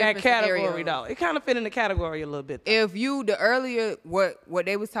of fit in that category, scenarios. though. It kind of fit in the category a little bit. Though. If you, the earlier, what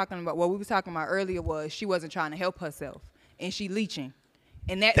they was talking about, what we was talking about earlier was she wasn't trying to help herself. And she leeching.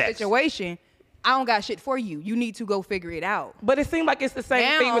 In that situation, I don't got shit for you. You need to go figure it out. But it seemed like it's the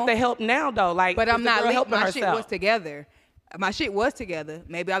same thing with the help now, though. Like, but I'm not helping herself. Shit was together. My shit was together.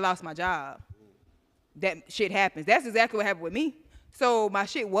 Maybe I lost my job. That shit happens. That's exactly what happened with me. So my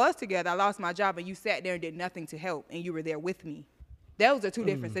shit was together. I lost my job, and you sat there and did nothing to help, and you were there with me. Those are two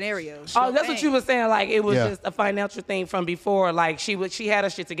different scenarios. Oh, that's what you were saying. Like, it was just a financial thing from before. Like, she had her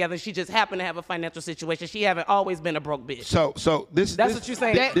shit together. She just happened to have a financial situation. She haven't always been a broke bitch. So that's what you're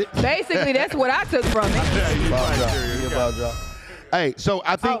saying. Basically, that's what I took from it. Hey, so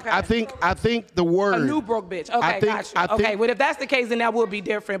I think the word a new broke bitch. Okay, gotcha. Okay, well if that's the case, then that would be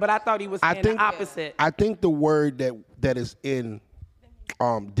different. But I thought he was saying the opposite. I think the word that is in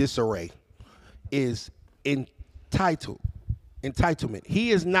disarray is entitlement.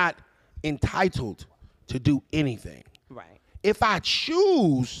 He is not entitled to do anything. Right. If I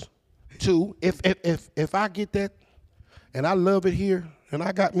choose to, if I get that and I love it here and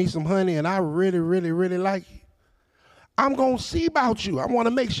I got me some honey and I really, really, really like it, I'm going to see about you. I want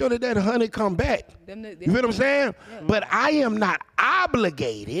to make sure that honey come back. You feel what I'm saying? Yeah. But I am not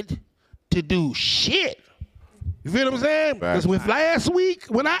obligated to do shit. You feel what I'm saying? Because with last week,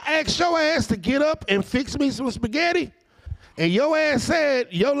 when I asked your ass to get up and fix me some spaghetti, and your ass said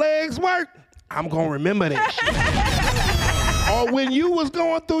your legs work, I'm going to remember that shit. Or when you was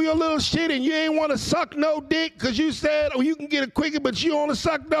going through your little shit and you ain't want to suck no dick because you said, oh, you can get it quicker, but you don't want to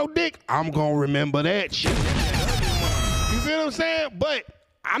suck no dick, I'm going to remember that shit. You feel what I'm saying? But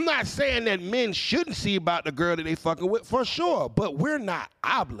I'm not saying that men shouldn't see about the girl that they fucking with, for sure. But we're not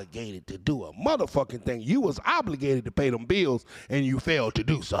obligated to do a motherfucking thing. You was obligated to pay them bills, and you failed to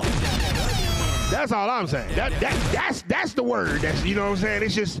do so. That's all I'm saying. That's the word. That's, you know what I'm saying?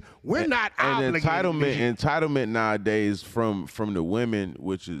 It's just we're not obligated. Entitlement nowadays from the women,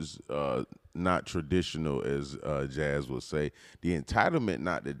 which is not traditional, as Jazz would say. The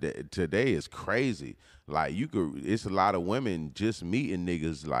entitlement today is crazy. Like it's a lot of women just meeting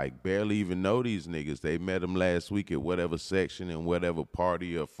niggas, like barely even know these niggas. They met them last week at whatever section and whatever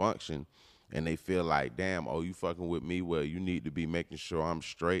party or function, and they feel like, damn, oh, you fucking with me? Well, you need to be making sure I'm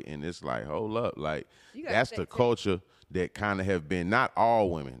straight. And it's like, hold up, like that's the culture that kind of have been, not all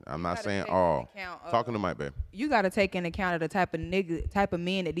women. I'm not saying all. Talking to my baby. You got to take into account of the type of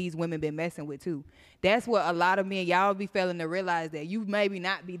men that these women been messing with too. That's what a lot of men, y'all be failing to realize, that you maybe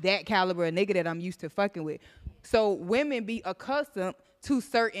not be that caliber of nigga that I'm used to fucking with. So women be accustomed to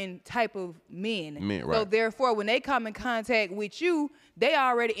certain type of men. Right. So therefore, when they come in contact with you, they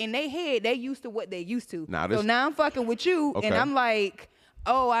already in their head, they used to what they used to. So now I'm fucking with you, and I'm like,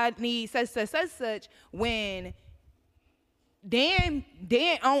 oh, I need such, when Dan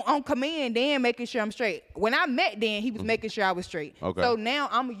on command, Dan making sure I'm straight. When I met Dan, he was making sure I was straight. So now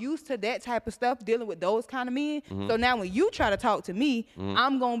I'm used to that type of stuff, dealing with those kind of men. So now when you try to talk to me,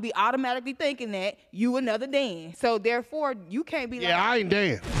 I'm going to be automatically thinking that you another Dan. So therefore, you can't be like, I ain't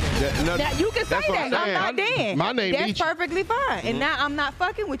Dan. You can say that. I'm not Dan. My name That's perfectly fine. And now I'm not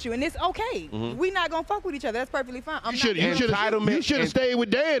fucking with you, and it's okay. We not going to fuck with each other. That's perfectly fine. You should have stayed with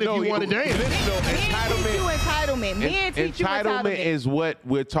Dan if you wanted Dan. Entitlement. Men teach you entitlement is what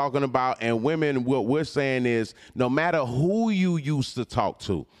we're talking about, and women, what we're saying is, no matter who you used to talk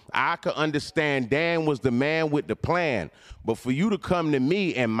to, I could understand Dan was the man with the plan, but for you to come to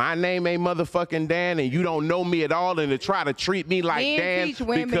me and my name ain't motherfucking Dan, and you don't know me at all, and to try to treat me like Dan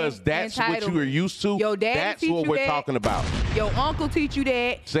because that's what you were used to, that's what we're talking about. Your uncle teach you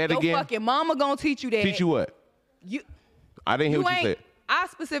that. Say it again. Your fucking mama gonna teach you that. Teach you what? I didn't hear what you said. I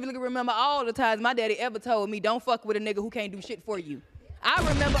specifically remember all the times my daddy ever told me, don't fuck with a nigga who can't do shit for you. I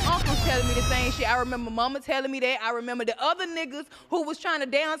remember uncles telling me the same shit. I remember mama telling me that. I remember the other niggas who was trying to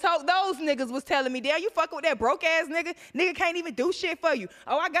down talk those niggas was telling me, damn, you fucking with that broke ass nigga? Nigga can't even do shit for you.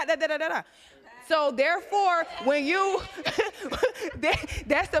 Oh, I got that. So therefore, when you,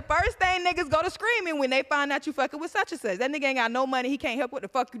 that's the first thing niggas go to screaming when they find out you fucking with such and such. That nigga ain't got no money. He can't help what the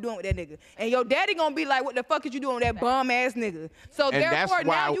fuck you doing with that nigga. And your daddy gonna be like, what the fuck is you doing with that bum ass nigga? So and therefore,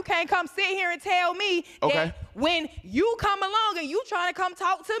 now you can't come sit here and tell me that when you come along and you trying to come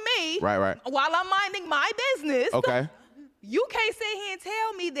talk to me while I'm minding my business, you can't sit here and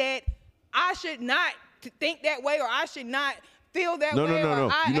tell me that I should not think that way or I should not feel that way. No.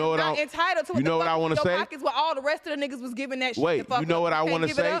 I am not entitled to what the fuck I want to say? Pockets where all the rest of the niggas was giving that shit. Wait, you know what I want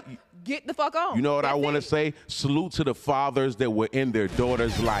to say? Get the fuck on. You know what I want to say? Salute to the fathers that were in their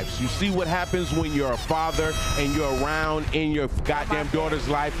daughters' lives. You see what happens when you're a father and you're around in your goddamn daughter's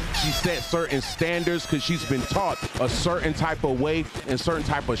life. She set certain standards because she's been taught a certain type of way and certain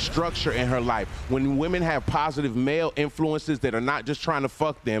type of structure in her life. When women have positive male influences that are not just trying to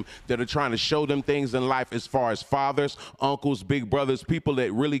fuck them, that are trying to show them things in life as far as fathers, uncles, big brothers, people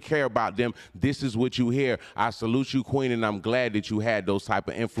that really care about them, this is what you hear. I salute you, Queen, and I'm glad that you had those type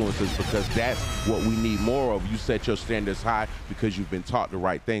of influences, because that's what we need more of. You set your standards high because you've been taught the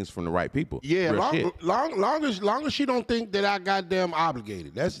right things from the right people. Yeah, long as she don't think that I goddamn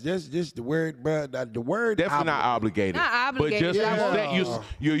obligated. That's just the word, bro. The word definitely not obligated. Not obligated. But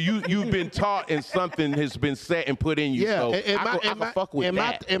you've been taught and something has been set and put in you. Yeah, so I can fuck with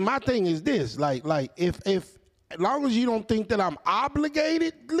that. And my thing is this, like if as long as you don't think that I'm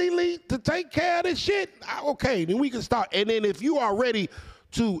obligated, Lily, to take care of this shit, okay, then we can start. And then if you are ready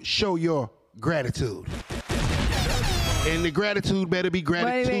to show your gratitude. And the gratitude better be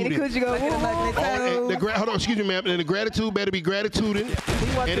gratitude. Hold on, excuse me, ma'am. And the gratitude better be gratituding.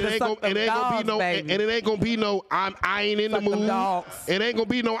 And it ain't gonna be no I ain't in the mood. It ain't gonna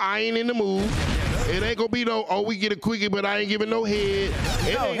be no I ain't in the mood. It ain't gonna be no, oh, we get a quickie, but I ain't giving no head.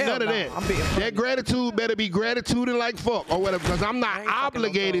 It ain't none of that. That gratitude better be gratituding like fuck or whatever, because I'm not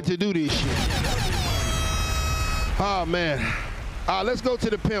obligated to do this shit. Oh, man. Let's go to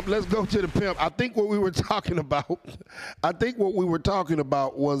the pimp. I think what we were talking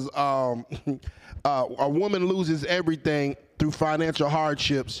about was a woman loses everything through financial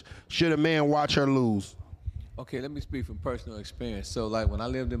hardships. Should a man watch her lose? Okay, let me speak from personal experience. So, like, when I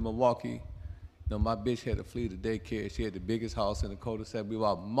lived in Milwaukee, my bitch had to flee the daycare. She had the biggest house in the cul-de-sac. We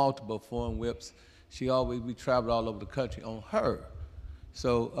bought multiple foreign whips. We traveled all over the country on her.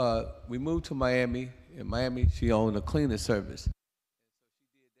 So we moved to Miami. In Miami, she owned a cleaning service.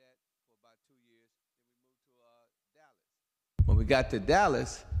 When we got to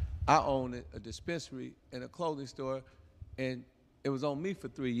Dallas, I owned a dispensary and a clothing store, and it was on me for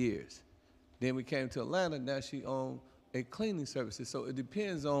 3 years. Then we came to Atlanta. Now she owned a cleaning services. So it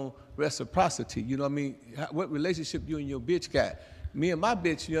depends on reciprocity. You know what I mean? What relationship you and your bitch got. Me and my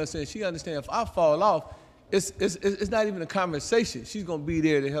bitch, you know what I'm saying? She understands if I fall off, it's not even a conversation. She's gonna be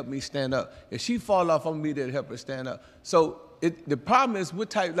there to help me stand up. If she fall off, I'm gonna be there to help her stand up. So the problem is what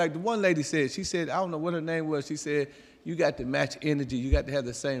type, like the one lady said, she said, I don't know what her name was, she said, you got to match energy, you got to have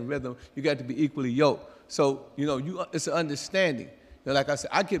the same rhythm, you got to be equally yoked. So, it's an understanding. Like I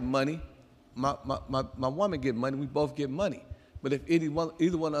said, I get money, my woman get money, we both get money. But if either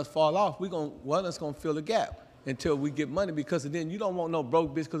one of us fall off, one of us gonna fill the gap until we get money, because then you don't want no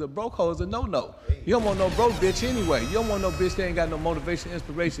broke bitch, because a broke hoe is a no-no. You don't want no broke bitch anyway. You don't want no bitch that ain't got no motivation,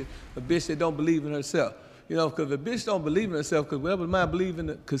 inspiration, a bitch that don't believe in herself. Because if a bitch don't believe in herself, because whatever the mind believe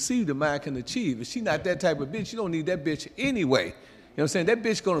in, conceive, the mind can achieve. If she not that type of bitch, you don't need that bitch anyway. You know what I'm saying? That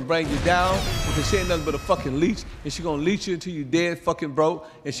bitch gonna bring you down because she ain't nothing but a fucking leech, and she gonna leech you until you dead fucking broke,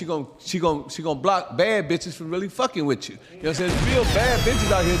 and she gonna block bad bitches from really fucking with you. You know what I'm saying? There's real bad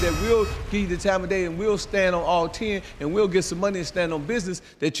bitches out here that will give you the time of day and will stand on all 10 and will get some money and stand on business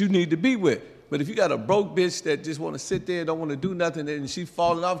that you need to be with. But if you got a broke bitch that just want to sit there and don't want to do nothing, and she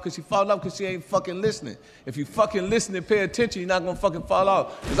falling off because she ain't fucking listening. If you fucking listen and pay attention, you're not going to fucking fall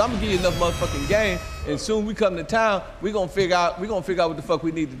off. Because I'm going to give you enough motherfucking game, and soon we come to town, we going to figure out what the fuck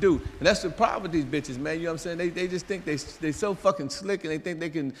we need to do. And that's the problem with these bitches, man. You know what I'm saying? They just think they so fucking slick, and they think they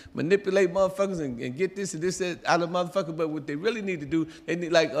can manipulate motherfuckers and get this and that out of motherfucker. But what they really need to do, they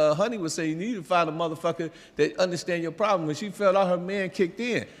need, like Honey was saying, you need to find a motherfucker that understand your problem. When she fell out, her man kicked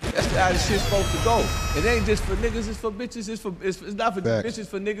in. That's how this shit's supposed to go. It ain't just for niggas, it's for bitches, it's not for Facts. bitches,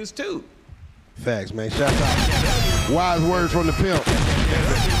 for niggas too. Facts, man. Shout out. Wise words from the pimp.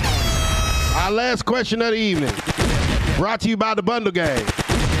 Our last question of the evening, brought to you by the Bundle Gang.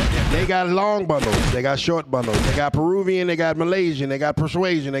 They got long bundles, they got short bundles, they got Peruvian, they got Malaysian, they got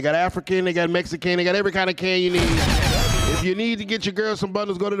Persuasion, they got African, they got Mexican, they got every kind of can you need. If you need to get your girl some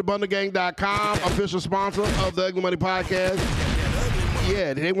bundles, go to thebundlegang.com, official sponsor of the Ugly Money Podcast.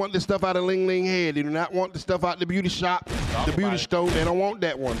 Yeah, they want this stuff out of Ling Ling Head. They do not want the stuff out the beauty shop, the beauty store. They don't want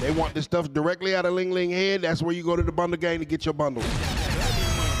that one. They want this stuff directly out of Ling Ling Head. That's where you go to the Bundle Gang to get your bundles.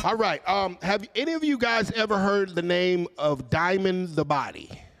 All right. Have any of you guys ever heard the name of Diamond the Body?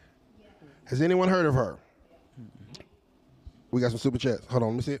 Has anyone heard of her? We got some super chats. Hold on,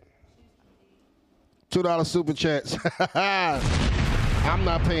 let me see it. $2 super chats. I'm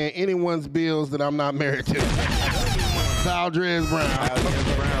not paying anyone's bills that I'm not married to. Saldrez Brown.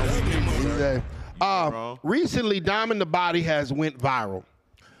 Recently, Diamond the Body has went viral.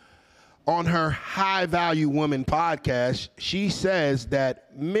 On her High Value Woman podcast, she says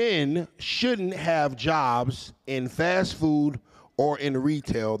that men shouldn't have jobs in fast food or in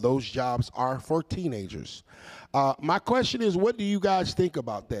retail. Those jobs are for teenagers. My question is, what do you guys think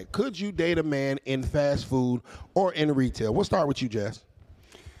about that? Could you date a man in fast food or in retail? We'll start with you, Jess.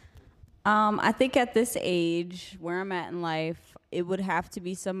 I think at this age, where I'm at in life, it would have to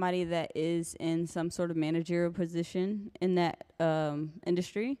be somebody that is in some sort of managerial position in that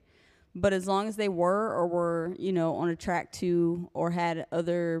industry. But as long as they were on a track to or had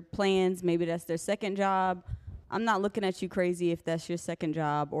other plans, maybe that's their second job, I'm not looking at you crazy if that's your second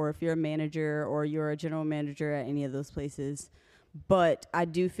job or if you're a manager or you're a general manager at any of those places. But I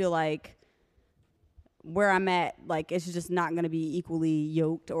do feel like where I'm at, like, it's just not going to be equally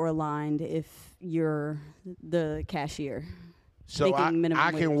yoked or aligned if you're the cashier. So I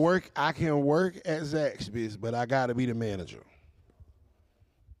can work at Zaxby's, but I got to be the manager.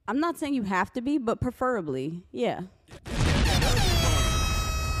 I'm not saying you have to be, but preferably, yeah.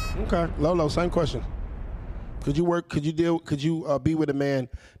 Okay. Lolo, same question. Could you be with a man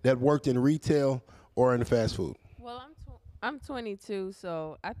that worked in retail or in the fast food? Well, I'm 22,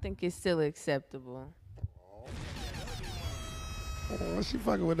 so I think it's still acceptable. Oh, she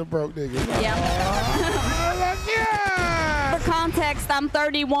fucking with the broke niggas. Yeah. Yeah. For context, I'm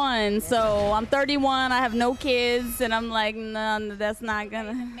 31, so I'm 31. I have no kids, and I'm like, no, that's not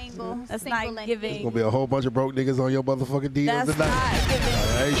gonna. That's not giving. There's gonna be a whole bunch of broke niggas on your motherfucking DMs That's tonight. not giving.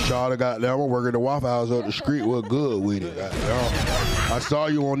 Hey, Shawty, goddamn, I'm working the Waffle House up the street. We're good with it. Goddamn. I saw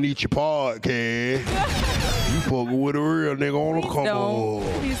you on Nietzsche Podcast. You fucking with a real nigga on the come on.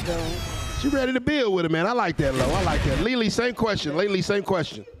 Please don't. She ready to build with it, man. I like that, Lo. I like that. Lily, same question. Lily, same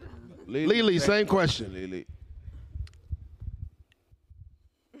question. Lily, same question. Lily.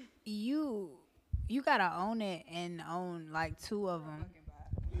 You gotta own it and own like 2 of them.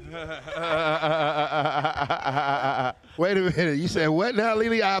 Wait a minute. You said what now,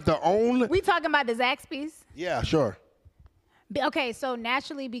 Lily? I have to own? We talking about the Zaxby's? Yeah, sure. Okay, so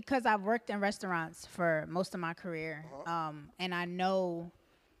naturally, because I've worked in restaurants for most of my career, and I know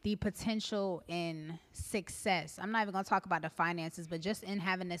the potential in success. I'm not even gonna talk about the finances, but just in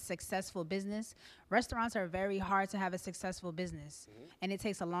having a successful business, restaurants are very hard to have a successful business, and it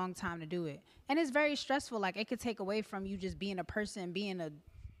takes a long time to do it. And it's very stressful. Like, it could take away from you just being a person, being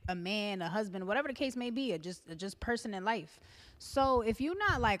a man, a husband, whatever the case may be, just person in life. So if you're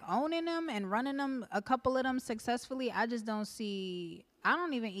not like owning them and running them, a couple of them successfully, I just don't see. I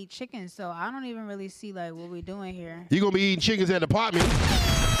don't even eat chicken, so I don't even really see like what we're doing here. You gonna be eating chickens at the apartment.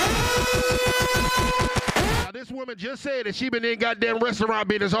 Now, this woman just said that she been in goddamn restaurant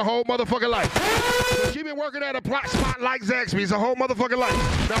business her whole motherfucking life. So she been working at a spot like Zaxby's her whole motherfucking life.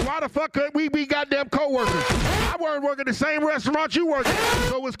 Now, why the fuck could we be goddamn co-workers? I weren't working the same restaurant you work at.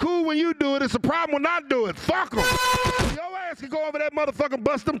 So it's cool when you do it. It's a problem when I do it. Fuck them. Your ass can go over that motherfucking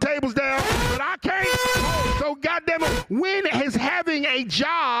bust them tables down, but I can't. So goddamn it, when has having a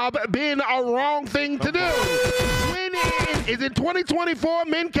job been a wrong thing to do? When is it 2024?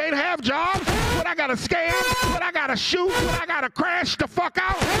 Men can't have jobs? What, I gotta scam? What, I gotta shoot? What, I gotta crash the fuck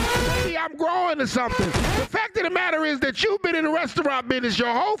out? Maybe I'm growing to something. The fact of the matter is that you've been in the restaurant business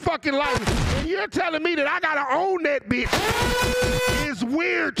your whole fucking life, and you're telling me that I gotta own that bitch is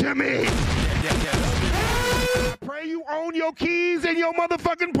weird to me. I pray you own your keys in your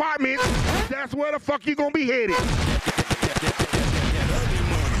motherfucking apartment. That's where the fuck you gonna be headed.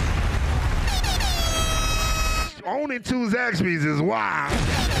 Owning 2 Zaxby's is wild. It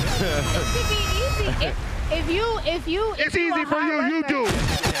should be easy. If It's easy for you, you do.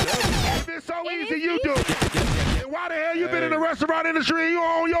 If it's so easy, you do. And why the hell you been in the restaurant industry and you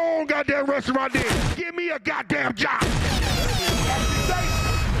own your own goddamn restaurant then? Give me a goddamn job.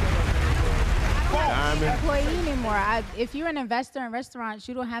 I'm not an employee anymore. If you're an investor in restaurants,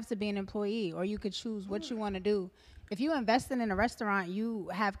 you don't have to be an employee, or you could choose what you want to do. If you invested in a restaurant, you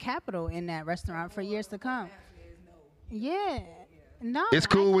have capital in that restaurant for years to come. Yeah. No, It's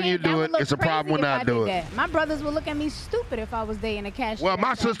cool when you do it. It's a problem when I do it. My brothers would look at me stupid if I was dating a cashier. Well,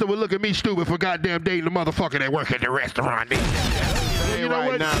 my sister would look at me stupid for goddamn dating the motherfucker that work at the restaurant. You know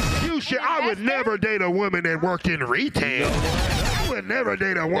what? I would never date a woman that worked in retail. I would never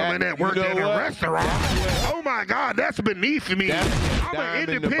date a woman that worked in a restaurant. Oh my God, that's beneath me. I'm an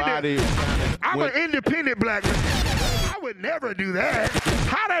independent. I'm an independent black man. I would never do that.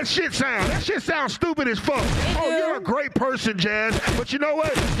 How that shit sound? That shit sounds stupid as fuck. Oh, you're a great person, Jazz. But you know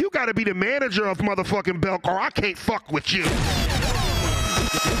what? You got to be the manager of motherfucking Belk, or I can't fuck with you.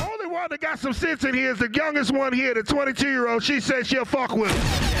 The only one that got some sense in here is the youngest one here, the 22-year-old. She said she'll fuck with him.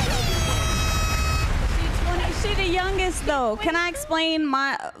 She the youngest though. Can I explain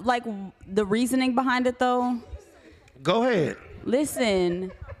the reasoning behind it though? Go ahead.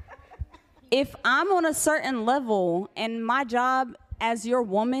 Listen, if I'm on a certain level and my job as your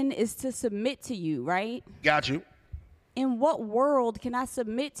woman is to submit to you, right? Got you. In what world can I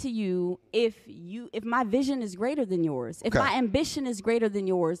submit to you if my vision is greater than yours? If my ambition is greater than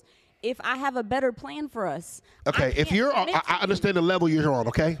yours? If I have a better plan for us? Okay, if you're on, I understand the level you're on,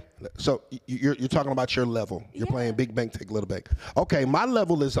 okay? So you're talking about your level. You're playing big bank, take little bank. Okay, my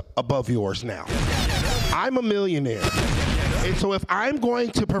level is above yours now. I'm a millionaire. And so if I'm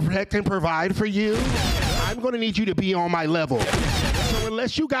going to protect and provide for you, I'm going to need you to be on my level. So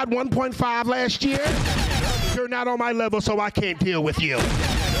unless you got 1.5 last year, you're not on my level, so I can't deal with you.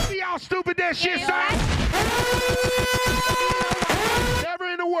 See how stupid that shit sounds? Never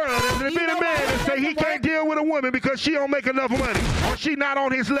in the world there's been a man that say he can't deal with a woman because she don't make enough money, or she not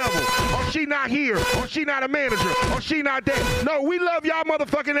on his level, or she not here, or she not a manager, or she not that. No, we love y'all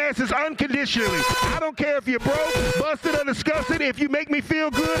motherfucking asses unconditionally. I don't care if you're broke, busted, or disgusted. If you make me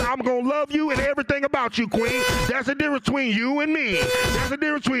feel good, I'm gonna love you and everything about you, queen. That's the difference between you and me. That's the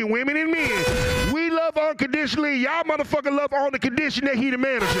difference between women and men. We love unconditionally. Y'all motherfucker love on the condition that he the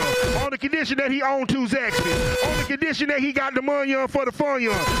manager, on the condition that he own 2 Zaxby's, on the condition that he got the money on for the fun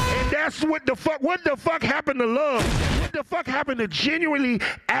young. And that's what the fuck happened to love? What the fuck happened to genuinely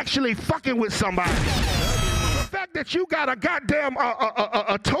actually fucking with somebody? The fact that you got a goddamn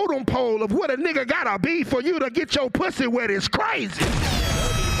a totem pole of what a nigga gotta be for you to get your pussy wet is crazy.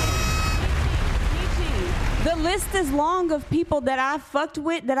 The list is long of people that I've fucked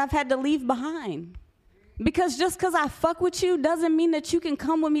with that I've had to leave behind. Because just because I fuck with you doesn't mean that you can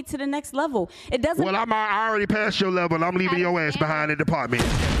come with me to the next level. It doesn't. Well, I already passed your level, and I'm leaving your ass behind the department.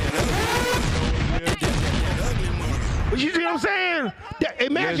 You see what I'm saying?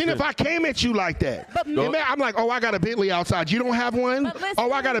 Imagine if I came at you like that. I'm like, oh, I got a Bentley outside. You don't have one?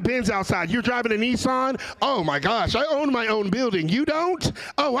 Oh, I got a Benz outside. You're driving a Nissan? Oh, my gosh, I own my own building. You don't?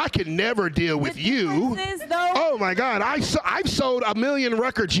 Oh, I can never deal with you. Oh, my God, I've sold 1 million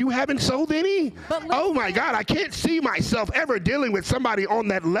records. You haven't sold any? Oh, my God, I can't see myself ever dealing with somebody on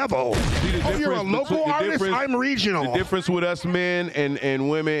that level. Oh, you're a local artist? I'm regional. The difference with us men and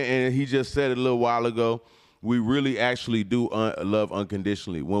women, and he just said it a little while ago, we really actually do love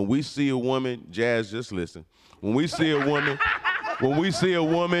unconditionally. When we see a woman, Jazz, just listen. When we see a woman,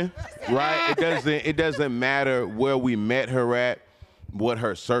 right? It doesn't matter where we met her at, what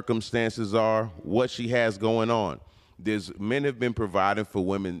her circumstances are, what she has going on. Men have been providing for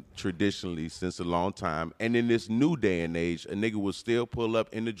women traditionally since a long time, and in this new day and age, a nigga will still pull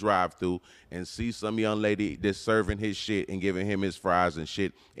up in the drive-thru and see some young lady that's serving his shit and giving him his fries and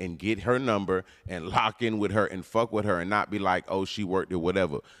shit and get her number and lock in with her and fuck with her and not be like, oh, she worked or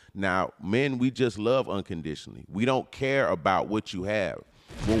whatever. Now, men, we just love unconditionally. We don't care about what you have.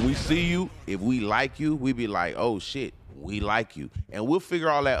 When we see you, if we like you, we be like, oh, shit, we like you. And we'll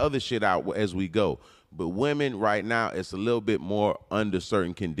figure all that other shit out as we go. But women right now, it's a little bit more under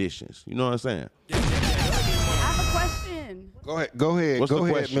certain conditions. You know what I'm saying? I have a question. Go ahead. What's the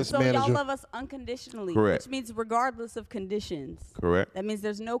question? Miss So Manager. y'all love us unconditionally, Correct. which means regardless of conditions. Correct. That means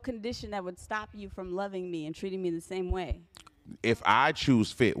there's no condition that would stop you from loving me and treating me the same way. If I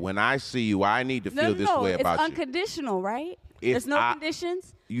choose fit, when I see you, I need to feel this way about it's you. unconditional, right? If There's no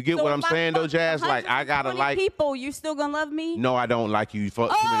conditions. You get So what I'm if I saying, though, fuck Jazz? Like, I gotta 120 like people, you still gonna love me? No, I don't like you. You fuck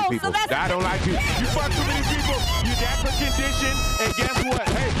too many people. I don't like you. You fuck too many people. That's a condition. And guess what?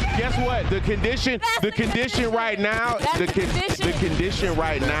 Hey, guess what? The condition right now, the condition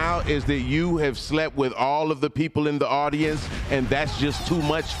right now is that you have slept with all of the people in the audience, and that's just too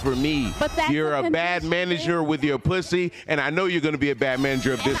much for me. But that's you're a a bad manager with your pussy, and I know you're gonna be a bad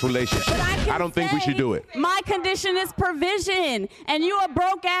manager of this relationship. I don't think we should do it. My condition is provision, and you a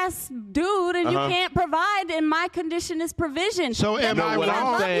broke ass dude, and you can't provide. And my condition is provision. So am I wrong? I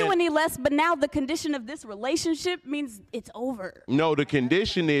love saying- you any less, but now the condition of this relationship means it's over. No, the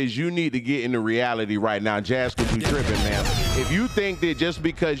condition is you need to get into reality right now. Jazz, because you tripping, man. If you think that just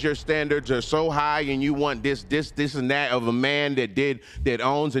because your standards are so high and you want this and that of a man that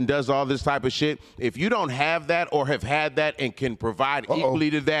owns and does all this type of shit, if you don't have that or have had that and can provide equally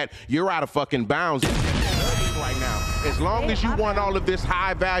to that, you're out of fucking bounds right now. As long as you want all of this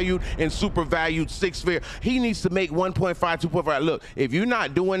high valued and super valued 6-figure, he needs to make 1.5, 2.5. Look, if you're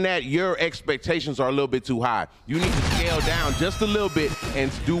not doing that, your expectations are a little bit too high. You need to scale down just a little bit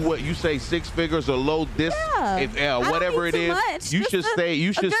and do what you say, 6 figures or low this, whatever it is. You should stay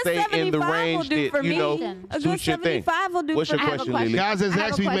in the range that, you know, suits your thing. What's your question, Lily? Guys at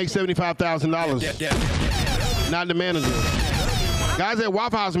Zaxby's make $75,000. Not the manager. Guys at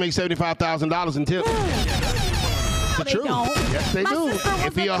Waffle House make $75,000 in tips. The truth. Yes, they do.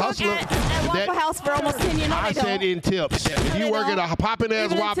 If you're a hustler, at Waffle House for almost 10 years. I said in tips. If you work at a poppin'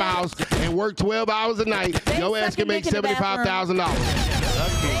 ass Waffle House and work 12 hours a night, your ass can make $75,000.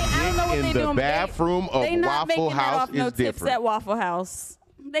 In the bathroom of Waffle House is different. Tips at Waffle House.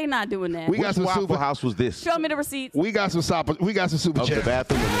 They not doing that. Which Waffle House was this? Show me the receipts. We got some super of chat. The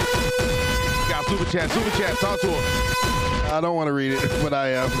bathroom. We got super chat. Talk to him. I don't want to read it, but I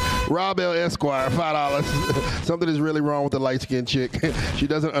am. Rob L. Esquire, $5. Something is really wrong with the light-skinned chick. She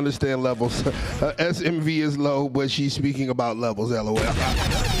doesn't understand levels. Her SMV is low, but she's speaking about levels, LOL.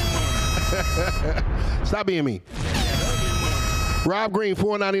 Stop being mean. Rob Green,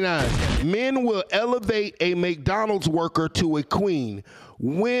 $4.99. Men will elevate a McDonald's worker to a queen.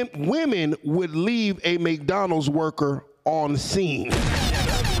 Women would leave a McDonald's worker on scene.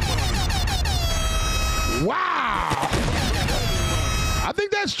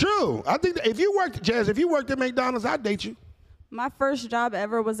 think that's true. I think that if you worked at McDonald's, I'd date you. My first job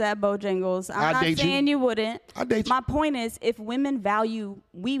ever was at Bojangles. I'm not saying you wouldn't. I'd date you. My point is, if women value,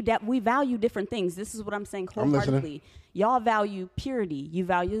 we value different things. This is what I'm saying wholeheartedly. Y'all value purity. You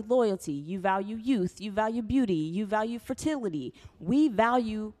value loyalty. You value youth. You value beauty. You value fertility. We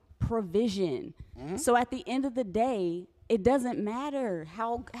value provision. Mm-hmm. So at the end of the day, it doesn't matter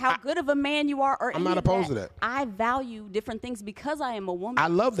how good of a man you are or I'm not opposed to that. I value different things because I am a woman. I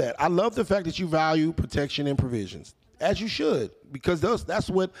love that. I love the fact that you value protection and provisions. As you should, because that's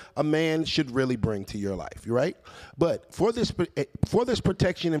what a man should really bring to your life, right? But for this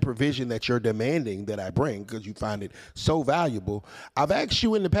protection and provision that you're demanding that I bring, because you find it so valuable, I've asked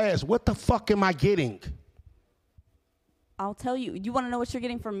you in the past, what the fuck am I getting? I'll tell you. You want to know what you're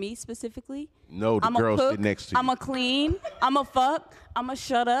getting from me specifically? No, the girl sitting next to you. I'm a clean. I'm a fuck. I'm a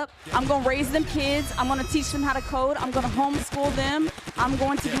shut up. I'm going to raise them kids. I'm going to teach them how to code. I'm going to homeschool them. I'm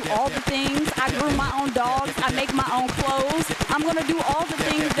going to do all the things. I groom my own dogs. I make my own clothes. I'm going to do all the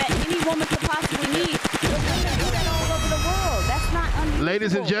things that any woman could possibly need. But women do that all over the world. That's not unusual.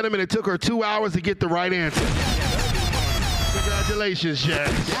 Ladies and gentlemen, it took her 2 hours to get the right answer. Congratulations,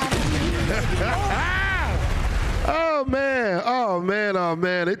 Jazz. Oh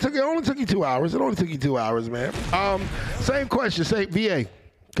man. It only took you 2 hours. It only took you 2 hours, man. Same question, VA.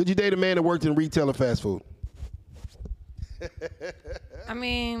 Could you date a man that worked in retail or fast food? I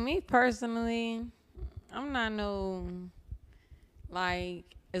mean, me personally, I'm not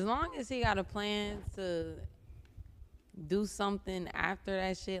as long as he got a plan to do something after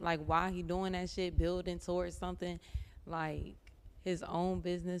that shit, like while he doing that shit, building towards something, like his own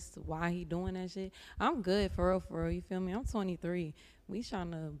business while he doing that shit, I'm good for real, you feel me? I'm 23. We trying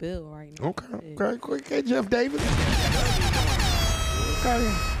to build right now. Okay, Jeff Davis.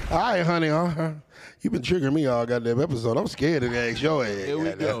 Okay. All right, honey. You been triggering me all goddamn episode. I'm scared to ask your ass. Here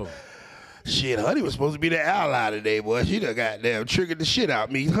we go. Shit, honey was supposed to be the ally today, boy. She done goddamn triggered the shit out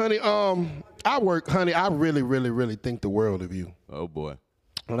of me. Honey, I really, really, really think the world of you. Oh, boy.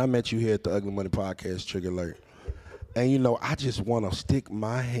 When I met you here at the Ugly Money Podcast, Trigger Alert, and I just want to stick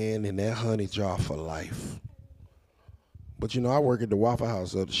my hand in that honey jar for life. But I work at the Waffle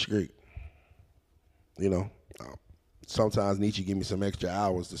House up the street. Sometimes Nietzsche give me some extra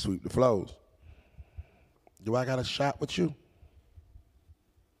hours to sweep the floors. Do I got a shot with you?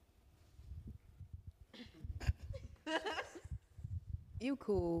 You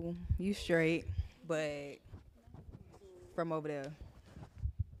cool, you straight, but from over there.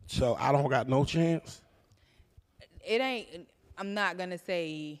 So I don't got no chance? I'm not gonna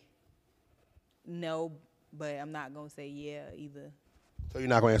say no, but I'm not gonna say yeah either. So you're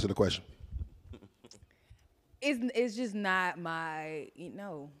not gonna answer the question? It's just not my,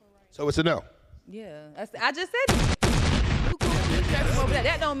 So it's a no? Yeah, I just said it. You cool, you straight from over there.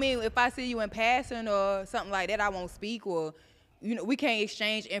 That don't mean if I see you in passing or something like that, I won't speak or, we can't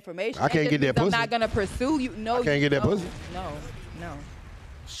exchange information. I can't get that pussy. I'm not gonna pursue you. No, I can't get that pussy. No.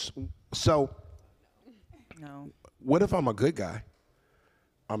 So. No. What if I'm a good guy?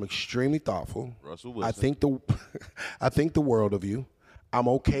 I'm extremely thoughtful. Russell Wilson. I think the world of you. I'm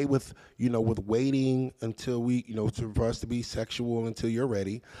okay with, with waiting until we, for us to be sexual until you're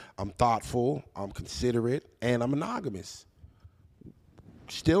ready. I'm thoughtful, I'm considerate, and I'm monogamous.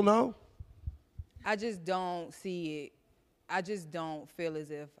 Still no? I just don't see it. I just don't feel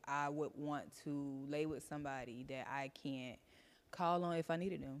as if I would want to lay with somebody that I can't call on if I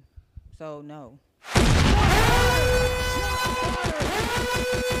needed them. So no.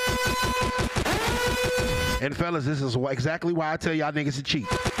 And fellas, this is exactly why I tell y'all niggas to cheat.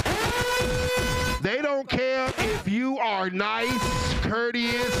 They don't care if you are nice,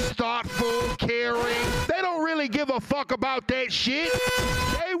 courteous, thoughtful, caring. They don't really give a fuck about that shit.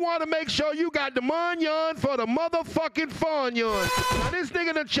 They want to make sure you got the munyon for the motherfucking fun yon. Now this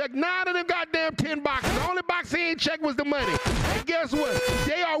nigga done checked 9 of them goddamn 10 boxes. The only box he ain't checked was the money. And guess what?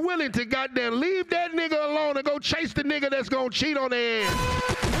 They are willing to goddamn leave that nigga alone and go chase the nigga that's gonna cheat on their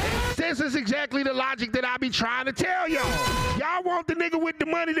ass. This is exactly the logic that I be trying to tell y'all. Y'all want the nigga with the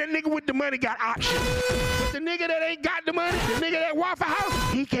money, that nigga with the money got options. But the nigga that ain't got the money, the nigga that Waffle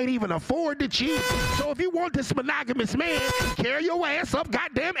House, he can't even afford to cheat. So if you want this monogamous man, carry your ass up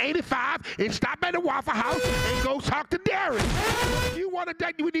goddamn 85 and stop at the Waffle House and go talk to Derek. If you want to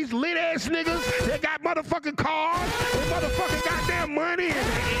date with these lit ass niggas that got motherfucking cars and motherfucking goddamn money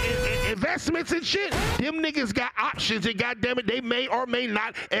and investments and shit, them niggas got options and goddamn it, they may or may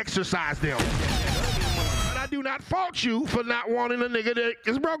not exercise them. But I do not fault you for not wanting a nigga that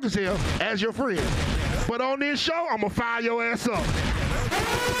is broke as hell as your friend. But on this show, I'm gonna fire your ass up.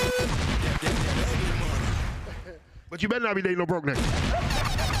 But you better not be dating no broke nigga.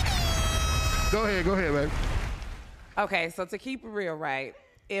 Go ahead, man. Okay, so to keep it real, right?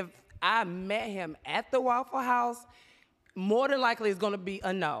 If I met him at the Waffle House, more than likely it's gonna be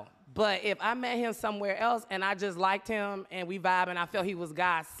a no. But if I met him somewhere else and I just liked him and we vibe and I felt he was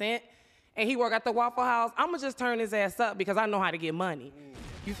God sent and he worked at the Waffle House, I'm gonna just turn his ass up because I know how to get money.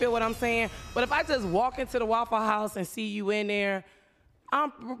 You feel what I'm saying? But if I just walk into the Waffle House and see you in there,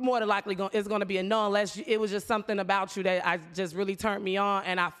 I'm more than likely it's gonna be a no unless it was just something about you that I just really turned me on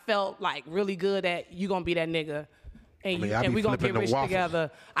and I felt like really good that you gonna be that nigga. And we gonna get rich together.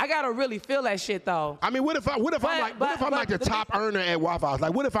 I gotta really feel that shit though. I mean, what if I'm like the top earner at Waffle House?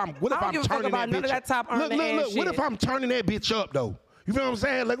 Like, what if I'm turning that bitch up? Top earner look. What if I'm turning that bitch up though? You feel what I'm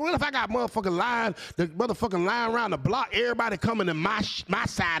saying? Like, what if I got the motherfucking line around the block, everybody coming to my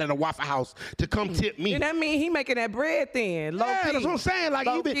side of the Waffle House to come tip me? And that mean he making that bread then, low key. That's what I'm saying. Like,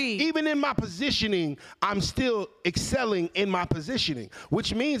 even in my positioning, I'm still excelling in my positioning,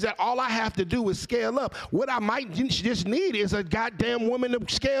 which means that all I have to do is scale up. What I might just need is a goddamn woman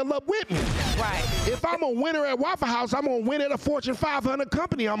to scale up with me. Right. If I'm a winner at Waffle House, I'm gonna win at a Fortune 500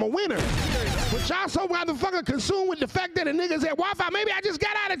 company. I'm a winner. But y'all so motherfucking consumed with the fact that the niggas at Waffle House, maybe I just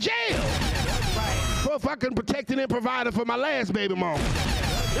got out of jail. Right. For fucking protecting and providing for my last baby mama.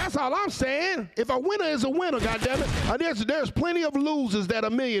 That's all I'm saying. If a winner is a winner, goddammit. There's plenty of losers that are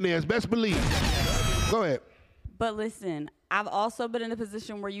millionaires, best believe. Go ahead. But listen, I've also been in a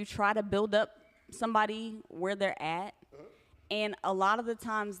position where you try to build up somebody where they're at. And a lot of the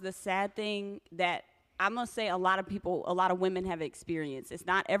times the sad thing that I'm going to say a lot of women have experienced. It's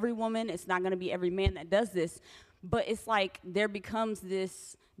not every woman. It's not going to be every man that does this. But it's like there becomes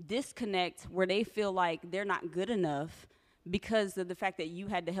this disconnect where they feel like they're not good enough because of the fact that you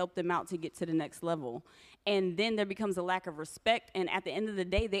had to help them out to get to the next level. And then there becomes a lack of respect. And at the end of the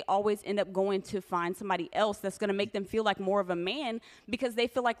day, they always end up going to find somebody else that's going to make them feel like more of a man because they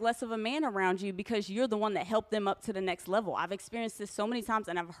feel like less of a man around you because you're the one that helped them up to the next level. I've experienced this so many times,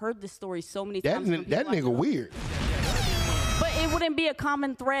 and I've heard this story so many times. That nigga weird. But it wouldn't be a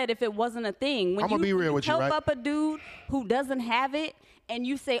common thread if it wasn't a thing. When I'm going to be real with you, right? Help up a dude who doesn't have it, and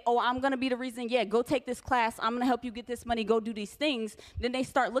you say, oh, I'm going to be the reason, go take this class, I'm going to help you get this money, go do these things, then they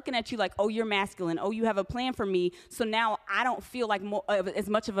start looking at you like, oh, you're masculine, oh, you have a plan for me, so now I don't feel like as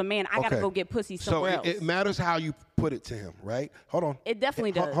much of a man, I got to go get pussy somewhere else. So it matters how you put it to him, right? Hold on. It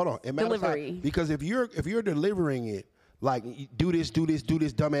definitely does. Hold on. It matters Delivery. because if you're delivering it, like, do this,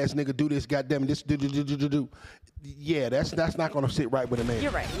 dumbass nigga, do this, goddamn this, do. Yeah, that's not gonna sit right with a man.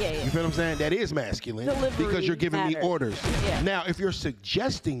 You're right. Yeah. You feel what I'm saying? That is masculine. Delivery because you're giving me orders. Yeah. Now, if you're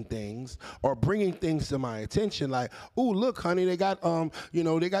suggesting things or bringing things to my attention, like, oh, look, honey, they got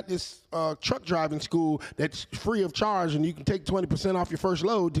they got this truck driving school that's free of charge, and you can take 20% off your first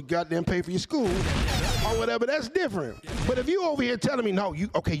load to goddamn pay for your school or whatever. That's different. But if you over here telling me, no, you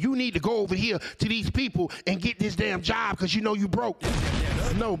need to go over here to these people and get this damn job because you know you broke.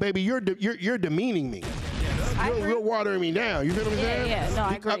 No, baby, you're demeaning me. You're watering me down. You feel what I'm saying? Yeah, no,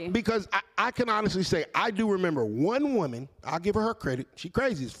 I agree. Because I can honestly say, I do remember one woman, I'll give her credit. She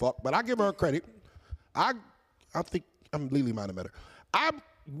crazy as fuck, but I give her credit. I think I'm legally might have met her.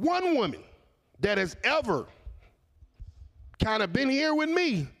 One woman that has ever kind of been here with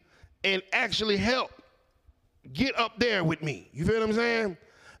me and actually helped get up there with me. You feel what I'm saying?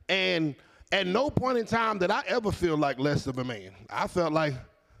 And at no point in time did I ever feel like less of a man. I felt like,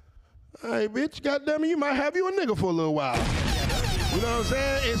 hey, bitch, goddamn it, you might have you a nigga for a little while. You know what I'm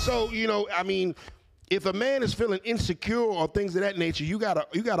saying? And so, I mean, if a man is feeling insecure or things of that nature, you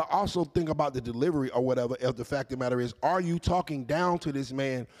gotta also think about the delivery or whatever. If the fact of the matter is, are you talking down to this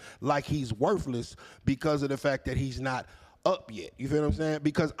man like he's worthless because of the fact that he's not up yet? You feel what I'm saying?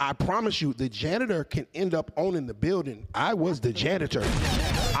 Because I promise you, the janitor can end up owning the building. I was the janitor.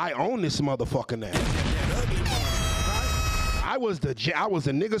 I own this motherfucker now. I was the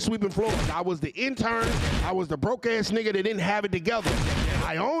nigga sweeping floors. I was the intern. I was the broke ass nigga that didn't have it together.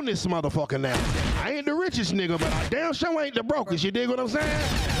 I own this motherfucker now. I ain't the richest nigga, but I damn sure ain't the brokest. You dig what I'm saying?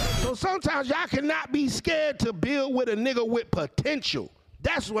 So sometimes y'all cannot be scared to build with a nigga with potential.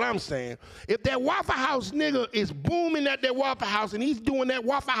 That's what I'm saying. If that Waffle House nigga is booming at that Waffle House and he's doing that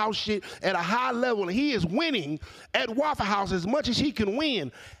Waffle House shit at a high level and he is winning at Waffle House as much as he can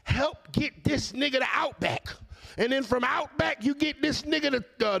win, help get this nigga to Outback. And then from Outback, you get this nigga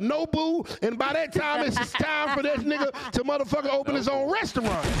to Nobu, and by that time, it's time for that nigga to motherfucker open his own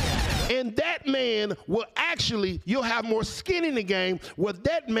restaurant. And that man will actually, you'll have more skin in the game, where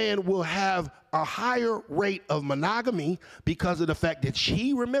that man will have a higher rate of monogamy because of the fact that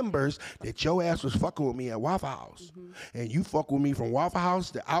she remembers that your ass was fucking with me at Waffle House. And you fuck with me from Waffle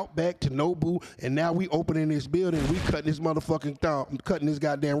House to Outback to Nobu, and now we opening this building, we cutting this motherfucking thumb, cutting this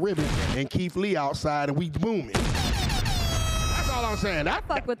goddamn ribbon, and Keith Lee outside, and we booming. That's all I'm saying. I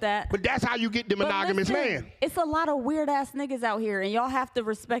fuck with that. But that's how you get the monogamous man. It's a lot of weird ass niggas out here, and y'all have to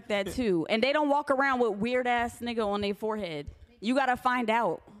respect that too. And they don't walk around with weird ass nigga on their forehead. You gotta find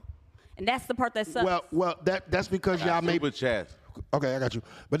out. And that's the part that sucks. Well, that's because y'all may. Okay, I got you.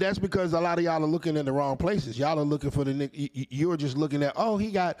 But that's because a lot of y'all are looking in the wrong places. Y'all are looking for the nigga. You're just looking at, oh,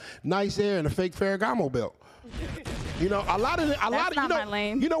 he got nice hair and a fake Ferragamo belt. You know, my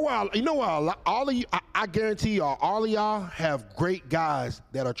lane. You know what? All of you, I guarantee y'all, all of y'all have great guys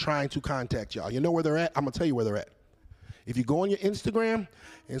that are trying to contact y'all. You know where they're at? I'm gonna tell you where they're at. If you go on your Instagram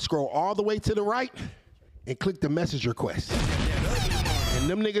and scroll all the way to the right and click the message request. And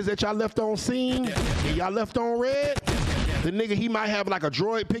them niggas that y'all left on scene and y'all left on red, the nigga, he might have like a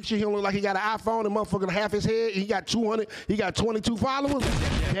droid picture. He don't look like he got an iPhone and motherfucking half his head. He got 22 followers.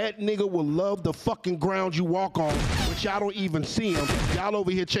 That nigga will love the fucking ground you walk on, but y'all don't even see him. Y'all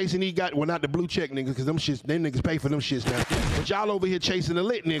over here chasing well, not the blue check niggas, because them niggas pay for them shits now. But y'all over here chasing the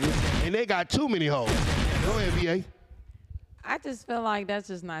lit niggas, and they got too many hoes. Go ahead, VA. I just feel like that's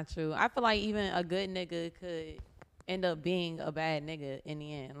just not true. I feel like even a good nigga could end up being a bad nigga in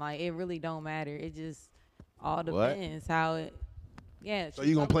the end. Like, it really don't matter. It just all depends how it, So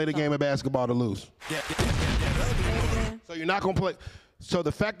you gonna play the game of basketball to lose? So you're not gonna play. So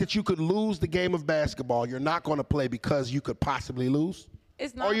the fact that you could lose the game of basketball, you're not gonna play because you could possibly lose?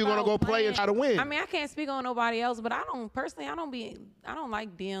 It's not. Or you're gonna go play and try to win? I mean, I can't speak on nobody else, but I don't like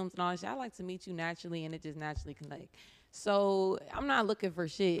DMs and all that shit. I like to meet you naturally and it just naturally connect. So I'm not looking for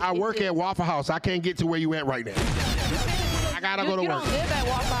shit. I work at Waffle House. I can't get to where you at right now. I gotta go to work. You don't live at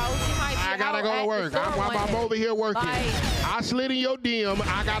Waffle House. You might be I gotta go to work. I'm over here working. I slid in your DM.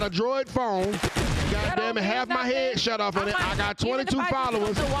 I got a Droid phone. Goddamn it, half my head shut off in it. I got 22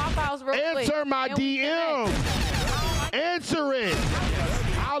 followers. Answer my DM. Answer it.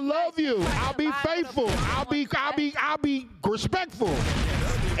 I'll love you. I'll be faithful. I'll be respectful.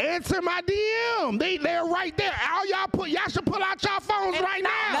 Answer my DM. They're right there. All y'all should pull out y'all phones right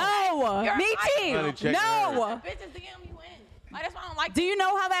now. No, me too. No. Like, that's why I don't like. Do you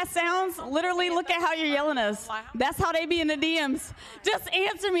know how that sounds? Literally, look at how you're yelling us. That's how they be in the DMs. Just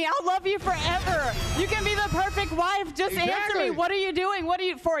answer me. I'll love you forever. You can be the perfect wife. Just answer me. What are you doing?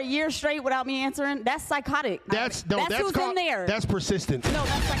 For a year straight without me answering? That's psychotic. That's who's in there. That's persistent. No,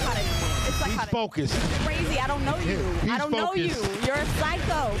 that's psychotic. It's psychotic. He's focused. Crazy. I don't know you. I don't know you. You're a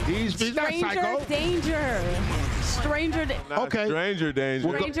psycho. He's not psycho. Stranger danger. Stranger danger. Okay. Stranger danger.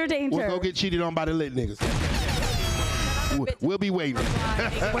 Stranger danger. We'll go get cheated on by the lit niggas. We'll be waiting.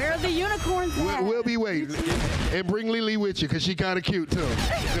 Where are the unicorns at? We'll be waiting. And bring Lily with you, because she kind of cute, too.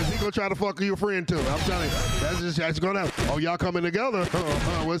 Because he going to try to fuck your friend, too. I'm telling you. That's going to happen. Oh, y'all coming together?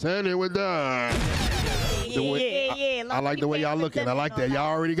 What's happening with that? Yeah. I like the way y'all looking. I like that. Y'all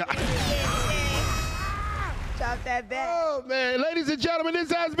already got... Chop that back. Oh, man. Ladies and gentlemen,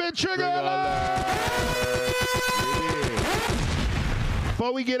 this has been Trigger Alert.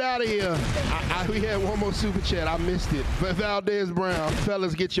 Before we get out of here, we had one more super chat. I missed it. But Valdez Brown,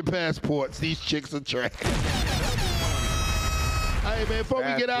 fellas, get your passports. These chicks are trash. Hey, man, before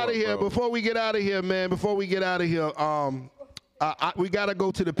we get out of here, we got to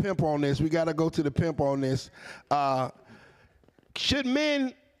go to the pimp on this. Should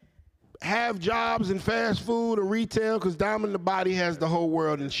men have jobs in fast food or retail? Because Diamond the Body has the whole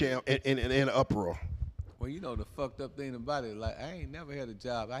world in uproar. Well, you know the fucked up thing about it, like I ain't never had a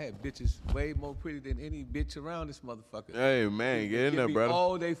job. I had bitches way more pretty than any bitch around this motherfucker. Hey man, get in there, brother.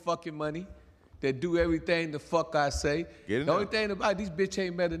 All they fucking money. They do everything the fuck I say. Get in the only thing about these bitch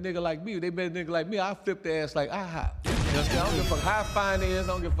ain't met a nigga like me. They met a nigga like me, I flip their ass like I hop. You know what I'm saying? I don't give a fuck how fine they is.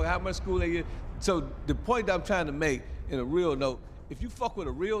 I don't give a fuck how much school they get. So the point that I'm trying to make in a real note, if you fuck with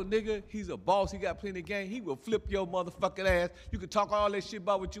a real nigga, he's a boss, he got plenty of game, he will flip your motherfucking ass. You can talk all that shit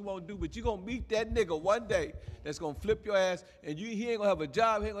about what you want to do, but you gonna meet that nigga one day that's gonna flip your ass, and he ain't gonna have a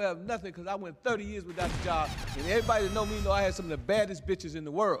job, he ain't gonna have nothing, because I went 30 years without a job, and everybody that know me know I had some of the baddest bitches in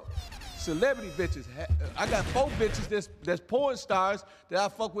the world. Celebrity bitches. I got 4 bitches that's porn stars that I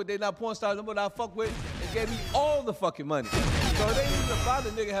fuck with. They not porn stars, no more that I fuck with, and gave me all the fucking money. So it ain't even about a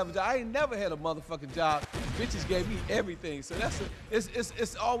nigga have a job. I ain't never had a motherfucking job. bitches gave me everything. So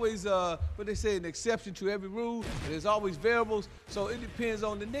it's always what they say, an exception to every rule. But there's always variables. So it depends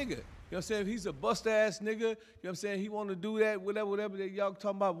on the nigga. You know what I'm saying? If he's a bust-ass nigga, you know what I'm saying? He want to do that, whatever that y'all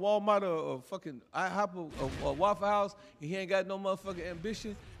talking about, Walmart or fucking IHOP or Waffle House, and he ain't got no motherfucking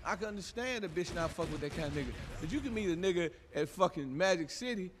ambition, I can understand a bitch not fuck with that kind of nigga. But you can meet a nigga at fucking Magic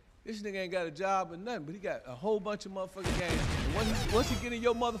City, this nigga ain't got a job or nothing, but he got a whole bunch of motherfucking games. And once he get in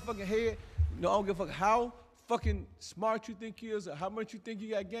your motherfucking head, I don't give a fuck how fucking smart you think he is or how much you think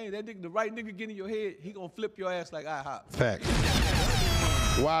you got game. That nigga, the right nigga get in your head, he gonna flip your ass like IHOP. Facts.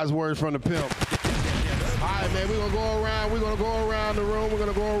 Wise words from the pimp. All right, man, we're gonna go around. We're gonna go around the room. We're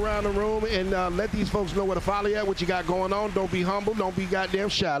gonna go around the room and let these folks know where to follow you at, what you got going on. Don't be humble. Don't be goddamn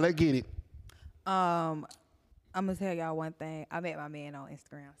shy. Let's get it. I'm gonna tell y'all one thing. I met my man on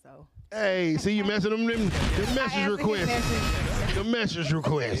Instagram, so. Hey, see you messing them message requests. The message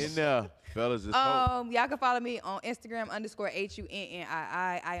requests. In there, fellas. Y'all can follow me on Instagram _HUNNII.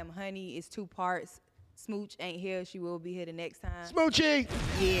 I am Honey. It's 2 parts. Smooch ain't here. She will be here the next time. Smoochy.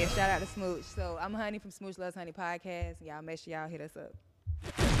 Yeah, shout out to Smooch. So I'm Honey from Smooch Loves Honey Podcast. Y'all make sure y'all hit us up.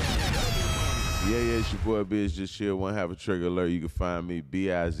 Yeah, it's your boy Biz Just Chill. One have a trigger alert. You can find me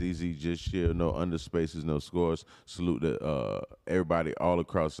BIZZ Just Chill. No underspaces, no scores. Salute to everybody all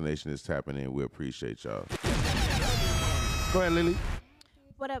across the nation that's tapping in. We appreciate y'all. Go ahead, Lily.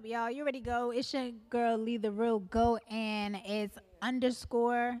 What up, y'all? You ready to go? It's your girl, Lee the Real Goat, and it's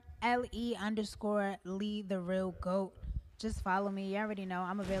 _LE_Lee the Real Goat. Just follow me. You already know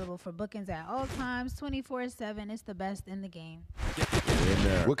I'm available for bookings at all times, 24/7. It's the best in the game.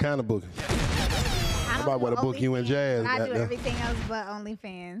 What kind of booking? How about what a book you and Jazz? I do everything else but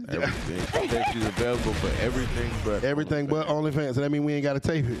OnlyFans. Everything. She's available for everything but OnlyFans. So that means we ain't got to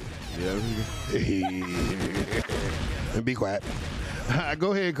tape it. Yeah. And be quiet.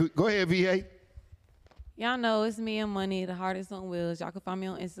 Go ahead, VA. Y'all know it's Me and Money, the hardest on wheels. Y'all can find me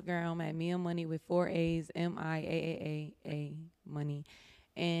on Instagram at Me and Money with 4 A's, MIAAA Money.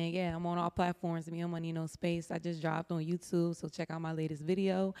 And yeah, I'm on all platforms. Me and Money, no space. I just dropped on YouTube, so check out my latest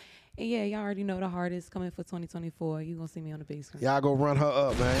video. And yeah, y'all already know the hardest coming for 2024. You gonna see me on the big screen. Y'all go run her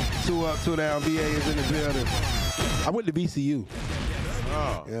up, man. 2 up, 2 down. VA is in the building. I went to VCU.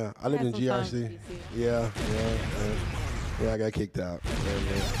 Oh. Yeah, I lived in GRC. Yeah, I got kicked out.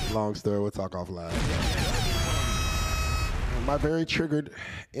 Long story, we'll talk offline. My very triggered,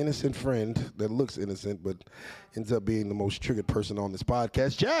 innocent friend that looks innocent but ends up being the most triggered person on this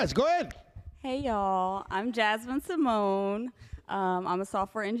podcast. Jazz, go ahead. Hey, y'all. I'm Jasmine Simone. I'm a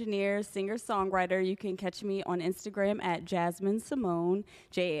software engineer, singer-songwriter. You can catch me on Instagram at Jasmine Simone,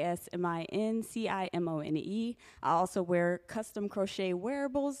 JasminCimone. I also wear custom crochet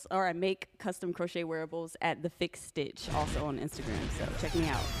wearables, or I make custom crochet wearables at The Fixed Stitch, also on Instagram. So check me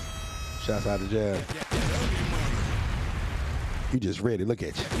out. Shouts out to Jazz. You just ready. Look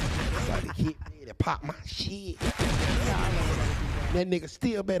at you. Somebody hit me to pop my shit. That nigga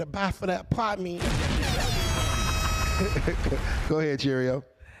still better buy for that pot me. Go ahead, Cheerio.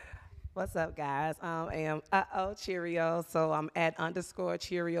 What's up, guys? I am Cheerio. So I'm at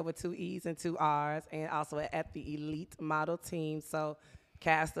 _Cheerio with 2 E's and 2 R's, and also at the Elite Model Team. So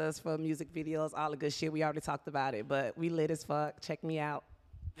cast us for music videos, all the good shit. We already talked about it, but we lit as fuck. Check me out.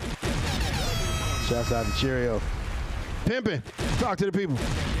 Shouts out to Cheerio. Pimpin', talk to the people.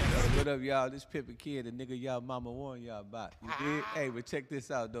 What up, y'all? This Pimpin' Kid, the nigga y'all mama warned y'all about. You dig? Hey, but check this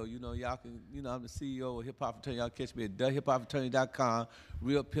out, though. You know, y'all can, I'm the CEO of Hip Hop Fraternity. Y'all catch me at thehiphopfraternity.com,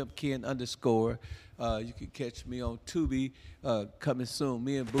 realpimpkin_. You can catch me on Tubi, coming soon.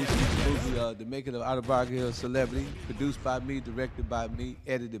 Me and Boosie, the making of Out of Bargain Hill Celebrity, produced by me, directed by me,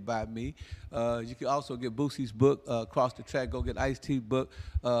 edited by me. You can also get Boosie's book, Cross the Track. Go get Ice-T's book,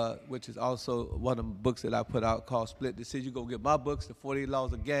 which is also one of the books that I put out called Split Decision. You go get my books, The 48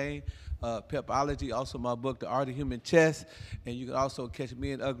 Laws of Game, Pepology, also my book, The Art of Human Chess. And you can also catch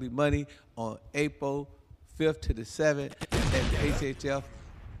me and Ugly Money on April 5th to the 7th at the HHF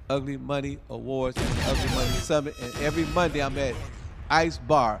Ugly Money Awards and Ugly Money Summit. And every Monday I'm at Ice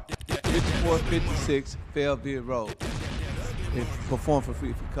Bar, 5456 Fairview Road. And perform for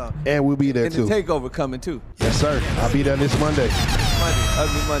free if you come. And we'll be there and too. And the takeover coming too. Yes, sir. I'll be there this Monday.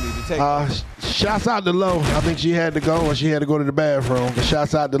 Ugly Money, the takeover. Shouts out to Lo. I think she had to go or she had to go to the bathroom. But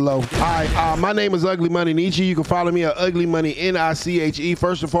shouts out to Lo. All right, my name is Ugly Money Nietzsche. You can follow me at Ugly Money NICHE.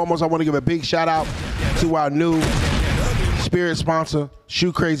 First and foremost, I want to give a big shout out to our new spirit sponsor,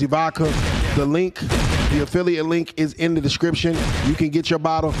 Shoe Crazy Vodka. The link, the affiliate link is in the description. You can get your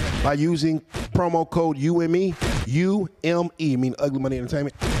bottle by using promo code UME, UME, mean Ugly Money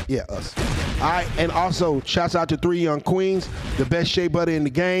Entertainment. Yeah, us. All right, and also, shouts out to 3 Young Queens, the best shea butter in the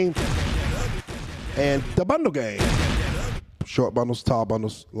game. And the bundle game. Short bundles, tall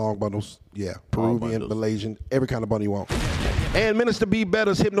bundles, long bundles. Yeah, Peruvian, Malaysian, every kind of bundle you want. And Minister B.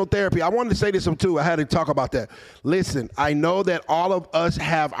 Better's hypnotherapy. I wanted to say this too. I had to talk about that. Listen, I know that all of us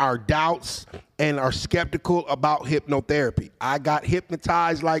have our doubts and are skeptical about hypnotherapy. I got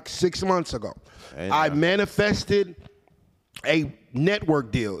hypnotized like 6 months ago. I manifested a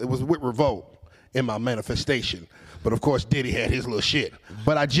network deal. It was with Revolt in my manifestation. But of course, Diddy had his little shit.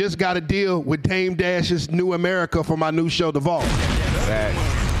 But I just got a deal with Dame Dash's New America for my new show, The Vault.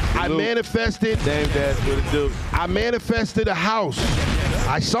 I manifested. Dame Dash, what it do? I manifested a house.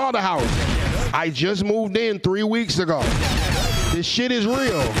 I saw the house. I just moved in 3 weeks ago. This shit is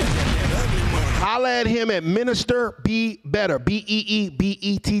real. Holla at him at Minister B. Better.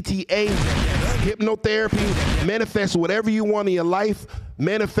 BEEBETTA. Hypnotherapy. Manifest whatever you want in your life.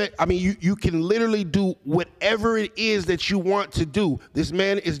 Manifest. I mean, you can literally do whatever it is that you want to do. This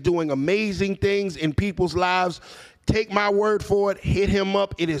man is doing amazing things in people's lives. Take my word for it. Hit him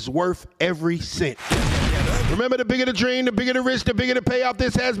up. It is worth every cent. Remember, the bigger the dream, the bigger the risk, the bigger the payoff.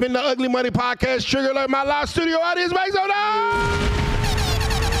 This has been the Ugly Money Podcast. Trigger alert, my live studio audience. Make some noise!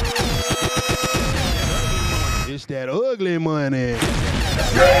 It's that ugly money.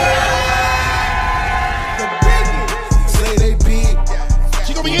 Say they big.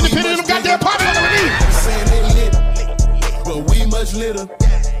 She gonna be independent of them goddamn popping on the Saying they lit, but we much litter.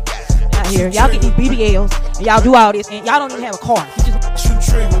 Out here, y'all get these BBLs and y'all do all this, and y'all don't even have a car. You just shoot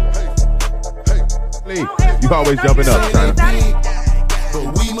trigger. You always jumping up, son. But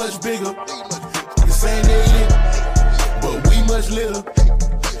we much bigger. The same they lit, but we much litter.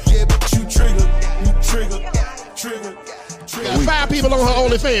 Yeah, but you trigger. Got 5 people on her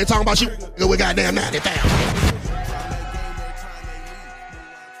OnlyFans talking about you with goddamn 90,000.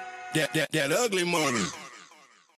 That ugly money.